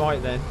 I went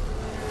right then.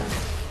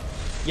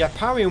 Yeah,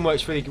 parrying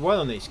works really well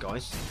on these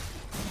guys.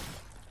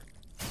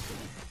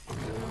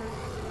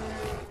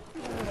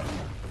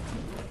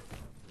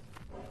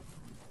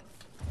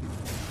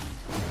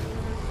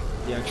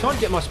 Yeah, I'm trying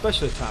to get my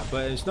special attack,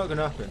 but it's not going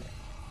to happen.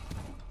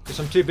 Because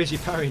I'm too busy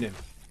parrying him.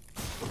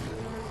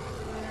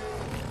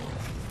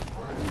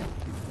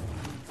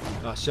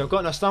 Ah, so I've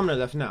got no stamina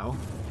left now.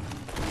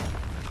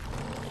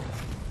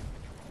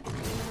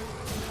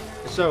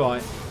 It's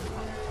alright.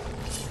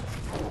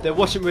 There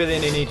wasn't really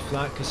any need for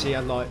that because he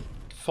had like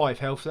 5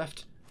 health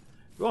left.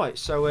 Right,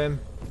 so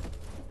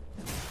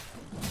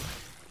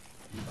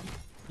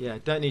yeah,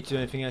 don't need to do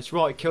anything else.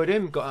 Right, killed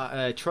him, got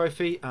a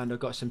trophy, and I've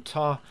got some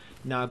tar.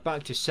 Now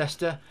back to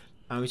Cester,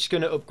 and we're just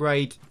going to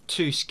upgrade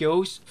 2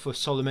 skills for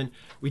Solomon.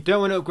 We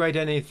don't want to upgrade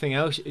anything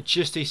else, it's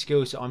just these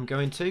skills that I'm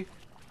going to.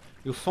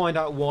 You'll find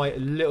out why a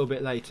little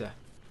bit later.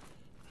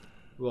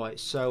 Right,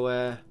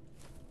 so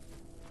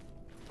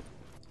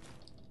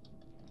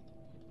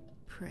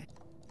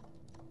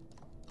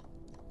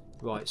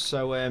right,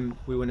 so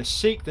we want to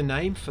seek the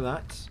name for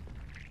that.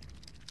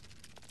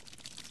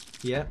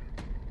 Yeah.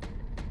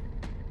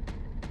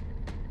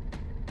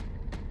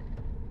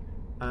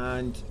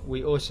 And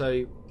we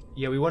also,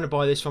 yeah, we want to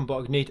buy this one,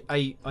 but I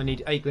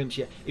need 8 glimpses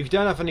yet. If you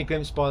don't have any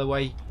glimpses, by the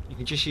way, you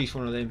can just use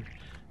one of them.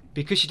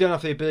 Because you don't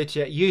have the ability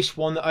yet, use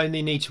one that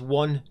only needs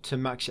 1 to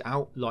max it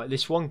out, like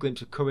this one,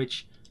 glimpse of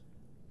courage.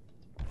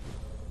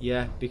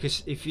 Yeah,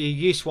 because if you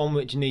use one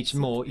which needs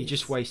more, you're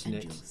just wasting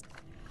it.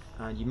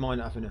 And you might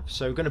not have enough.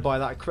 So we're going to buy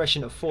that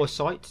accretion of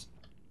foresight.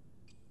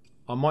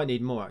 I might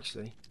need more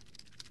actually.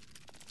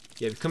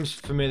 Yeah, it becomes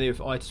familiar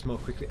with items more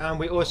quickly. And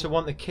we also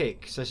want the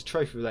kick, so there's a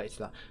trophy related to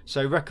that.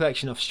 So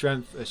recollection of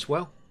strength as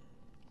well.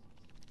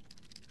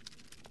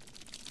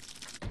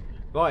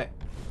 Right,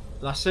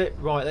 that's it.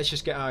 Right, let's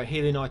just get our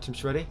healing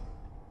items ready.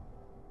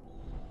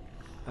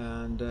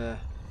 And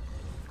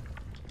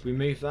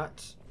remove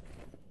that.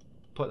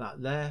 Put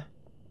that there.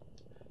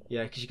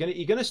 Yeah, because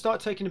you're gonna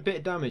start taking a bit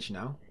of damage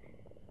now.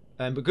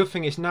 But good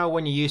thing is now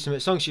when you use them,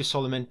 as long as you're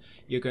Solomon,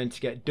 you're going to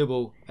get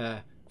double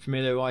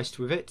familiarised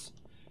with it.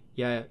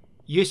 Yeah,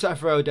 use that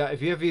for Oda.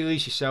 If you ever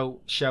lose your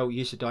shell,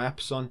 use the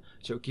diapason,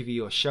 so it'll give you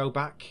your shell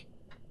back.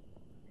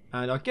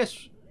 And I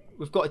guess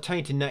we've got a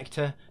tainted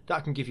nectar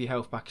that can give you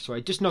health back as well.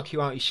 It just knock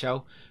you out your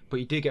shell,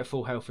 but you do get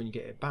full health when you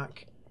get it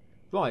back.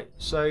 Right,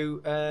 so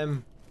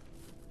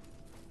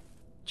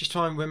just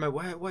try and remember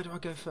where do I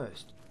go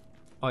first?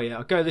 Oh yeah,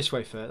 I'll go this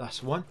way first. That's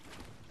the one.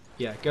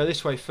 Yeah, go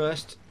this way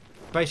first.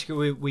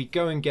 Basically, we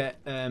go and get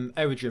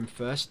Aerodrome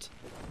first.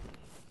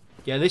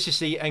 Yeah, this is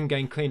the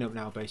endgame cleanup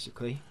now,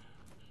 basically.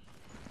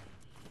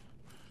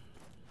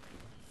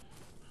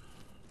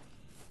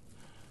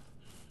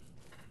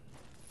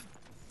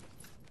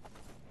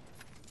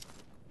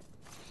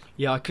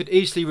 Yeah, I could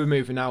easily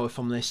remove an hour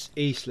from this,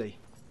 easily.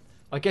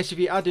 I guess if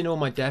you add in all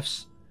my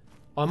deaths,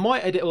 I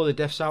might edit all the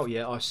deaths out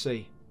yet, I'll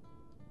see.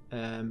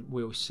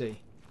 We'll see.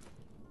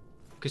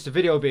 Because the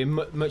video will be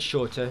much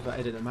shorter if I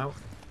edit them out.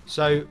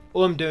 So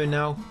all I'm doing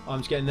now, I'm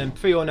just getting them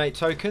 3 ornate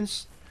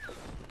tokens,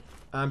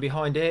 and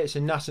behind it it's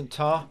a nascent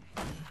tar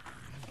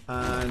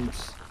and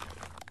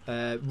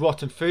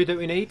rotten food that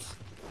we need.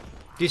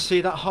 Do you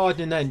see that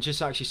hardening then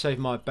just actually saved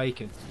my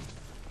bacon?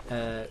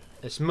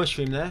 There's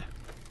mushroom there.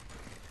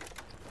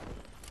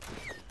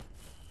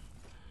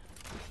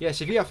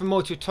 Yes, if you have a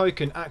mortal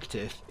token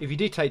active, if you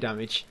do take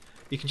damage,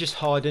 you can just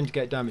harden to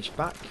get damage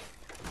back.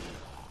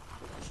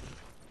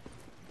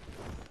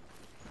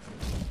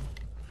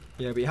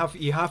 Yeah, but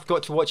you have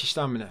got to watch your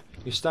stamina.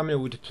 Your stamina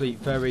will deplete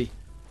very,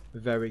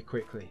 very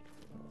quickly.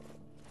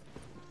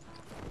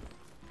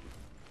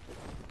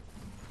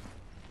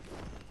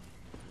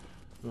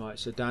 Right,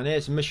 so down here,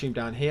 there's a mushroom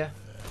down here.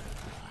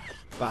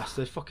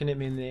 Bastard, fucking hit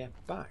me in the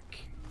back.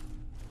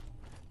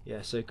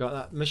 Yeah, so got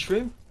that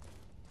mushroom.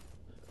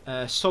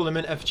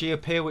 Solomon FG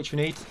up here, which we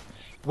need.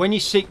 When you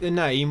seek the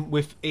name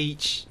with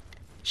each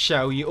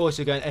shell, you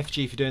also get an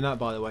FG for doing that,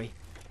 by the way.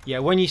 Yeah,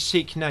 when you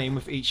seek name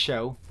with each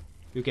shell,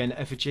 you'll get an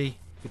effigy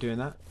for doing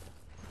that.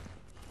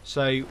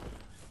 So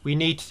we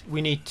need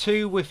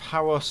 2 with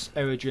Haros,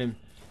 Aerodrim.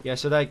 Yeah,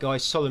 so there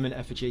guys, Solomon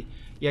effigy.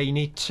 Yeah, you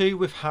need 2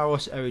 with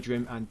Haros,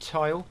 Aerodrim and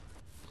Tile.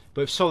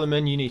 But with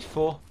Solomon you need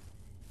 4.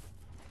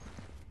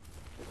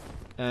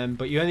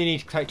 But you only need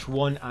to collect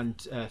 1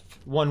 and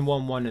 1,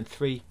 1, 1 and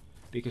 3,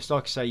 because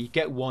like I say, you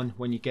get 1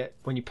 when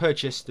you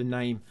purchase the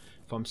name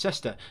from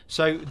Cester.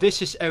 So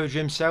this is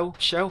Aerodrim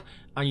shell,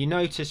 and you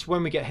notice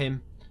when we get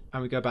him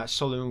and we go back to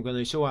Solomon, we're going to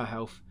lose all our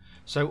health.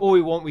 So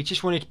all we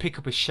just wanted to pick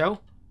up a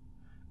shell,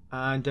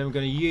 and then we're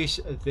going to use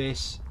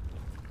this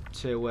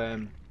to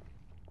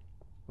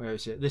where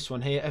is it? This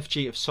one here,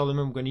 FG of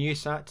Solomon. We're going to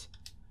use that.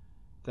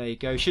 There you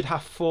go. You should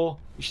have 4.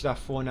 You should have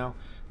 4 now.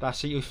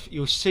 That's it.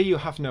 You'll see you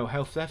have no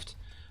health left.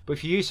 But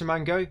if you use the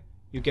mango,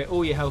 you get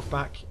all your health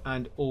back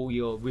and all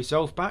your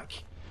resolve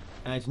back.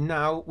 And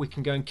now we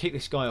can go and kick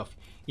this guy off.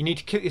 You need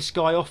to kick this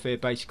guy off here,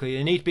 basically.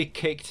 They need to be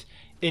kicked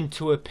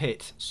into a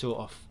pit, sort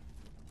of.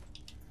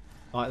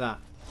 Like that.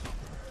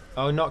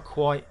 Oh, not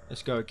quite.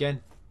 Let's go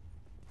again.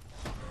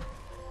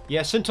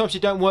 Yeah, sometimes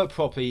it don't work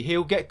properly.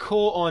 He'll get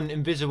caught on a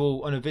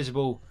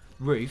visible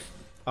roof.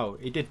 Oh,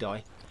 he did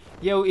die.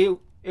 Yeah,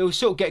 he'll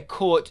sort of get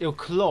caught. He'll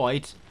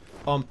collide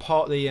on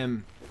part of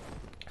the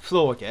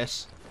floor, I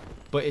guess.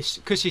 But it's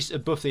because he's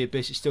above the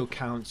abyss, it still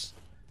counts,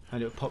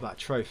 and it'll pop that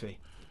trophy.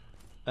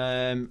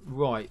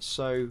 Right,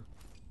 so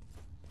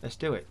let's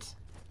do it.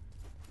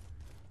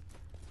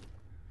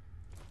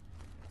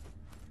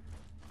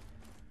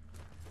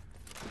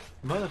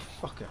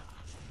 Motherfucker.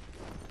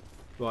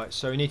 Right,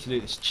 so we need to do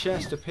this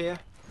chest up here.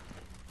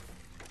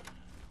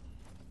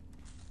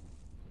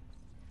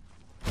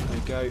 There we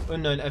go.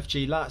 Unknown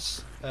FG.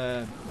 That's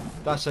a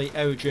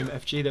Aerodrim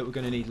FG that we're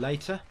going to need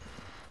later.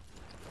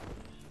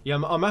 Yeah,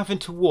 I'm having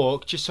to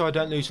walk just so I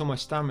don't lose all my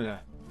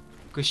stamina,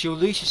 because you'll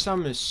lose your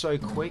stamina so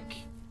quick.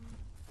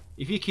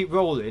 If you keep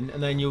rolling,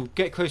 and then you'll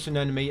get close to an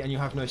enemy and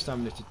you'll have no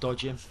stamina to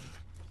dodge him.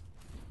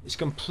 It's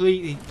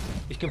completely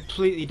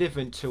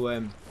different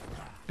to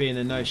being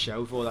a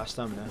no-shell with all that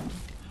stamina.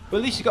 But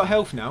at least you got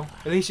health now.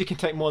 At least you can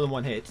take more than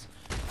 1 hit.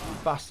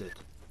 Bastard.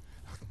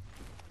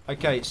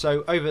 Okay,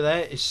 so over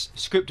there is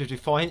Script of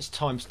Defiance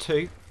times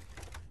 2.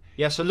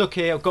 Yeah, so look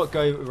here, I've got to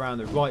go around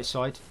the right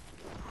side.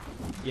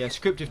 Yeah,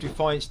 Script of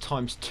Defiance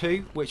times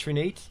 2, which we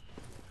need.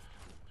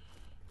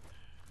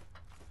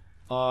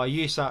 I'll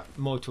use that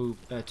mortal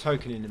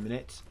token in a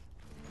minute.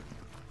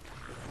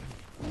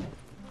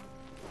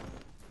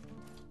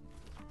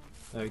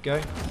 There we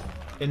go.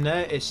 In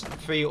there is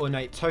 3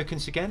 ornate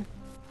tokens again.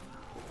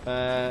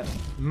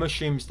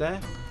 Mushrooms there.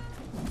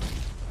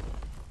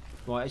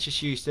 Right, let's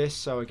just use this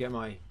so I get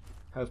my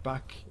health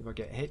back if I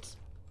get hit.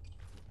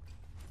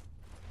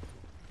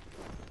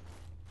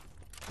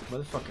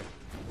 Motherfucker.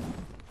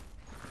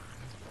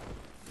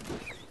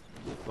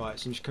 Right,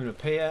 so I'm just coming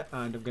up here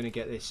and I'm going to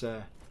get this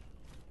in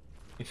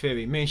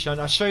theory moonshine.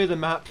 I'll show you the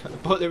map,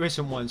 but there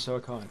isn't one, so I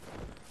can't.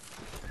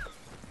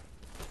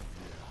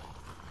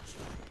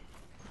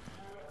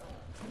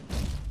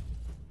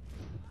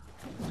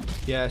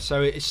 Yeah,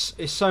 so it's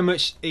so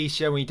much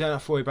easier when you don't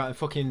have to worry about the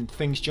fucking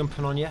things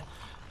jumping on you.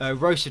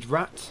 Roasted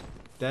rat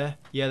there.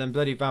 Yeah, them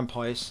bloody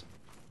vampires.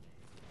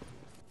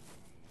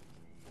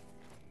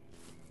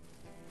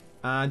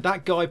 And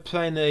that guy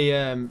playing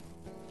the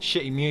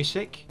shitty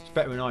music, it's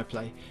better than I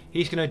play.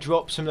 He's going to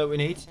drop some that we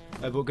need,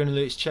 but we're going to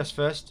loot his chest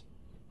first.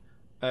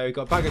 We've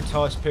got a bag of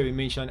tar, superior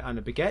moonshine and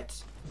a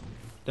baguette.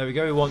 There we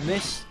go, we want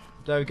this.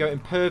 There we go,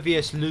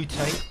 impervious lute,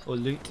 or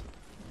loot.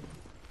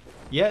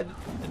 Yeah,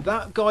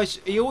 that guy's,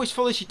 he always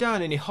follows you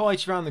down and he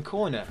hides around the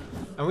corner.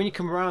 And when you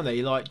come around there,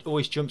 he like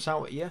always jumps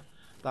out at you.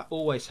 That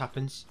always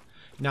happens.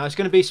 Now there's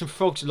going to be some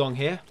frogs along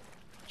here.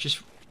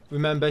 Just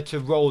remember to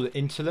roll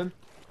into them.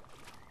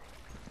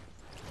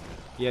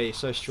 Yeah, you're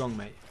so strong,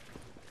 mate.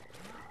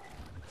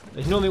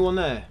 There's normally one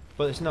there,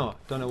 but there's not.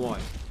 Don't know why.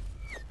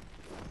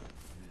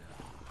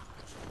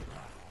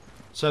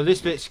 So this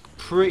bit's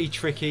pretty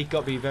tricky.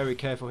 Got to be very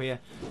careful here.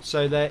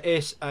 So there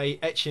is a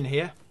etching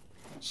here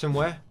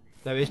somewhere.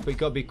 There is, but you've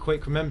got to be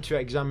quick. Remember to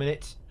examine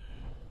it.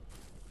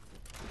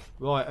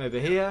 Right over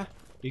here.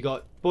 You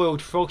got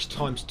boiled frogs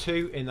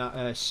 ×2 in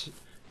that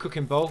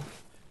cooking bowl.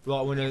 Right,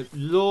 I'm going to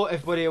lure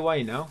everybody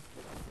away now.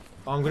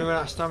 I'm going to run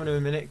out of stamina in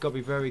a minute. Got to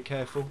be very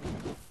careful.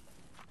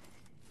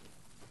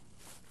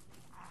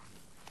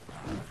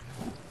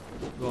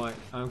 Right,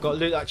 I've got to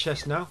loot that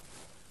chest now.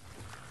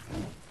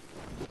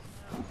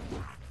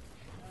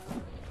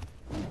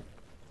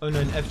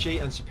 Unknown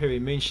FG and Superior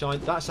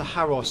Moonshine. That's a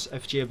Harros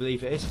FG, I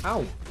believe it is.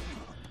 Ow!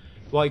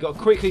 Right, you got to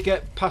quickly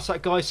get past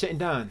that guy sitting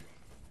down.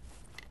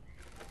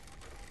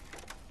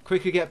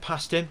 Quickly get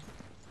past him.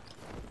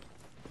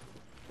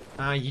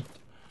 And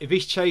if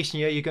he's chasing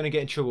you, you're going to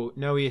get in trouble.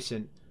 No, he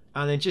isn't.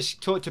 And then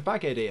just talk to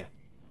Baghead here.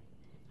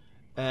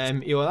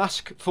 He'll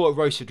ask for a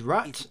roasted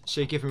rat,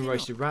 so you give him a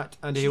roasted rat.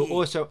 And he'll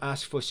also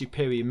ask for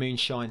Superior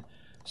Moonshine,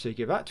 so you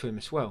give that to him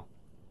as well.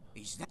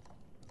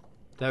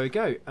 There we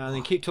go. And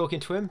then keep talking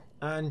to him,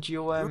 and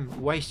you'll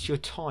waste your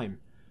time.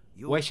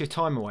 Waste your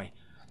time away.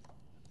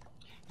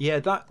 Yeah,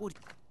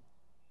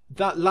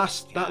 that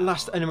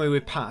last enemy we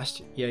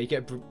passed. Yeah, you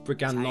get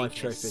Brigand Life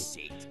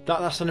Trophy.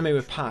 That last enemy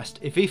we passed.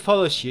 If he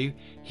follows you,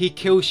 he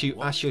kills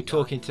you as you're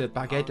talking to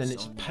Baghead, and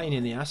it's a pain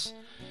in the ass.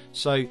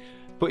 So,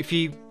 but if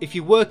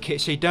you work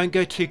it so you don't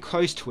go too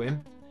close to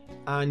him,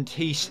 and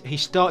he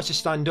starts to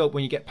stand up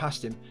when you get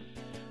past him.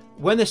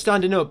 When they're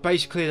standing up,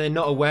 basically they're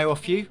not aware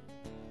of you.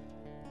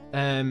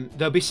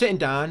 They'll be sitting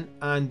down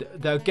and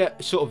they'll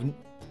get sort of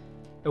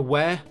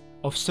aware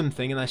of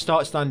something, and they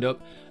start to stand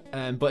up.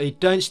 But they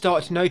don't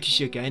start to notice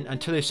you again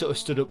until they've sort of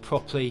stood up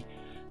properly,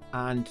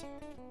 and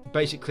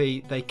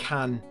basically they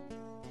can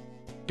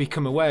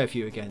become aware of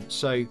you again.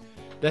 So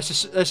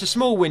there's a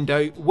small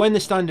window. When they're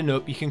standing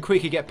up, you can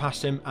quickly get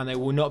past them, and they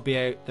will not be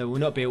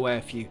aware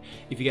of you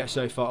if you get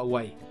so far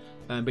away.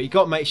 But you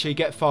got to make sure you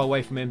get far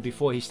away from him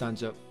before he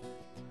stands up.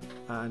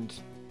 And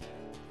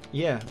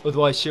yeah,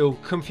 otherwise he'll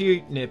come for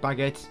you near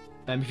Baghead.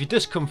 If he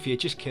does come for you,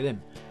 just kill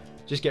him.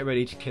 Just get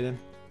ready to kill him.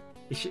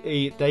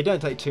 They don't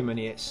take too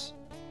many hits.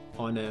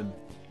 On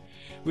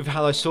with a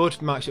Hallow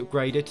Sword, max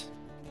upgraded.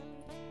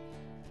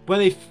 When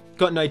they've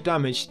got no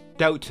damage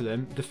dealt to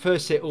them, the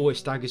first hit always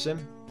staggers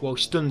them, well,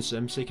 stuns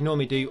them, so you can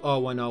normally do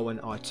R1, R1,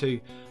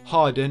 R2,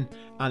 harden,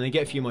 and then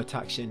get a few more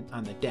attacks in,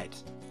 and they're dead.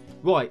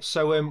 Right,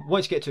 so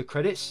once you get to the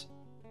credits,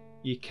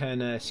 you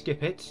can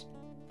skip it.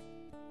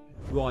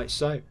 Right,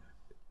 so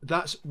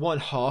that's one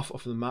half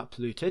of the map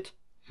looted.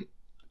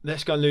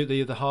 Let's go and loot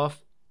the other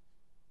half.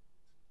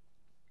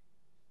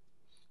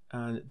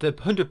 And the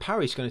 100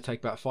 parry is going to take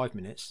about 5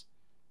 minutes.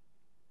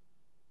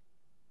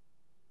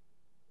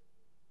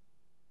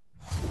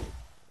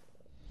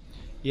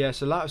 Yeah,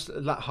 so that's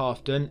that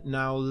half done.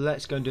 Now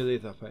let's go and do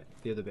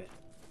the other bit.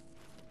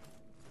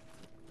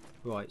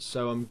 Right,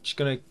 so I'm just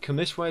going to come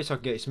this way so I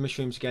can get some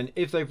mushrooms again.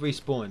 If they've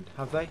respawned,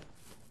 have they?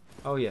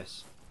 Oh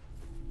yes.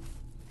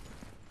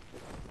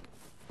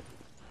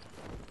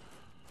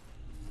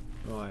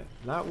 Right,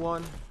 that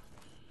one.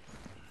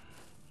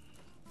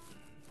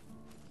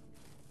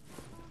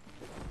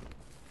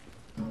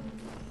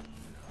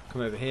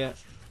 Come over here.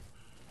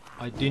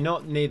 I do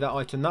not need that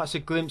item. That's a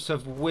glimpse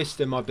of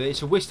wisdom, I believe.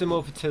 It's a wisdom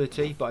or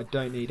fertility, but I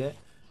don't need it.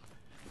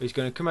 He's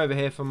going to come over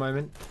here for a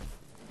moment.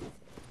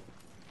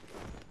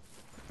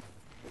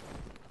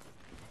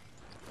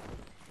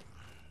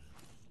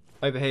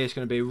 Over here is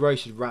going to be a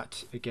roasted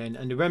rat again,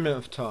 and the remnant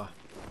of tar.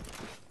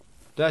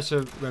 There's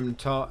a remnant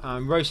of tar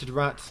and roasted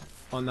rat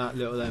on that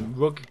little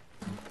rug.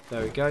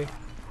 There we go.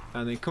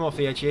 And then come off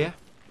the edge here.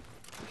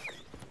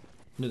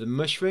 Another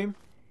mushroom.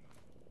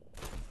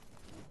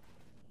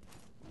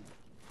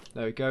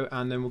 There we go,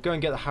 and then we'll go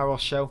and get the Harros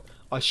shell.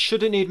 I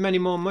shouldn't need many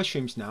more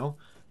mushrooms now,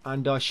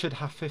 and I should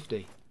have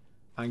 50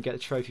 and get the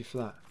trophy for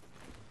that.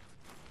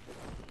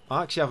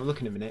 I'll actually have a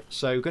look in a minute.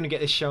 So we're going to get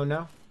this shell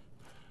now,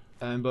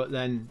 but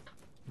then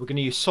we're going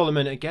to use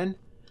Solomon again,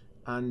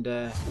 and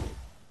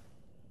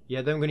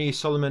yeah, then we're going to use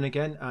Solomon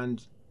again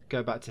and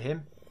go back to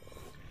him.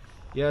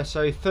 Yeah,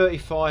 so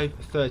 35,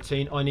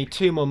 13. I need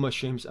 2 more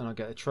mushrooms and I'll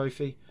get a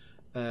trophy.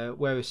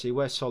 Where is he?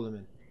 Where's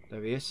Solomon?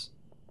 There he is.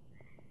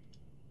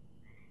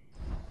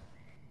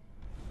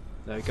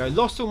 There we go.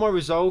 Lost all my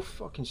resolve.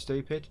 Fucking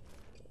stupid.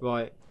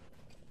 Right.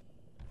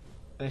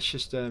 Let's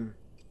just doesn't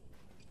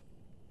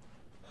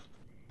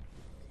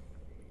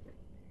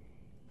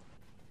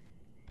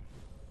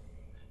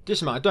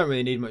matter. I don't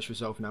really need much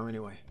resolve now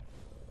anyway.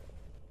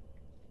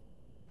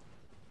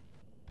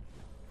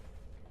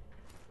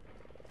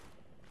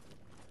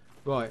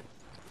 Right.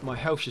 My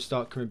health should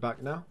start coming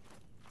back now.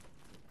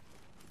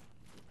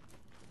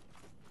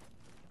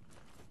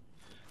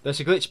 There's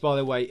a glitch, by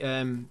the way.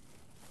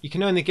 You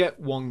can only get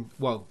one.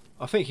 Well,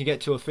 I think you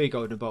get 2 or 3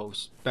 golden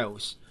bells,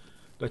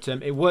 but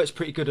it works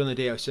pretty good on the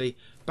DLC.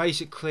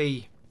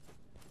 Basically,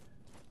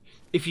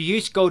 if you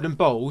use golden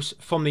balls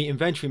from the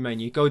inventory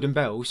menu, golden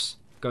balls.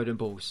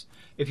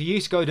 If you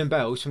use golden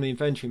bells from the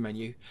inventory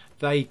menu,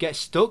 they get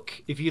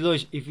stuck. If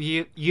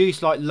you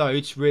use like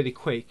loads really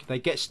quick, they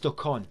get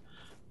stuck on.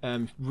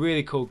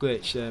 Really cool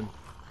glitch.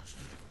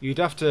 You'd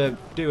have to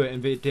do it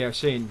in the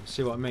DLC and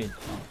see what I mean.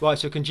 Right,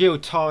 so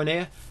congealed tar in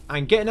here,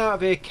 and getting out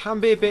of here can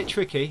be a bit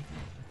tricky.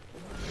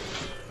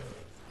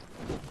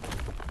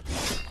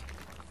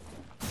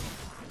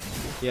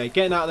 Yeah,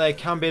 getting out there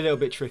can be a little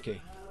bit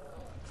tricky.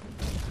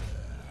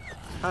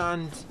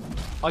 And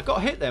I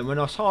got hit then when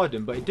I was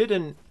hiding, but it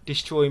didn't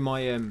destroy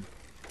my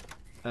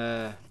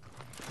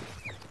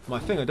my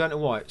thing. I don't know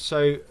why.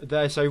 So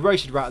there's a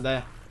roasted rat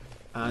there,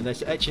 and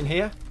there's etching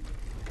here.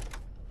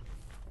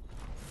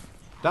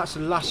 That's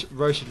the last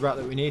roasted rat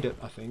that we need,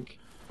 I think.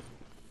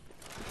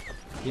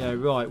 Yeah,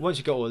 right. Once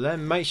you've got all of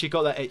them, make sure you've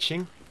got that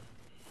etching.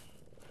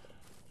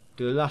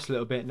 Do the last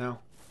little bit now,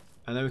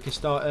 and then we can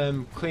start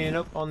cleaning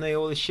up on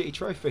all the shitty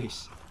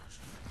trophies.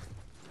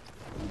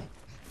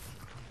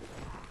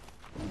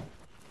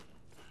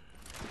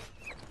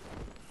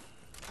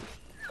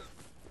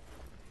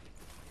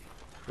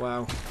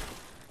 Wow.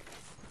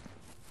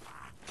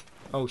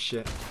 Oh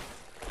shit.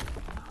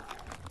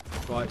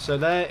 Right, so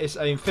there is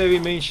a inferior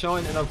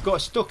moonshine, and I've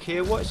got stuck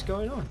here. What is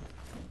going on?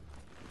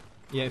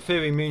 Yeah,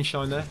 inferior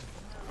moonshine there.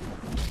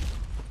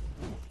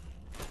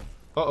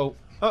 Uh-oh.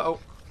 Uh-oh.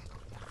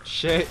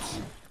 Shit.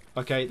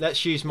 Okay,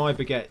 let's use my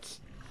baguette.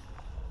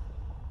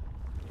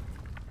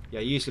 Yeah,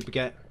 use the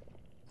baguette.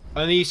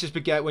 Only use this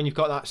baguette when you've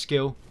got that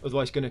skill,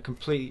 otherwise it's going to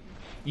complete...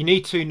 You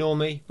need 2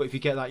 normally, but if you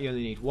get that you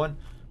only need 1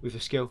 with the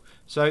skill.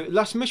 So,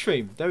 last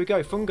mushroom. There we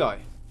go, fungi.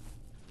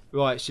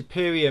 Right,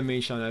 superior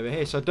moonshine over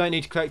here. So I don't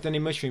need to collect any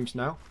mushrooms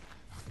now.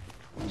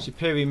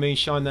 Superior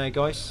moonshine there,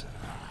 guys.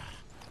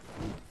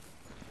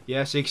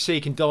 Yeah, so you can see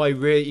you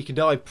can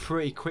die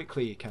pretty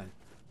quickly, you can.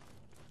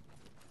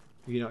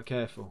 If you're not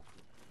careful.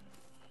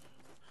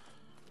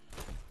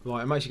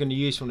 Right, I'm actually going to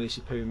use one of these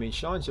superior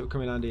moonshines, so it'll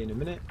come in handy in a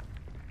minute.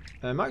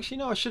 Actually,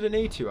 no, I shouldn't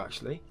need to,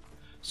 actually.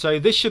 So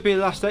this should be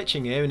the last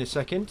etching here in a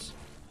second.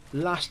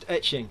 Last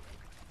etching.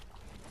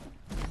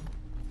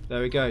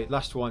 There we go,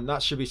 last one.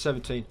 That should be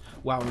 17.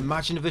 Wow,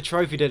 imagine if the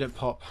trophy didn't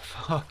pop.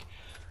 Fuck.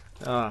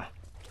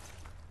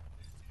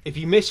 If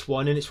you miss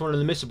one and it's one of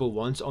the missable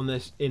ones on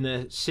this in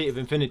the Seat of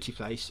Infinity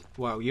place,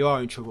 wow, you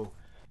are in trouble.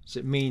 So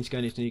it means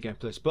going into New Game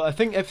Plus. But I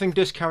think everything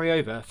does carry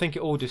over. I think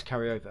it all does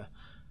carry over.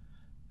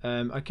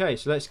 Okay,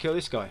 so let's kill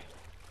this guy.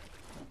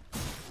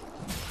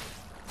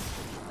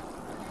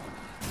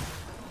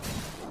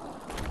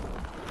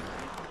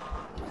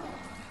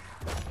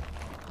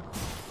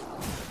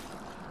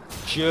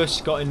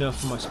 Just got enough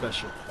for my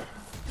special.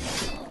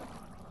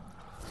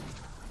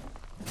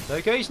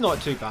 Okay, he's not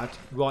too bad.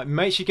 Right,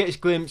 make sure you get his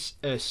glimpse,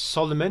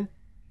 Solomon.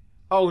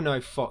 Oh no,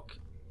 fuck.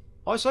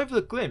 Oh, it's over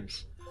the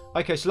glimpse.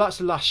 Okay, so that's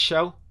the last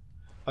shell.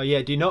 Oh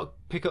yeah, do not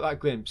pick up that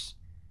glimpse.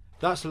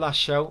 That's the last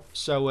shell.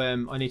 So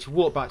I need to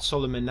walk back to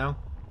Solomon now.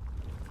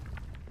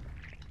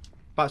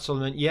 Back to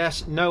Solomon.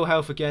 Yes, no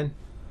health again.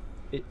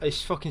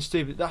 It's fucking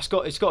stupid. It's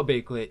got to be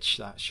a glitch,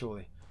 that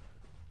surely.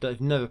 That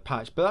they've never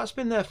patched, but that's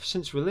been there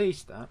since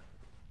release. That.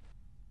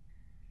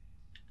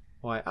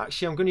 Right,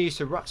 actually, I'm going to use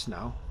the rats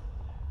now.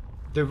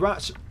 The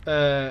rats,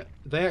 they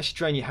actually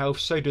drain your health.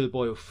 So do the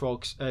boiled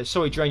frogs.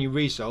 Sorry, drain your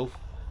resolve.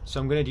 So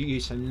I'm going to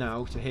use them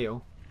now to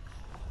heal.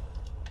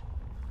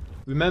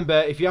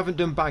 Remember, if you haven't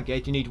done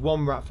Baghead, you need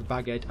 1 rat for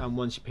Baghead and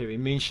 1 superior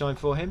moonshine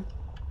for him.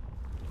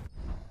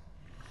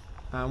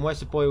 And where's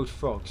the boiled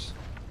frogs?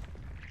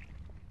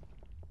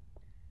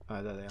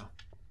 Oh, there they are.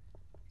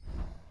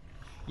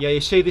 Yeah, you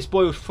see this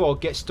boiled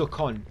frog gets stuck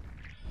on.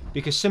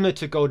 Because similar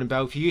to Golden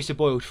Bell, if you use the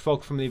boiled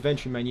frog from the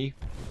inventory menu,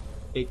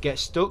 it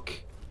gets stuck.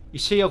 You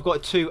see I've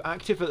got 2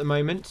 active at the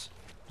moment.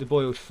 The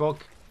boiled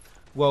frog.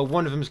 Well,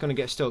 one of them is going to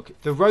get stuck.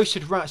 The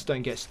roasted rats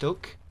don't get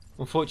stuck,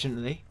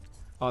 unfortunately.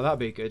 Oh, that'd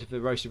be good if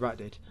the roasted rat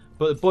did.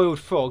 But the boiled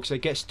frogs, they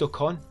get stuck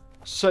on.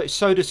 So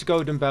does the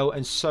Golden Bell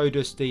and so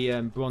does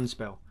the Bronze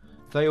Bell.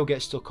 They all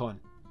get stuck on.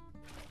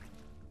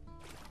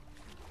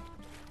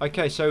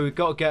 Okay, so we've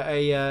got to get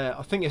a...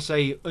 I think it's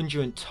a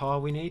undulant tar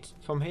we need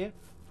from here.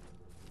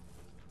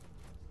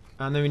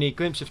 And then we need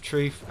Glimpse of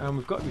Truth, and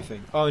we've got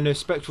everything. Oh, no,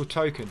 Spectral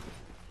Token.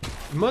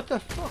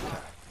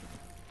 Motherfucker.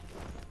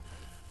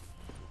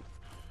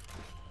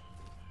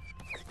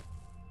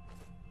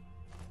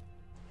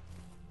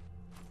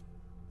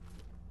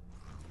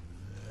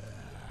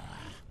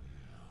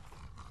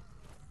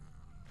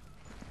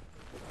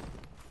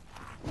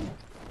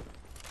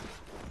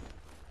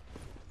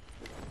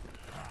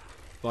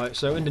 Right,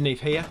 so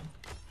underneath here.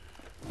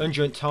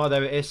 Undulant tar,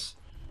 there it is.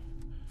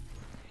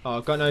 Oh,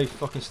 I've got no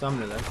fucking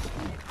stamina left.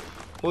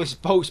 All this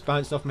bolts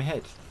bounced off my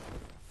head.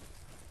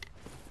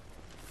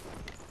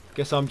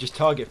 Guess I'm just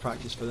target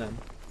practice for them.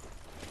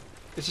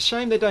 It's a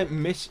shame they don't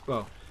miss.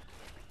 Well,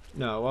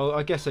 no, well,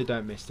 I guess they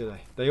don't miss, do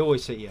they? They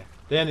always hit you.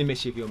 They only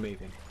miss you if you're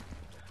moving.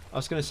 I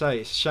was going to say,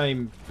 it's a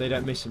shame they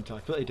don't miss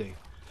sometimes, but they do.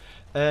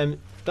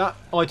 That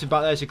item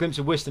back there is a Glimpse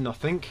of Wisdom, I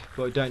think,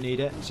 but we don't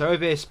need it. So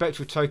over here,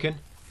 Spectral Token.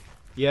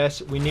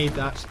 Yes, we need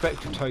that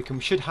Spectral Token.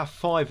 We should have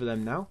 5 of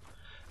them now.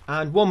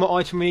 And one more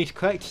item we need to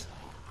collect.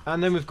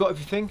 And then we've got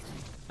everything.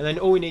 And then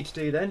all we need to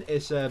do then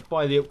is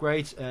buy the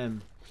upgrades.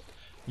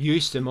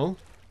 Use them all.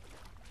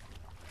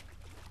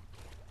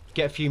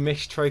 Get a few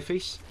mixed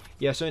trophies.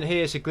 Yeah, so in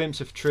here is a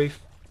Glimpse of Truth.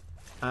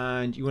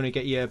 And you want to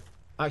get your...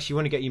 Actually, you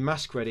want to get your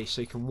mask ready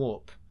so you can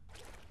warp.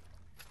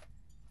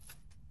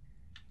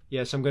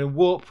 Yeah, so I'm going to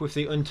warp with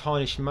the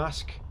Untarnished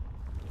Mask.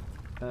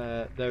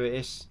 There it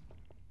is.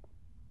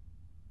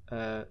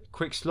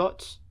 Quick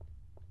slots.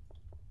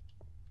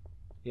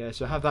 Yeah,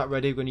 so have that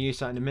ready. We're going to use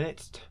that in a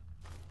minute.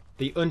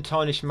 The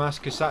untarnished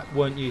mask, because that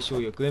won't use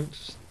all your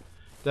glimpse.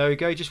 There we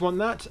go, just want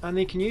that, and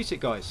then you can use it,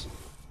 guys.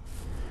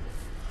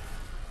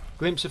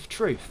 Glimpse of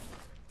truth.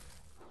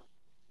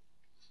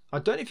 I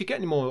don't know if you get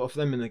any more of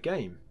them in the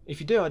game. If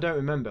you do, I don't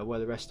remember where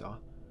the rest are.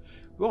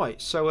 Right,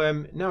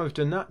 so now we've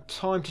done that,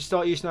 time to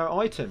start using our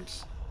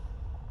items.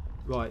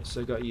 Right,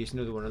 so got to use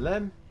another one of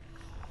them.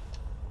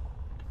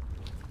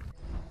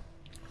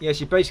 Yes,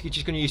 you're basically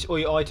just going to use all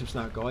your items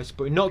now, guys.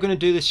 But we're not going to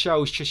do the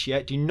shells just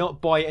yet. Do not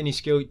buy any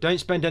skill. Don't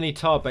spend any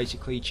tar,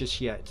 basically,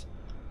 just yet.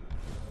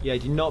 Yeah,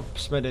 do not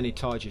spend any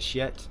tar just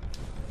yet.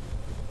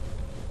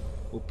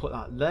 We'll put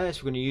that there,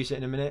 so we're going to use it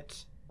in a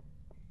minute.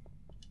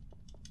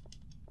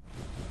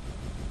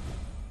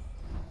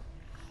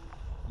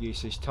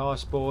 Use these tar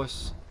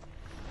spores.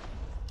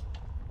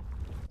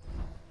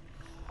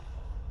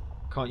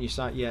 Can't use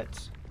that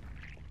yet.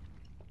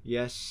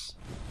 Yes.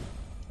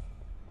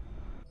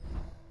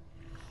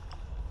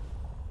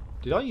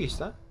 Did I use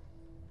that?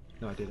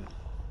 No, I didn't.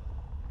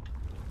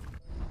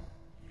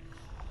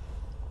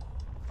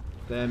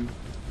 Then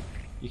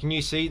you can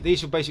use, see,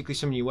 these are basically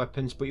some of your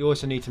weapons, but you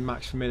also need to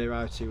max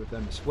familiarity with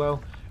them as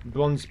well.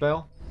 Bronze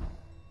bell.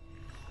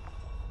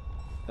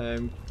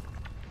 Glimpse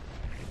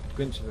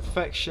of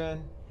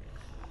affection.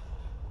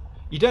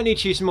 You don't need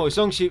to use them all. As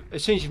soon as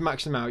you've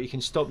maxed them out, you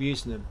can stop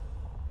using them.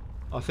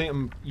 I think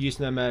I'm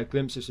using them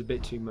glimpses a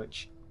bit too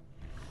much.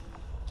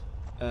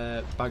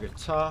 Bag of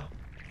tar.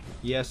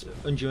 Yes,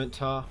 undulate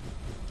tar.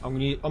 I'm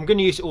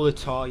gonna use all the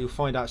tar. You'll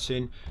find out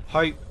soon.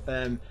 Hope.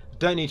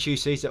 Don't need to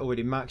use these. They're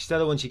already maxed. They're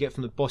the ones you get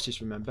from the bosses.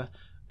 Remember.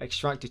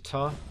 Extracted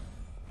tar.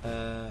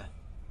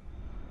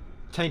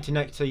 Tainted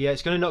nectar. Yeah,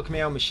 it's gonna knock me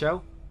out,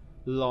 Michelle.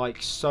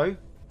 Like so.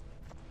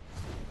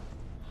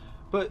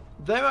 But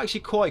they're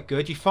actually quite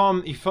good. You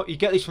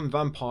get these from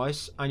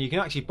vampires, and you can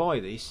actually buy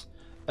these.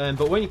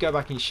 But when you go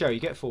back in show, you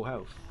get full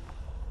health.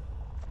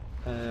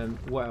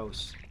 What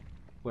else?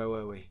 Where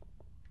were we?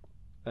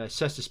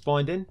 Cestus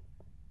binding.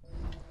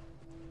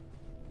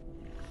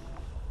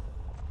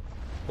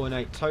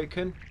 Ornate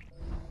token.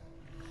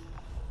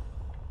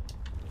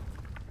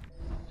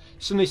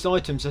 Some of these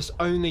items, that's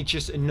only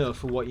just enough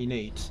for what you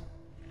need.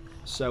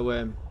 So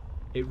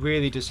it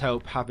really does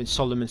help having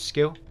Solomon's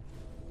skill.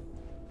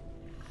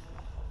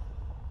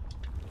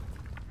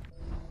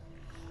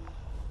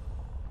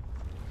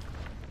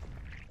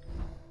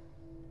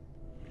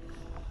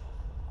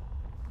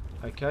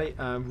 Okay,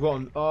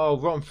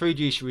 rotten food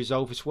use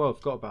resolve as well.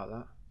 Forgot about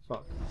that.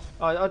 Fuck.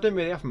 I don't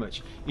really have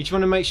much. You just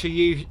want to make sure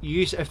you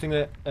use everything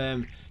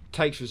that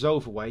takes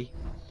resolve away.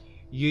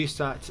 Use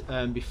that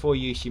before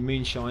you use your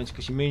moonshines,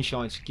 because your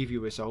moonshines give you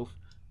resolve.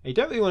 And you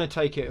don't really want to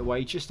take it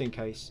away just in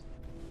case.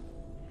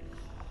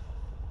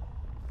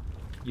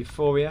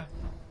 Euphoria.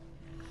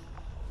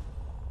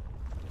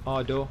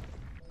 Ardor.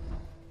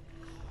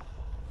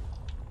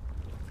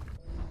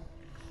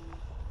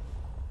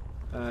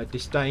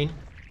 Disdain.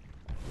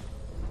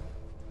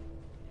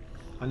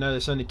 I know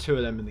there's only 2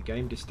 of them in the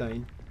game.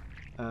 Disdain.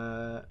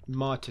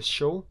 Martyr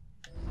Shawl.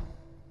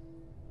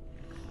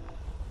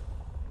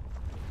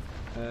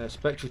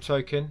 Spectral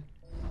token.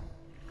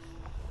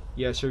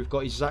 Yeah, so we've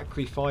got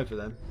exactly 5 of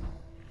them.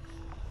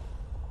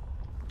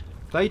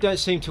 They don't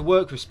seem to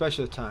work with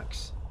special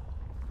attacks.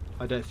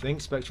 I don't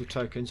think, spectral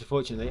tokens,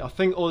 unfortunately. I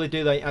think all they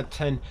do, they add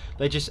 10.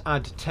 They just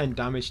add 10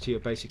 damage to your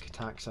basic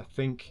attacks. I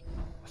think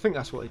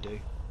that's what they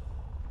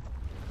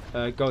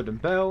do. Golden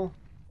Bell.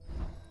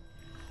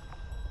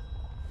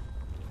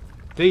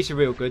 These are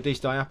real good, these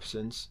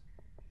diapasons.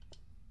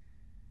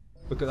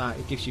 Look at that,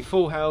 it gives you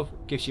full health,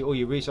 gives you all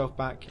your resolve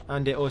back,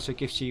 and it also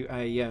gives you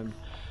a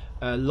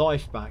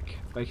life back,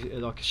 basically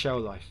like a shell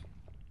life.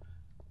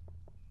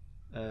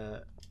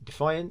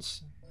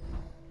 Defiance.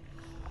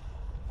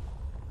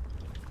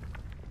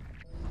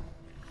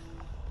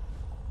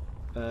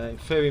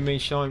 Fairy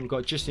Moonshine, we've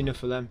got just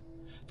enough of them.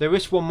 There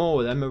is one more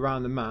of them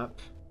around the map.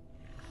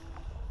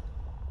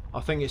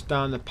 I think it's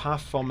down the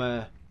path from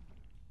the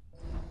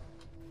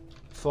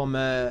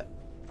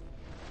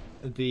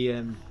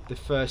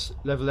first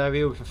level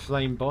area with a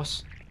flame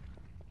boss.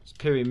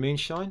 Superior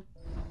Moonshine.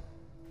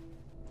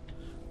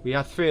 We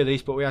had 3 of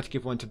these, but we had to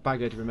give one to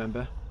Baggard,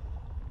 remember.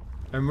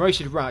 And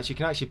roasted rats, you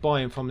can actually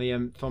buy them from the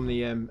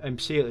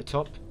MC at the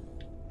top.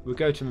 We'll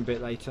go to them a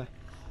bit later.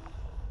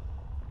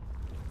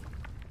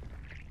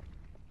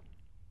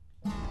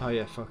 Oh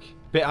yeah, fuck.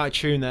 Bit out of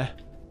tune there.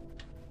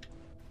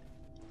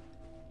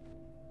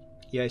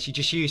 Yeah, so you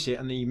just use it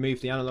and then you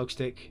move the analog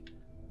stick,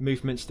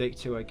 movement stick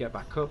to get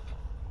back up.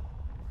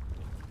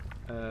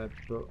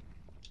 But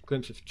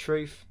glimpse of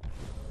truth.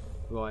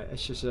 Right,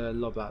 let's just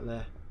lob that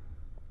there.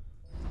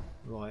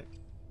 Right.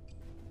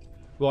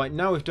 Right,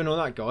 now we've done all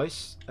that,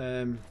 guys.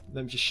 Let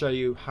me just show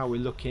you how we're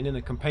looking in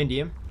the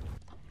compendium.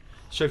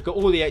 So we've got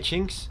all the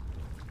etchings.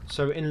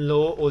 So in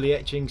lore, all the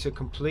etchings are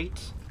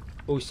complete.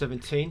 All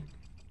 17.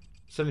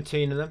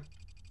 17 of them.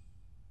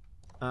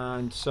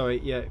 And sorry,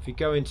 yeah, if you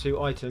go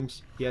into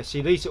items, yeah,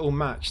 see these are all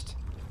maxed.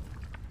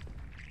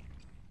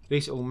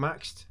 These are all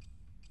maxed.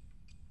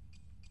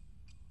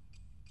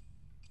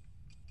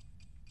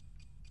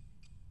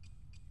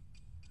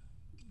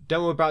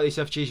 Don't worry about these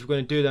FGs, we're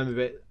going to do them a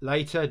bit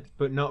later,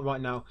 but not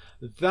right now.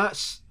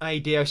 That's a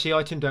DLC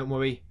item, don't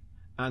worry.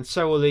 And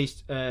so are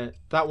these,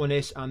 that one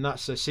is, and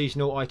that's a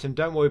seasonal item.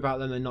 Don't worry about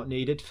them, they're not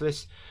needed for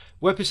this.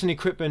 Weapons and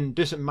equipment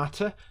doesn't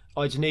matter.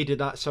 I just needed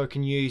that so I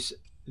can use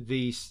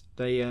these,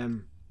 the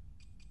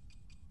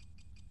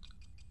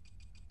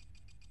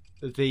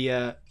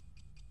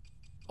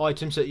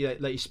items that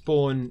let you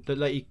spawn, that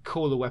let you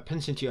call the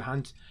weapons into your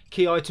hand.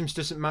 Key items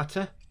doesn't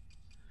matter.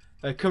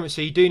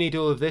 Currency, you do need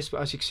all of this,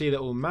 but as you can see, they're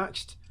all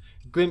maxed.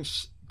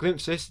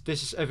 Glimpses,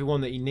 this is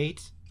everyone that you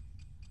need.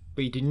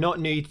 But you do not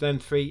need them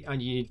 3,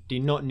 and you do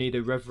not need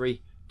a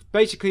reverie.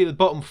 Basically, the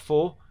bottom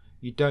 4,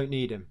 you don't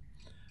need them.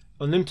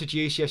 Unlimited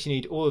use, yes, you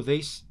need all of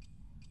these.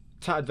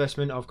 Tattered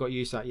vestment, I've got to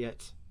use that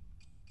yet.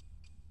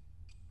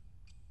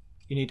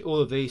 You need all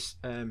of these.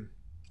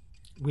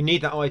 We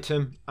need that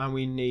item, and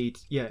we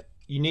need, yeah,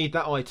 you need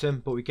that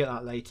item, but we get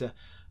that later.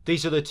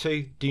 These are the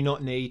 2, do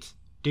not need,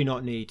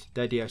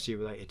 they're DLC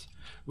related.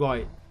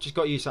 Right, just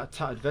got to use that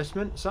tattered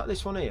vestment. Is that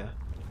this one here?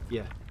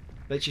 Yeah,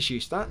 let's just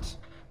use that.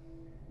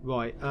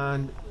 Right,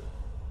 and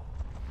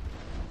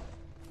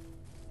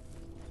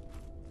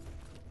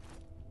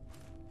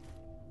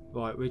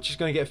right, we're just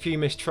going to get a few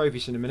missed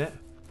trophies in a minute.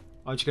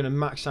 I'm just going to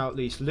max out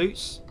these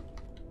loots.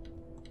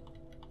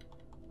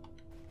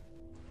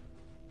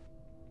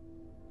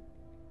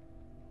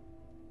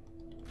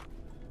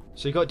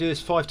 So you got to do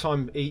this 5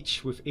 times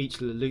each with each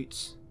of the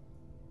loots.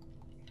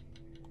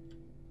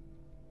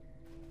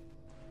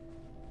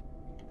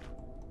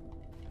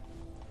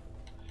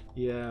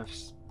 Yeah.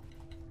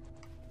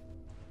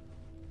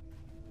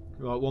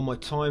 Right, one more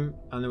time,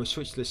 and then we'll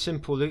switch to the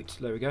simple loot.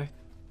 There we go.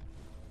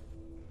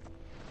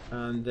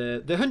 And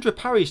the 100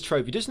 parries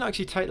trophy doesn't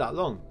actually take that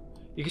long.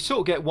 You can sort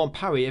of get 1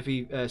 parry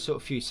every sort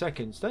of few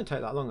seconds. Don't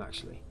take that long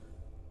actually.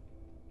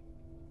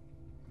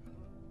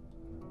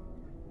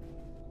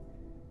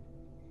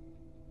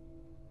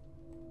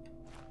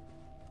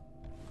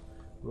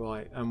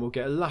 Right, and we'll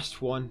get a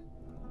last one.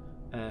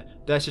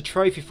 There's a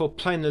trophy for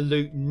playing the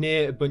loot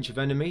near a bunch of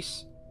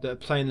enemies that are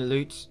playing the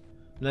loot.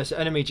 And there's an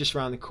enemy just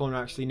around the corner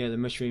actually near the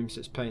mushrooms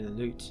that's playing the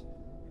loot.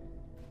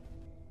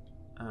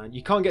 And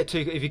you can't get too,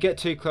 if you get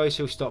too close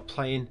he'll stop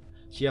playing.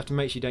 So you have to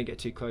make sure you don't get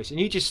too close. And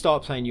you just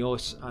start playing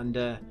yours and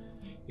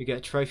you get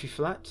a trophy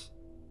for that.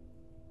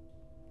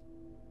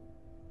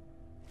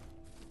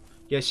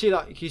 Yeah, see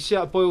that, you see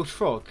that boiled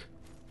frog?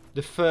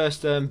 The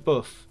first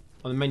buff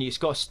on the menu, it's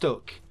got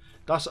stuck.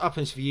 That's what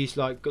happens if you use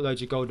like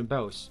loads of golden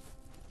bells.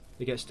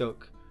 They get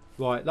stuck.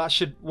 Right, that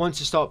should, once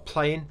you start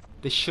playing,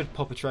 this should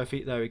pop a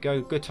trophy. There we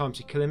go. Good time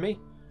to killing me.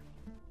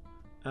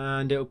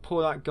 And it'll pull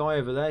that guy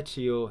over there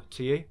to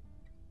you.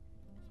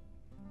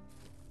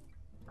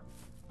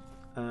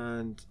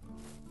 And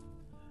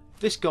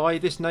this guy,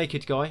 this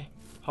naked guy,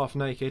 half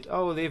naked.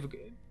 Oh, the other,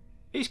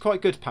 he's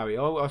quite good, parry.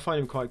 I find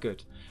him quite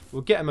good.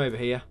 We'll get him over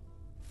here.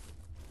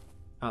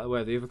 Out of the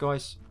way of the other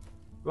guys.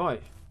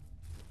 Right.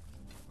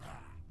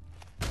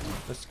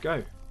 Let's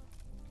go.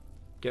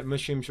 Get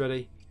mushrooms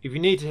ready. If you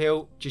need to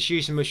heal, just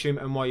use the mushroom,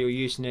 and while you're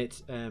using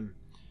it,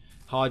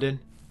 harden.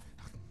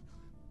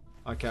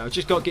 Okay, I've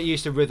just got to get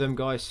used to rhythm,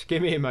 guys.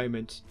 Give me a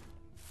moment.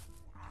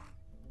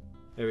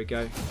 There we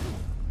go.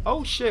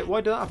 Oh shit,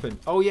 why did that happen?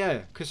 Oh yeah,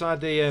 because I had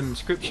the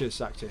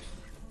scriptures active.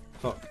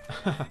 Fuck.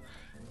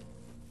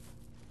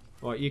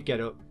 Right, you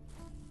get up.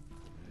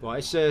 Right,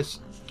 it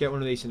says get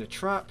one of these in a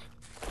trap.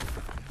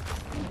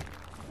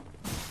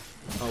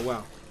 Oh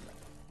wow.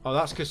 Oh,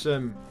 that's because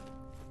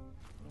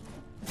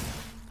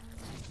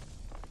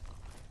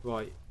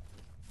right,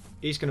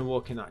 he's going to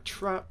walk in that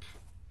trap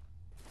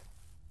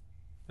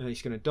and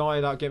he's going to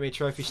die. That'll get me a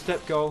trophy.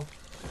 Step goal.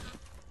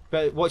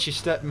 Better watch your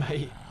step,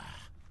 mate.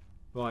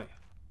 Right.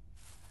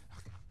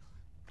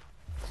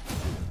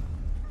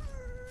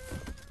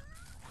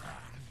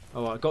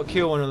 Alright, got to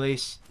kill one of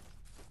these.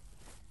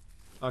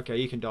 Okay,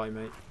 you can die,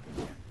 mate.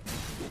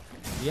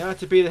 You had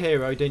to be the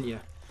hero, didn't you?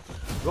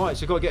 Right,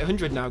 so I've got to get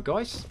 100 now,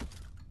 guys.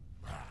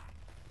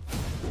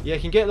 Yeah,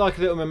 you can get like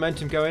a little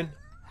momentum going.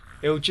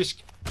 It'll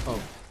just...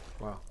 Oh,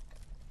 wow.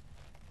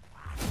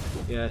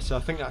 Yeah, so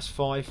I think that's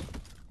 5.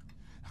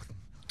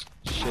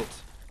 Shit.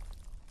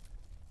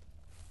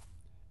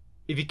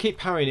 If you keep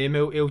parrying him,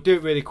 he'll do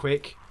it really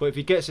quick. But if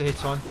he gets a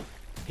hit on,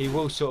 he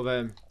will sort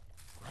of...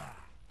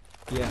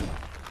 yeah.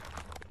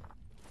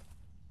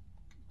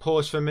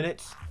 Pause for a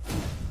minute.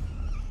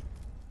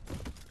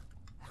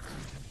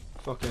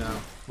 Fucking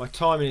hell. My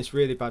timing is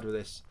really bad with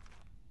this.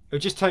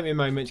 It'll just take me a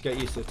moment to get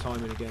used to the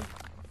timing again.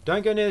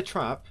 Don't go near the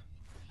trap.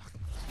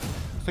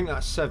 I think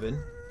that's 7.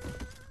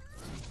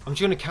 I'm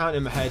just going to count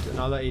in my head and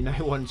I'll let you know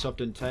once I've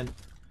done 10.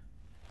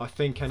 I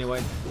think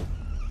anyway.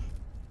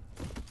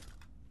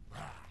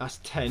 That's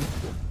 10.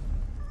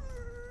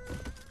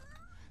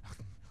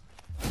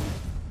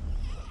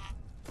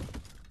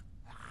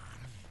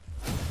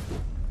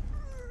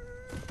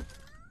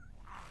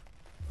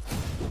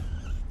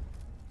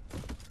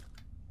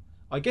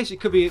 I guess it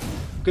could be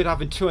good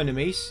having 2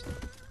 enemies,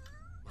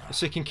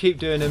 so you can keep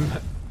doing them.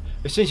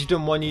 As soon as you've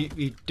done one, you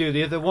do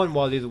the other one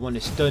while the other one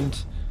is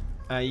stunned.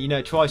 You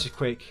know, twice as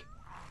quick.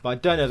 But I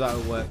don't know if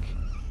that'll work.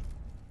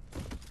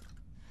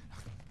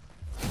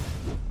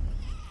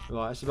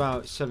 Right, it's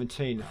about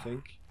 17, I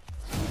think.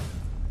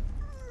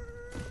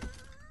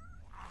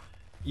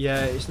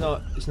 Yeah, it's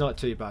not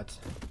too bad.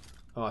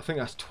 Oh, I think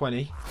that's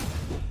 20.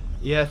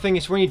 Yeah, the thing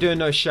is, when you're doing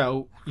no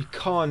shell, you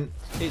can't.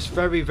 It's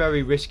very,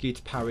 very risky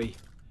to parry,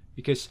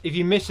 because if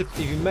you miss a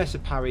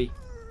parry,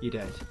 you're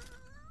dead.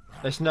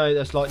 There's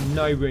like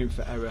no room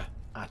for error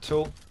at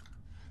all.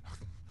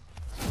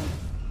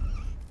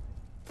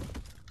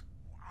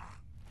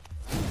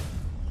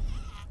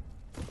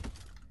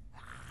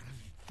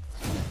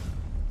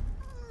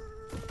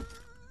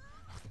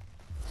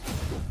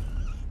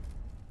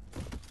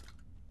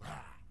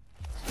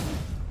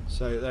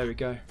 So there we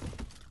go.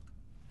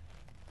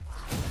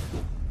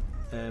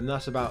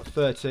 That's about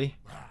 30.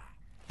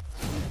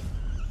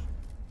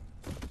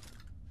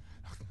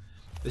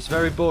 It's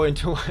very boring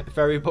to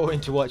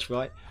watch,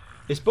 right?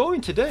 It's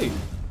boring to do.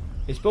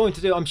 It's boring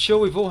to do. I'm sure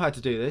we've all had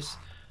to do this.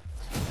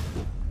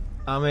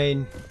 I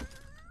mean,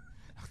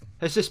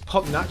 has this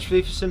popped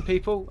naturally for some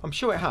people? I'm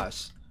sure it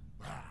has.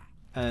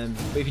 But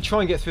if you try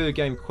and get through the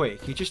game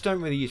quick, you just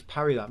don't really use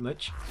parry that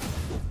much.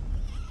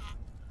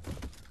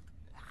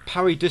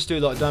 Parry does do a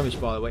lot of damage,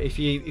 by the way. If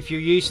you're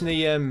using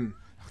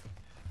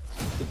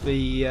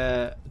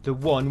the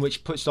one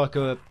which puts like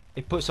a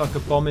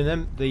bomb in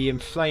them, the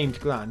inflamed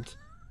gland,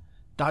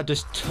 that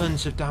does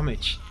tons of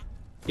damage.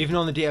 Even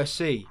on the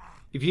DLC,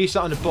 if you use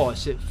that on a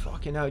boss, it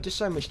does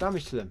so much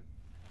damage to them.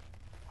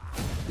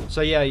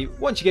 So yeah,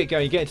 once you get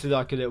going, you get into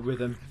like a little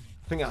rhythm.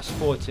 I think that's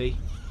 40.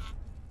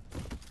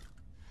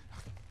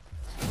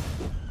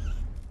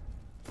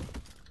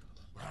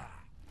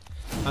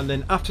 And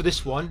then after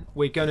this one,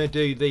 we're gonna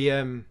do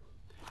the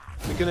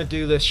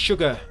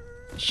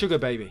sugar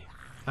baby,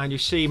 and you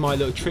see my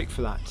little trick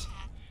for that.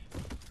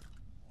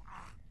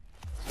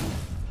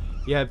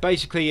 Yeah,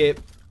 basically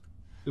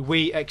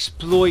we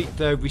exploit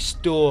the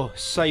restore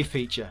save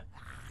feature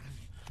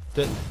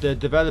that the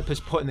developers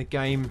put in the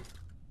game,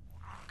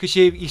 because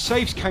your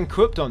saves can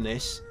corrupt on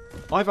this.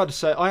 I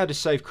had a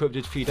save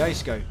corrupted a few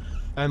days ago,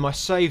 and my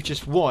save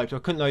just wiped. I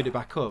couldn't load it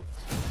back up,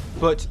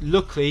 but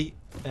luckily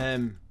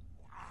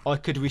I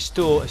could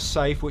restore a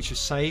save which was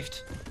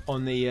saved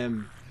on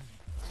the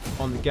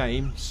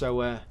game,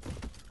 so I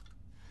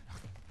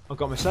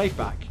got my save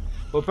back.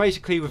 But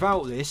basically,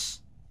 without this,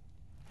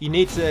 you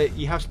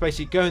have to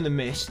basically go in the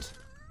mist.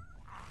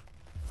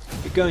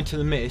 You go into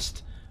the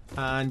mist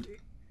and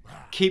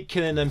keep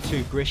killing them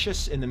two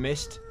Grishas in the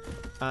mist,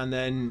 and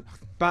then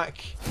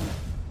back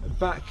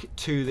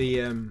to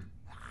the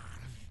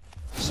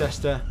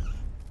Cesta,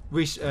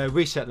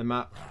 reset the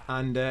map,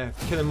 and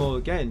kill them all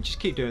again.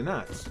 Just keep doing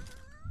that.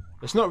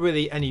 There's not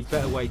really any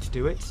better way to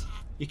do it.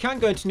 You can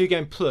go into New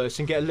Game Plus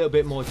and get a little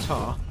bit more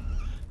tar.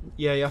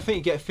 Yeah, I think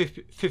you get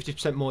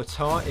 50% more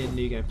tar in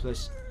New Game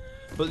Plus.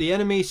 But the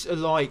enemies are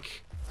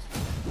like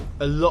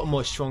a lot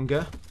more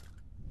stronger.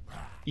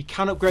 You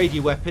can upgrade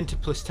your weapon to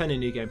 +10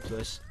 in New Game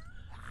Plus.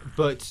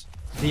 But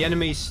the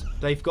enemies,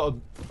 they've got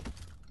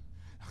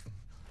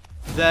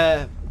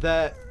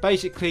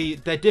basically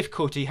their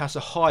difficulty has a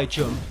higher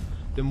jump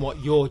than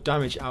what your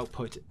damage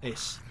output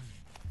is.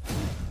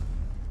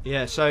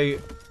 Yeah, so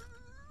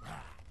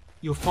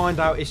you'll find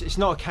out it's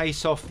not a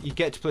case of you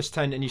get to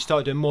 +10 and you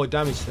start doing more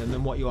damage to them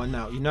than what you are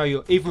now. You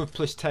know, even with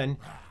 +10,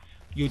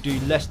 you do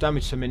less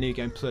damage to them in New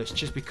Game Plus,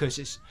 just because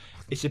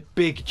it's a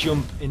big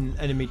jump in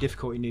enemy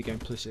difficulty in New Game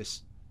Plus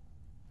is.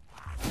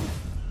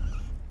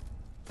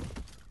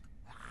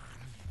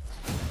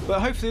 But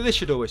hopefully this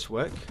should always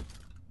work,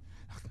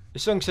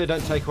 as long as they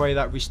don't take away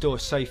that restore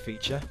save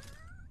feature.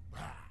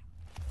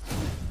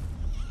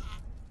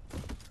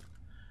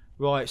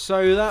 Right,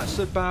 so that's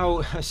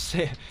about,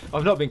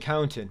 I've not been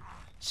counting,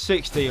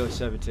 60 or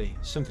 70,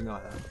 something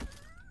like that.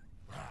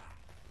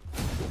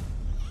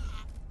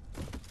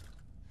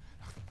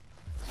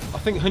 I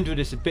think 100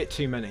 is a bit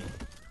too many.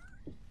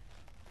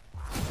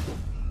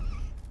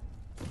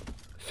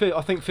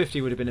 I think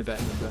 50 would have been a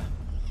better number.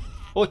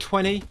 Or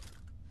 20.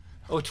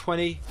 Or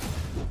 20.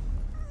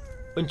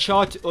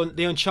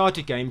 The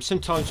Uncharted games,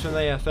 sometimes when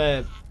they have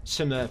their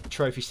similar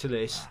trophies to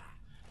this,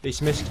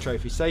 these Mythic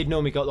trophies, they've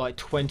normally got like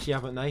 20,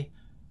 haven't they?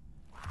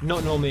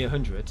 Not normally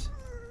 100.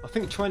 I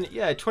think 20,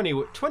 yeah, 20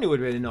 would have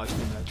been a nice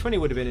number. 20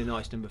 would have been a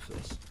nice number for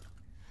this.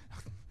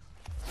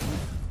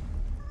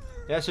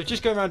 Yeah, so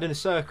just go around in a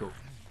circle.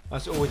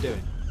 That's all we're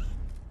doing.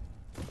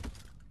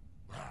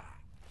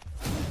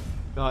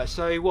 Right,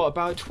 so what,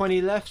 about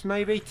 20 left,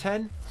 maybe?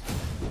 10?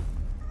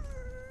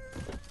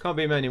 Can't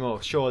be many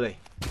more, surely.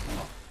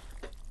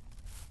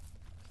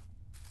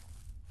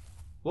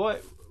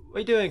 What are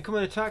you doing? Come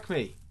and attack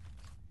me.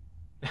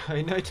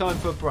 No time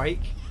for a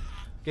break.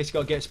 Guess he's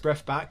got to get his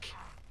breath back.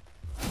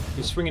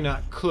 Been swinging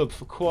that club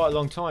for quite a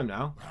long time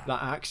now.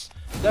 That axe.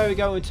 There we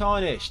go,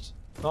 untarnished.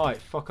 Right,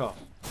 fuck off.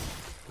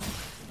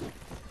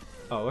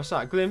 Oh, what's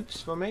that? A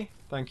glimpse from me?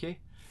 Thank you.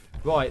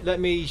 Right, let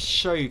me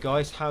show you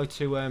guys how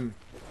to...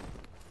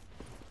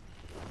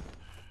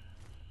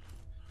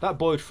 That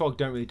boiled frog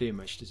don't really do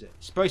much, does it?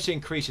 It's supposed to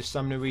increase your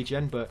stamina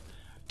regen, but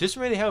doesn't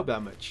really help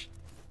that much.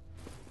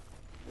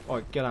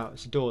 Alright, get out.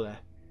 There's a door there.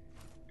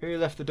 Who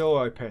left the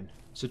door open?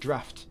 It's a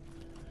draft.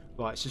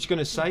 Right, so it's going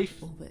to save.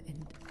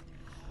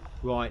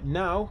 Right,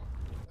 now,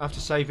 after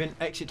saving,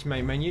 exit to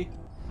main menu.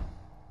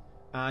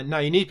 And now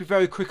you need to be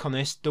very quick on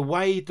this. The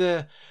way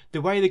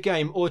the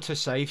game auto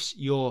saves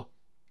your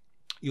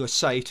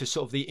save to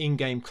sort of the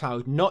in-game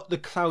cloud, not the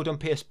cloud on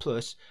PS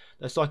Plus.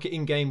 That's like an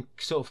in-game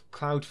sort of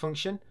cloud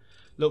function.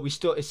 Look,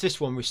 it's this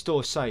one,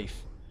 restore save.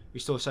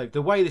 Restore save.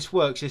 The way this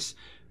works is,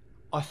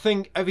 I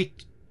think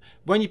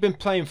when you've been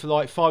playing for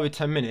like 5 or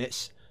 10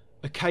 minutes,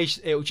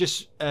 occasionally it'll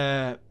just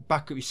back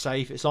up your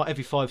save. It's like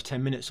every 5 or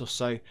 10 minutes or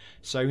so.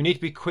 So you need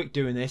to be quick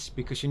doing this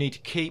because you need to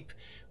keep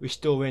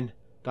restoring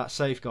that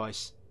save,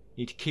 guys.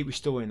 You need to keep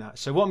restoring that.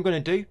 So what I'm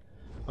going to do,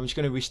 I'm just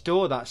going to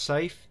restore that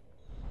save.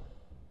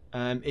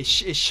 It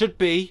should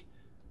be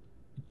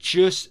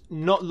just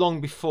not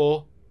long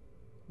before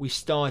we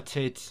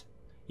started.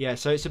 Yeah,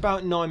 so it's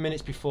about 9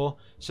 minutes before.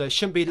 So it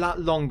shouldn't be that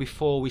long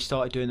before we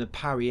started doing the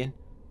parrying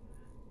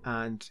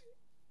and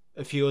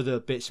a few other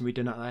bits, and we've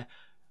done that there.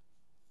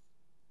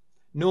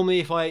 Normally,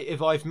 if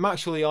I've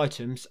maxed all the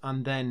items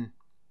and then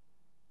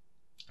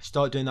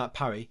start doing that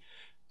parry,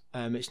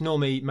 it's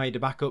normally made a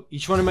backup. You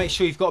just want to make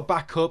sure you've got a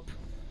backup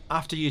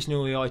after using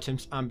all the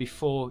items and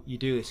before you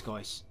do this,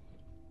 guys.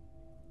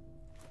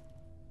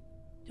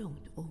 Don't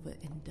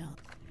overindulge.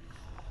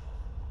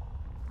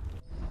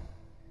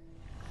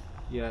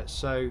 Yeah,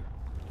 so...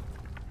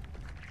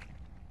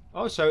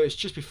 Oh, so it's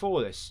just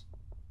before this.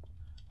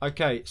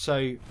 Okay, so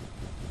we've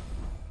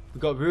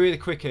got to be really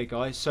quick here,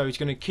 guys. So it's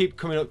going to keep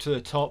coming up to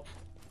the top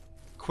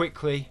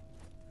quickly,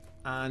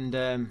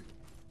 and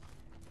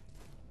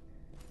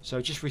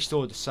so just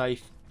restore the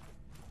save.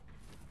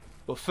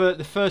 But for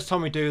the first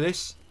time we do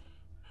this,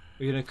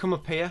 we're going to come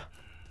up here.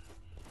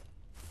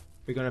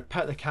 We're going to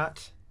pet the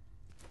cat,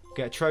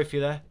 get a trophy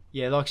there.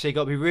 Yeah, like I say, you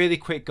got to be really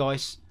quick,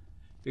 guys,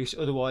 because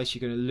otherwise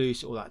you're going to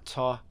lose all that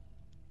tar.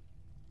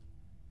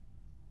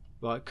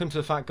 Right, come to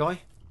the fat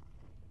guy,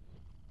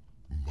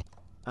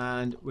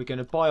 and we're going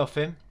to buy off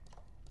him.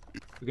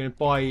 We're going to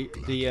buy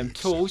the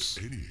tools,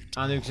 and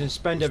then we're going to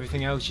spend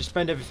everything else. Just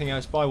spend everything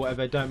else, buy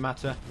whatever, don't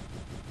matter.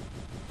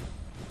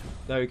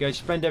 There we go,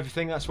 spend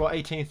everything. That's what,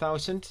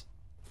 18,000.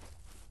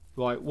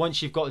 Right,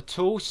 once you've got the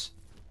tools.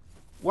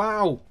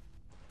 Wow!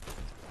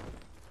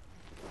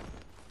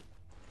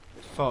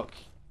 Fuck.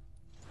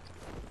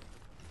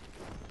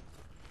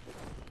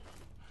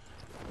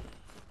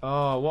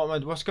 Oh,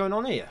 what's going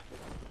on here?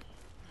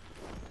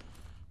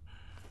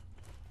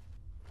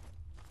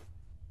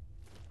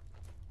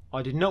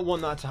 I did not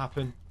want that to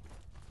happen.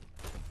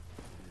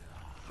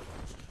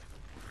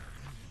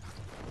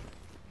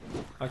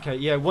 Okay,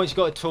 yeah, once you've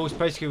got the tools,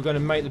 basically we're going to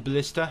make the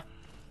ballista.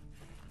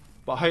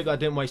 But I hope that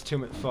didn't waste too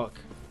much. Fuck.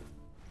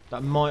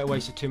 That might have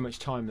wasted too much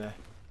time there.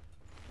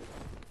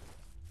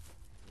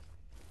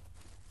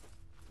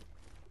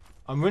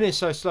 I'm running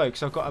so slow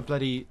because I've got a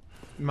bloody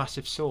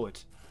massive sword,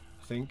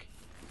 I think.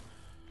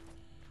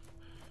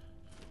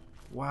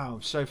 Wow,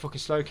 I'm so fucking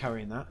slow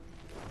carrying that.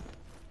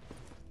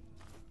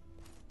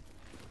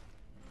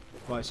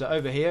 Right, so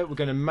over here we're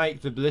going to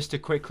make the ballista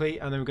quickly,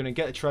 and then we're going to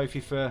get a trophy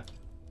for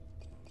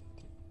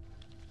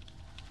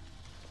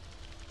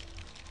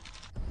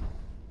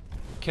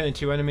killing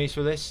 2 enemies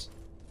for this.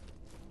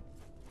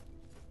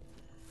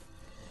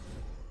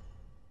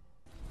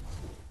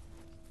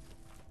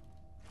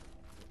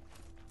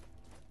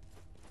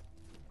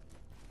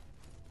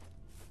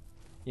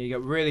 Yeah, you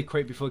get really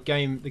quick before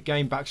the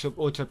game backs up,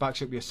 auto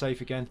backs up your safe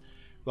again.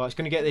 Right, it's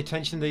going to get the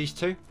attention of these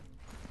two.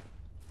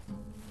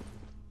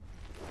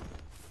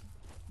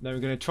 Then we're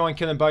going to try and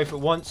kill them both at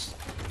once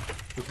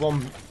with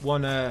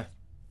one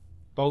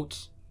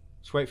bolt.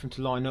 Just wait for them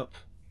to line up.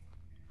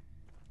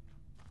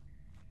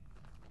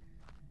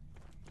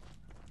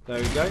 There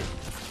we go.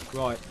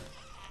 Right,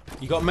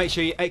 you got to make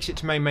sure you exit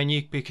to main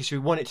menu because we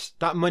want it.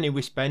 That money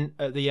we spent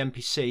at the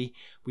NPC,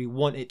 we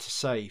want it to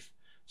save.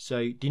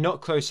 So do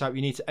not close out.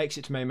 You need to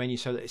exit to main menu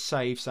so that it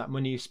saves that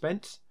money you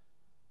spent.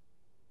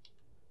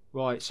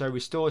 Right, so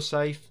restore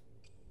save.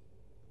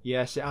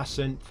 Yes, it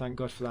hasn't. Thank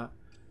God for that.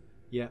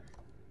 Yeah.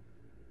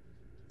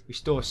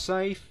 Restore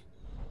save.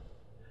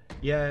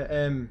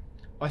 Yeah,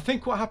 I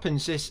think what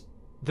happens is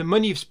the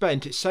money you've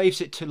spent, it saves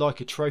it to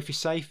like a trophy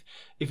save.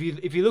 If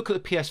you look at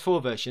the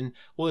PS4 version,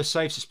 all the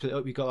saves are split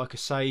up. You've got like a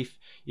save,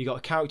 you got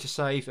a character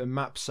save, a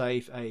map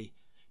save, a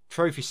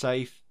trophy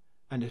save,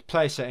 and the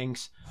player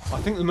settings.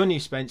 I think the money you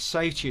spent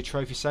saved to your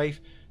trophy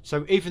save.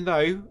 So even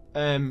though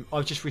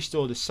I've just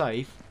restored the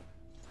save,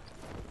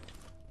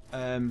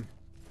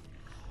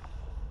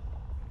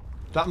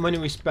 that money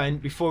we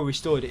spent before we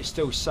restored it is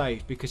still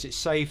saved because it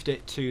saved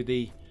it to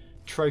the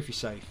trophy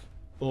save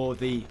or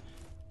the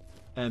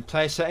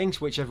player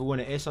settings, whichever one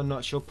it is. I'm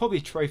not sure.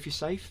 Probably trophy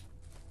save.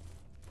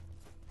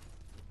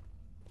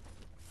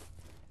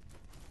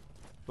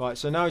 Right,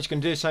 so now it's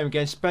going to do the same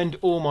again. Spend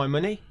all my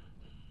money.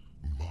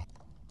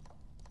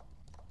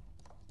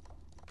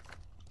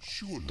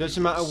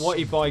 Doesn't matter what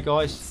you buy,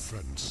 guys.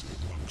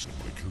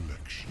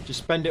 Just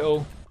spend it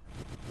all.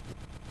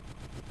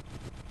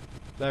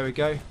 There we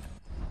go.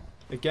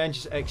 Again,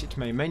 just exit to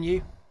main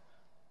menu.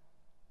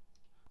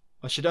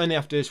 I should only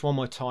have to do this one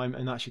more time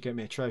and that should get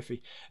me a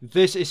trophy.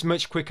 This is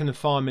much quicker than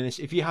farming this.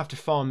 If you have to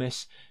farm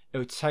this,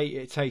 it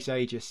takes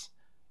ages.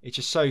 It's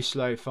just so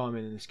slow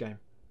farming in this game.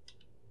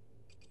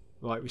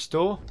 Right,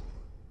 restore.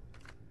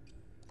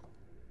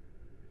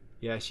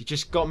 Yes, you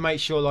just got to make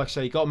sure, like I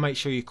say, you got to make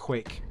sure you're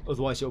quick.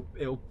 Otherwise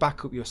it'll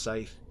back up your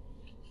save.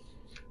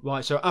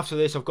 Right, so after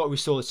this I've got to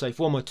restore the save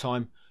one more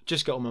time.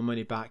 Just get all my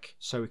money back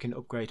so we can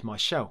upgrade my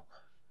shell.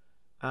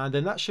 And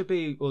then that should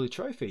be all the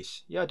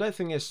trophies. Yeah, I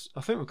think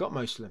we've got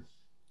most of them.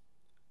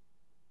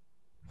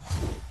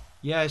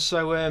 Yeah,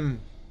 so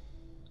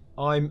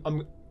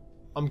I'm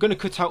gonna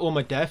cut out all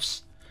my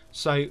deaths.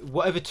 So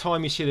whatever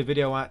time you see the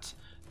video at,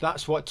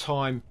 that's what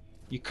time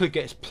you could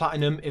get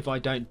platinum if I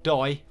don't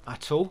die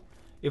at all.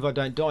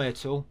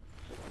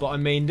 But I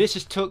mean, this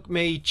has took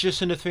me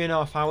just under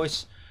 3.5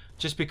 hours,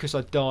 just because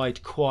I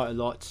died quite a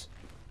lot.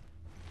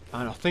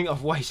 And I think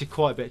I've wasted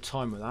quite a bit of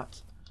time with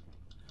that.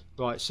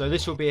 Right, so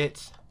this will be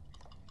it.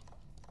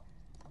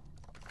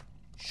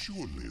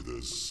 Surely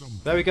there's something.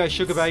 There we go,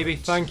 sugar baby.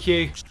 Thank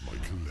you.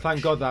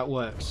 Thank God that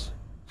works.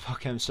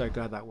 Fuck, I'm so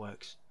glad that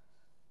works.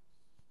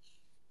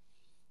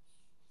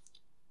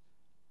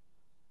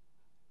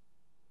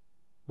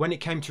 When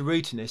it came to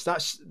routiness,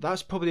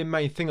 that's probably the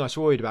main thing I was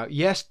worried about.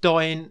 Yes,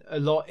 dying a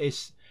lot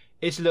is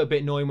a little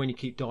bit annoying when you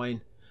keep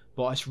dying,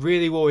 but I was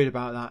really worried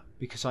about that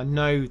because I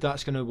know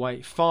that's going to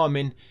waste.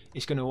 Farming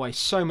is going to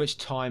waste so much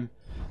time,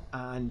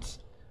 and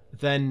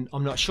then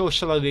I'm not sure,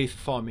 shall I leave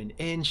farming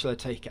in, shall I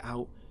take it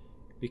out?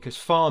 Because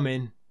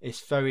farming is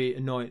very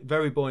annoying,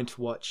 very boring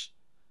to watch,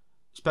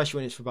 especially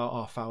when it's for about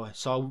half hour.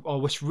 So I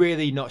was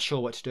really not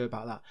sure what to do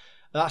about that.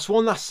 That's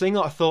one last thing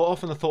that I thought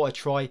of and I thought I'd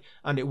try,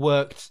 and it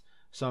worked.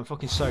 So I'm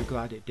fucking so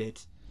glad it did.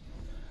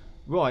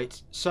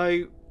 Right,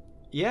 so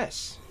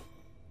yes.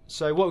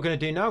 So what we're going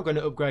to do now, we're going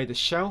to upgrade the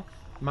shell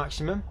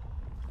maximum.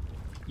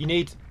 You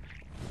need,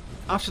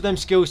 after them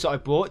skills that I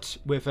bought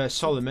with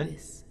Solomon,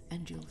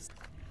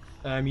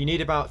 you need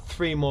about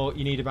 3 more.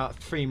 You need about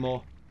 3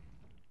 more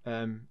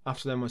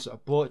after them ones that I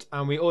bought,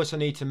 and we also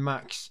need to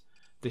max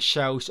the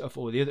shells of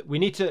all the other. We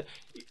need to.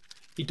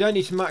 You don't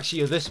need to max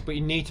the others, but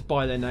you need to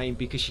buy their name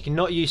because you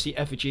cannot use the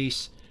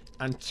effigies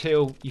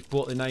until you've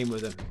bought the name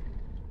with them.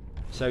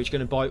 So you're going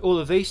to buy all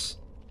of these.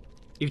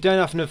 If you don't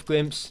have enough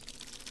glimpse,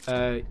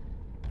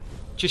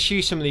 just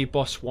use some of the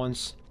boss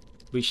ones.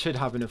 We should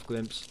have enough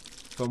glimpse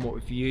from what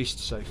we've used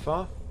so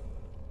far.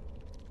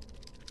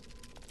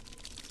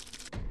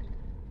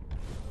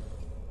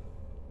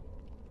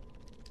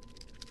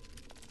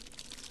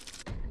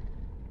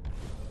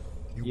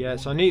 Yeah,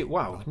 so I need,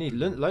 wow, I need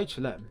loads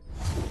for them.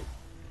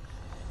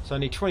 So I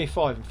need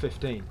 25 and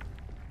 15.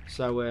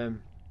 So,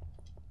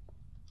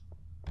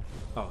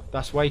 oh,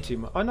 that's way too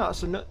much. Oh no,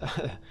 that's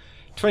a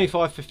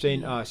 25,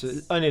 15. Oh, so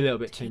only a little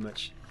bit too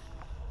much.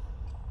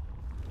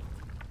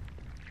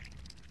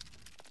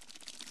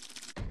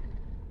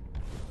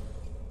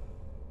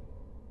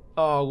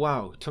 Oh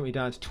wow, took me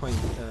down to 20.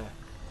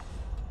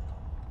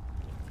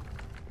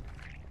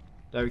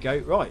 There we go.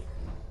 Right,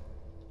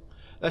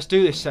 let's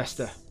do this,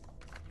 Sester.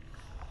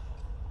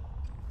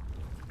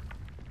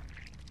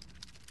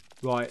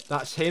 Right,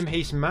 that's him.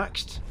 He's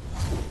maxed.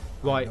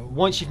 Right,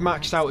 once you've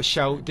maxed out a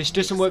shell, this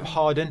doesn't work with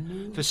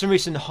Harden. For some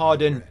reason,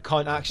 Harden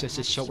can't access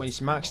this shell when he's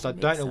maxed. I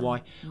don't know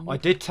why. I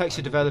did text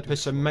the developer,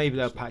 so maybe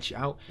they'll patch it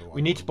out.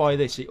 We need to buy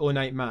this, the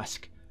ornate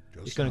mask.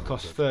 It's going to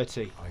cost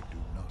 30.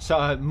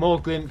 So more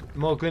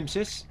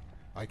glimpses.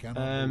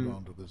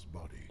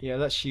 Yeah,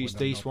 let's use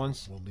these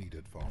ones.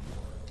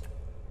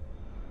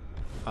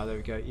 Oh, there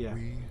we go. Yeah.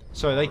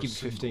 Sorry, they give you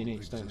 15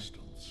 each, don't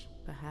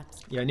they?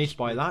 Yeah, I need to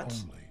buy that.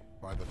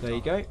 There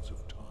you go.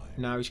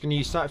 Now he's going to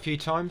use that a few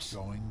times.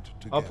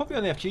 I'll probably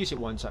only have to use it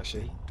once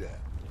actually.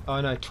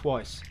 Oh no,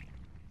 twice.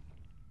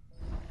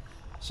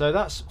 So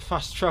that's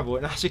fast travel,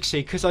 and as you can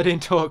see, because I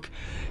didn't talk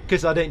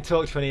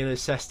to any of the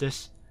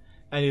sisters,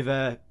 any of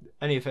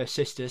her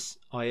sisters,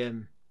 I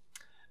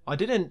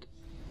didn't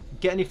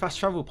get any fast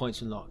travel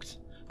points unlocked.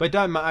 But it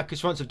don't matter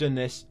because once I've done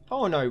this,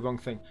 oh no, wrong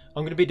thing.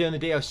 I'm going to be doing the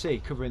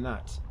DLC covering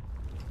that.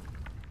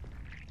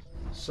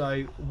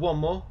 So one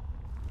more.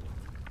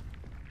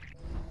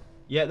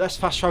 Yeah, let's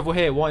fast travel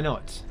here. Why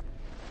not?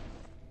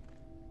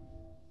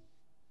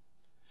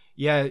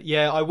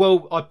 Yeah. I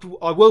will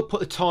put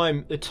the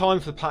time for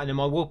the platinum.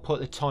 I will put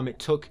the time it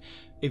took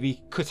if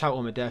he cut out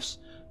all my deaths.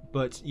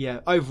 But yeah,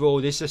 overall,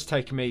 this has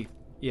taken me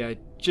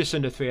just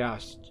under 3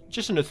 hours.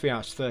 Just under 3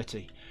 hours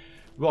 30.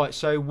 Right.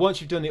 So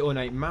once you've done the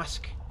ornate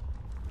mask,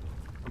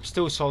 I'm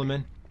still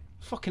Solomon.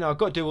 Fucking hell, I've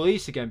got to do all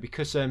these again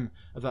because of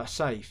that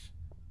save.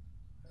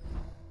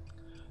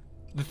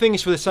 The thing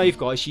is, for the save,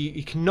 guys,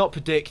 you cannot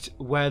predict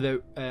when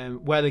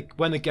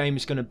the game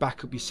is going to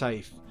back up your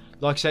save.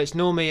 Like I say, it's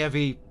normally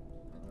every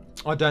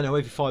 5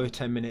 or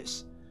 10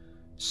 minutes.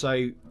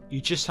 So you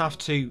just have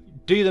to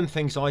do them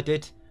things I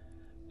did,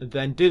 and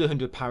then do the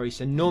 100 parries.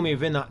 And normally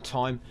within that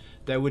time,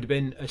 there would have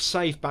been a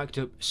save backed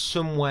up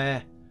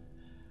somewhere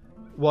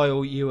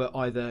while you were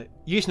either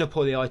using up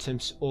all the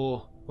items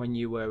or when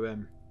you were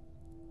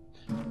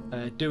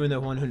doing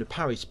the 100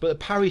 parries. But the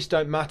parries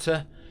don't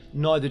matter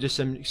neither does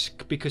them,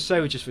 because they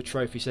were just for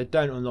trophies. They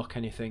don't unlock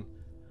anything,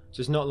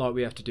 so it's not like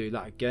we have to do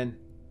that again,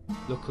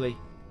 luckily.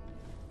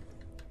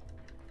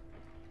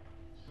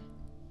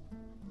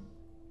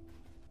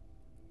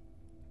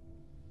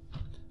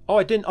 Oh,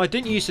 I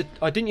didn't use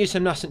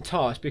them nascent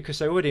tires because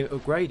they were already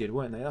upgraded,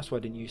 weren't they? That's why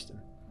I didn't use them.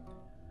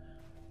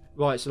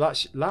 Right, so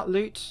that's that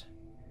loot.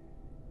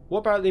 What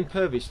about the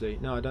impervious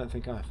loot? No, I don't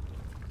think I have.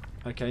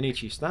 Okay, I need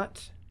to use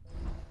that.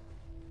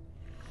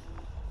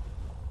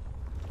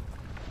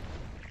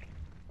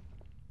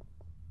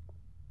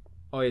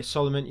 Oh yeah,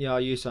 Solomon. Yeah,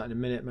 I'll use that in a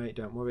minute, mate.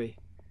 Don't worry.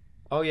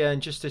 Oh yeah,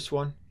 and just this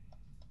one.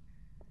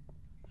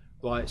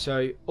 Right,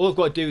 so all I've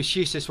got to do is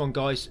use this one,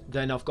 guys.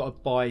 Then I've got to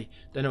buy.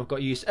 Then I've got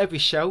to use every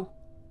shell.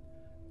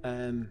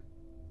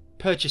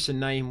 Purchase a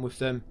name with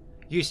them.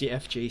 Use the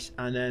FGs,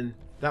 and then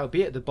that would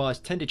be it. The buyer's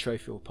tender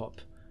trophy will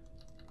pop.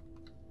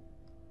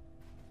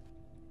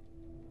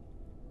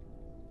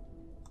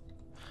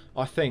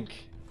 I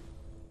think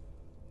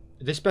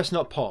this best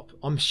not pop.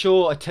 I'm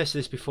sure I tested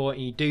this before, and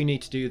you do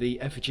need to do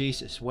the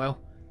effigies as well.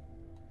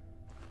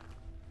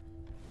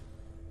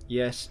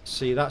 Yes,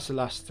 see, that's the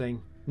last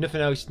thing.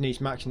 Nothing else needs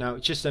maxing out.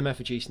 It's just them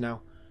effigies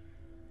now.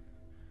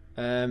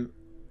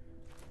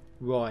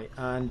 Right,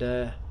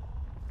 and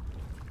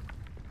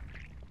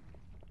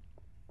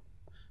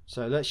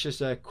so let's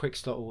just quick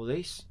slot all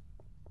these.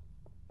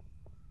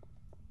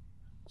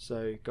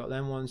 So got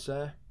them ones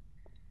there.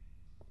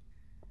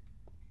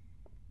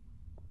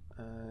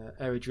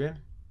 Aerodrim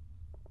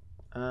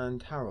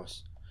and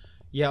Haros.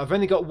 Yeah, I've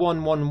only got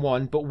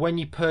 111, but when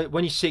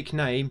you seek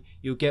name,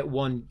 you'll get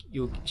one.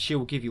 She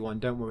will give you one.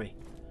 Don't worry.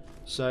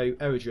 So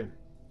Aerodrim,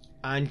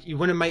 and you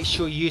want to make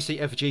sure you use the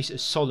effigies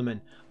as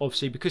Solomon.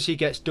 Obviously, because he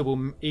gets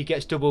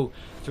double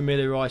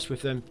familiarized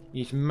with them. You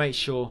need to make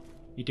sure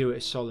you do it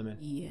as Solomon.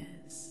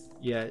 Yes.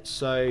 Yeah.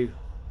 So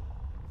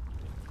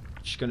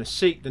just going to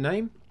seek the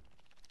name.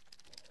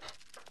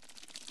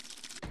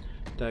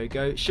 There we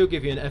go. She'll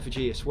give you an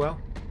effigy as well.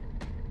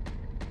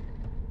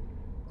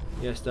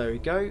 Yes, there we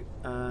go.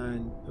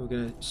 And we're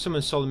going to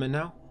summon Solomon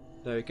now.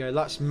 There we go.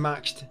 That's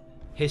maxed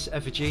his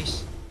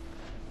effigies.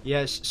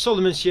 Yes,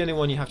 Solomon's the only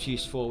one you have to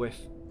use 4 with.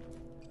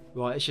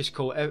 Right, let's just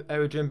call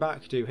Aerodrim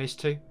back. Do his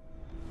 2.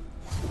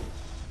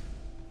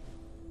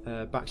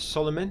 Back to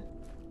Solomon.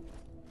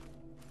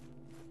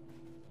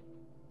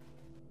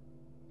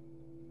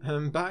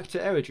 And back to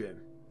Aerodrim.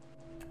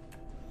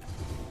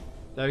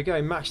 There we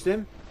go. Maxed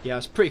him. Yeah,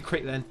 it's pretty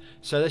quick then.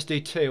 So let's do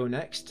Teal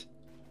next.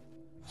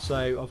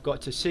 So I've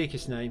got to seek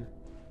his name.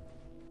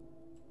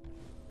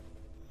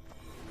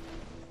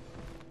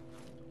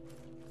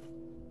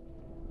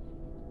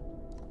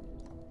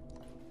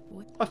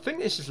 What? I think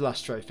this is the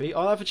last trophy.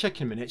 I'll have a check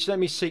in a minute. Just let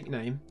me seek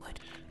name. What?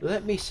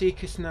 Let me seek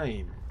his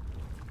name.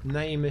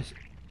 Name is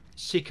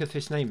seeketh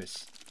his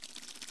nameus.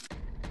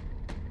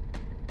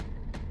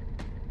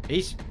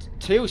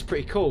 Teal's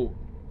pretty cool.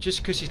 Just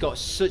because he's got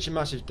such a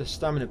massive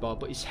stamina bar,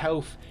 but his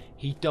health,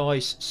 he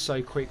dies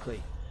so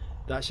quickly.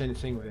 That's the only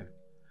thing with him.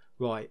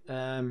 Right,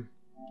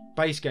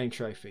 base game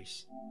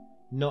trophies,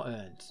 not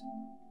earned.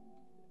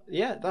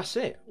 Yeah, that's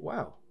it.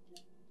 Wow.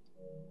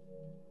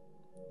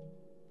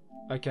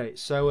 Okay,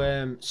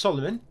 so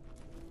Solomon,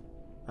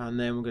 and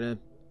then we're gonna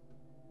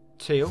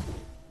Teal.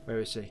 Where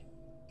is he?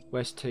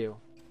 Where's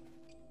Teal?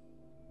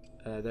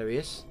 There he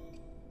is.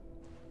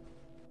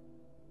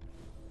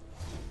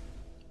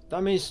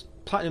 That means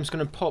Platinum's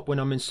gonna pop when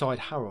I'm inside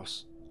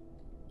Haros.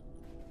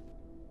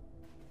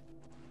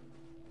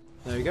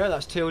 There we go,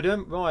 that's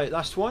Tildum. Right,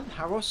 last one,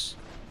 Haros.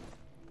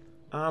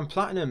 And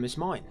Platinum is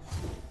mine.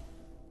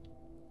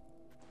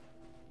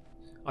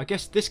 I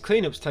guess this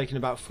cleanup's taken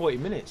about 40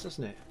 minutes,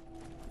 doesn't it?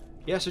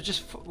 Yeah, so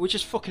we're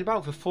just fucking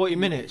about for 40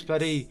 minutes,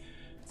 bloody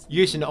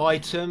using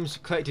items,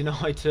 collecting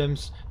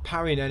items,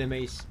 parrying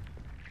enemies.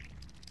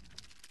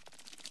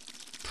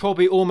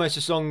 Probably almost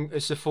as long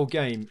as the full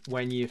game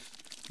when you've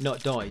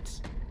not died.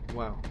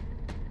 Wow.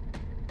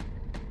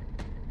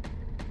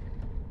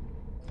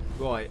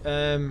 Right,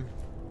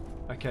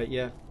 okay,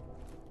 yeah.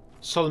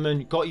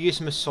 Solomon, got to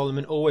use him as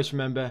Solomon. Always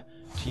remember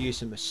to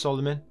use him as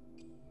Solomon.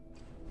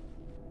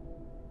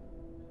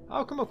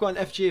 How come I've got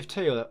an FG of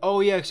Teal?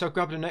 Oh yeah, because I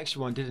grabbed an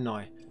extra one, didn't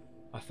I?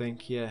 I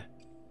think, yeah.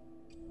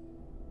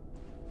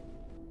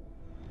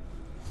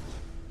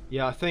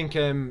 Yeah, I think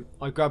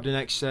I grabbed an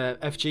extra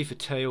FG for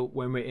Teal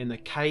when we're in the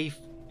cave,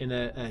 in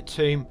a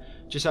tomb,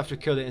 just after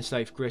we killed it in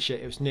Slave Grisha.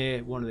 It was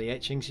near one of the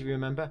etchings, if you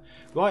remember.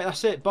 Right,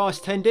 that's it. Bars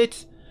tended.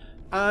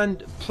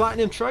 And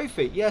Platinum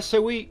Trophy. Yeah,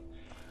 so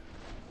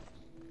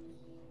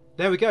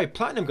there we go,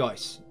 Platinum,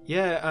 guys.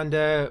 Yeah, and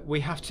we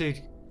have to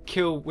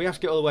get all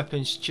the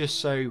weapons just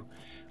so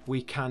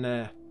we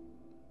can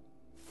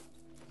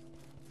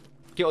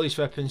get all these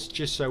weapons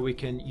just so we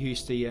can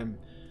use the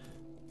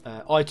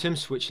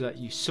items which let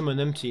you summon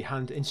them to your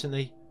hand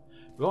instantly.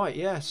 Right,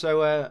 yeah,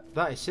 so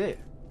that is it.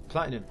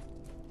 Platinum.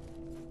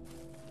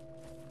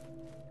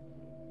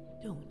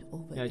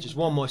 Yeah, just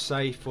one more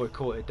save before I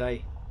call it a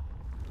day.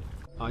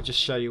 I'll just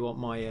show you what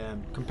my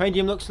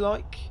compendium looks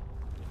like.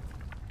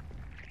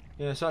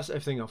 Yeah, so that's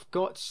everything I've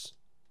got.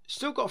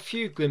 Still got a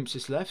few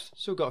glimpses left.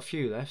 Still got a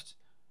few left.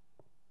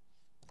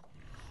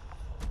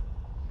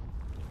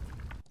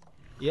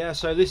 Yeah,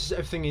 so this is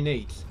everything you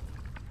need.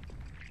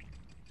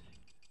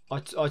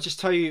 I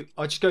just tell you,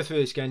 I just go through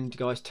this again,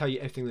 guys, tell you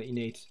everything that you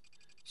need.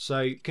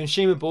 So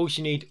consumables,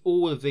 you need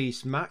all of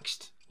these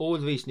maxed. All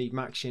of these need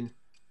maxing.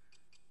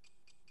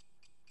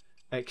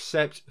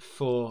 Except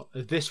for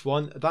this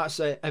one.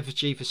 That's a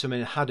effigy for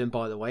summoning Haddon,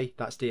 by the way.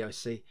 That's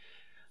DLC.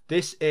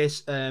 This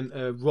is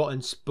a rotten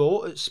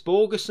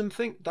sporg or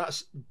something.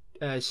 That's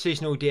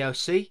seasonal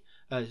DLC.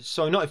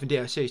 Sorry, not even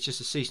DLC, it's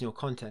just a seasonal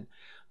content.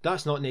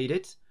 That's not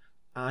needed.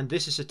 And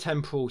this is a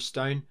temporal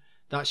stone.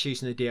 That's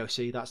using the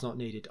DLC. That's not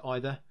needed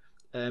either.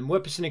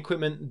 Weapons and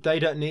equipment, they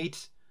don't need.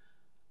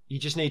 You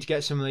just need to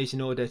get some of these in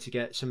order to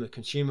get some of the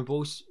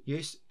consumables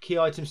used. Key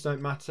items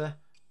don't matter.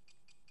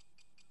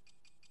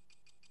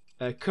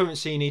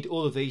 Currency, you need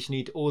all of these. You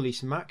need all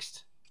these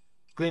maxed.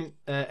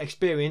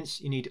 Experience,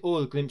 you need all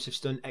the glimpse of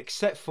stun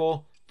except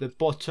for the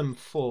bottom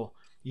 4.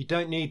 You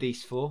don't need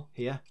these 4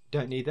 here.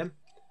 Don't need them.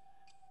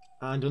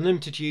 And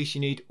unlimited use, you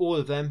need all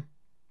of them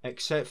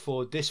except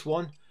for this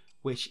one,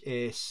 which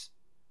is,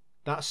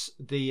 that's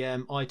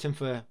the item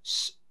for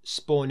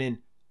spawning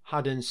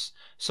Haddon's,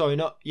 sorry,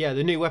 not, yeah,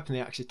 the new weapon,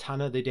 the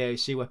Axitana, the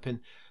DLC weapon.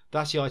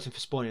 That's the item for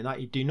spawning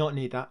that. You do not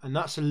need that. And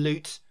that's a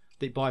loot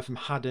that you buy from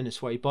Haddon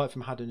as well. You buy it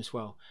from Haddon as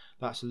well.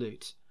 That's a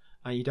loot.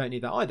 And you don't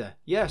need that either.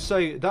 Yeah,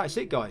 so that's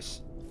it, guys.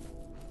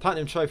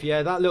 Platinum trophy,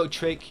 yeah, that little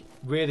trick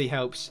really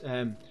helps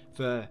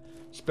for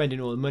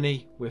spending all the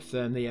money with the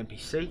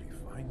NPC.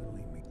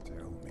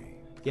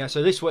 Yeah,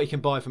 so this is what you can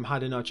buy from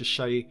Haddon. I'll just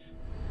show you.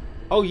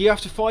 Oh, you have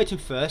to fight him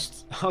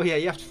first. Oh yeah,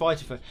 you have to fight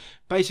him first.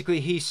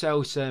 Basically, he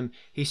sells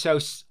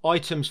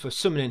items for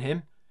summoning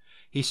him.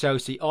 He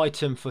sells the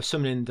item for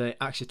summoning the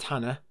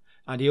Axitana,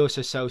 and he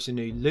also sells the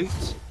new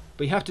loot.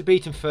 But you have to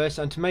beat him first,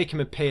 and to make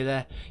him appear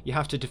there, you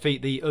have to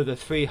defeat the other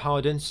 3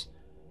 Hardens.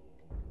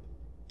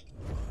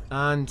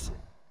 And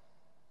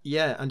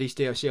yeah, and his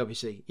DLC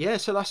obviously. Yeah,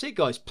 so that's it,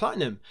 guys.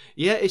 Platinum.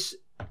 Yeah,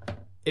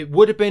 it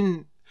would have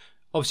been,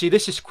 obviously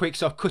this is quick,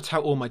 so I've cut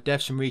out all my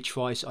deaths and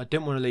retries. I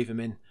didn't want to leave them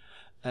in.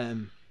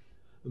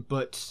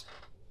 But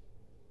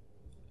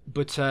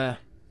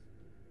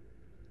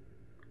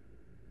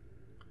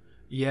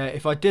yeah,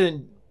 if I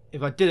didn't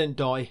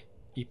die,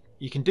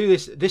 you can do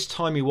this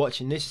time you're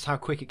watching. This is how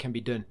quick it can be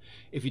done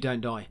if you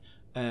don't die.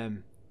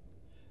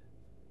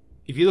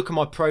 If you look at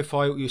my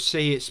profile, you'll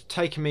see it's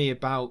taken me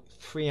about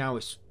 3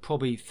 hours,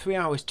 probably 3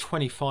 hours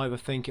 25, I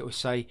think it will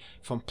say,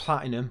 from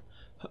platinum.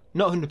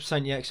 Not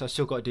 100% yet, because I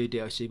still got to do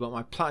DLC, but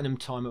my platinum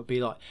time will be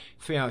like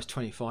 3 hours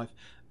 25.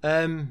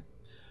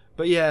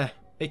 But yeah,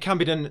 it can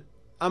be done.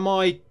 Am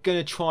I going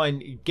to try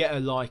and get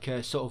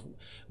a sort of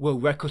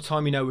world record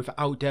time, you know,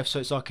 without death, so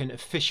it's like an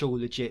official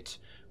legit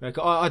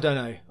record? I don't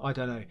know.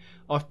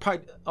 I've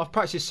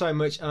practiced so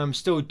much, and I'm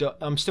still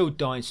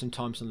dying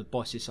sometimes on the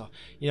bosses. So,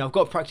 you know, I've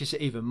got to practice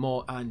it even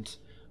more, and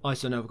I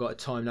just don't know if I've got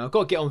the time now. I've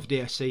got to get on for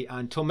DLC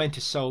and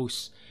Tormented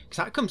Souls, because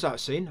that comes out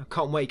soon. I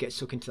can't wait to get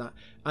stuck into that.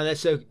 And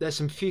there's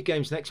some few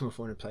games next month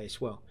I want to play as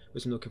well,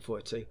 which I'm looking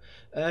forward to.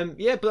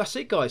 Yeah, but that's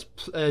it, guys.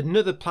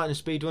 Another platinum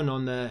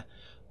speedrun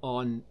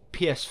on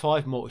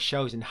PS5 Mortal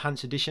Shell's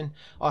Enhanced Edition.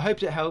 I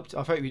hope it helped.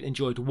 I hope you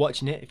enjoyed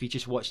watching it if you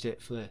just watched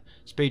it for the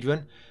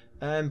speedrun.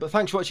 But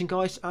thanks for watching,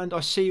 guys, and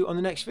I'll see you on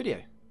the next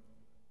video.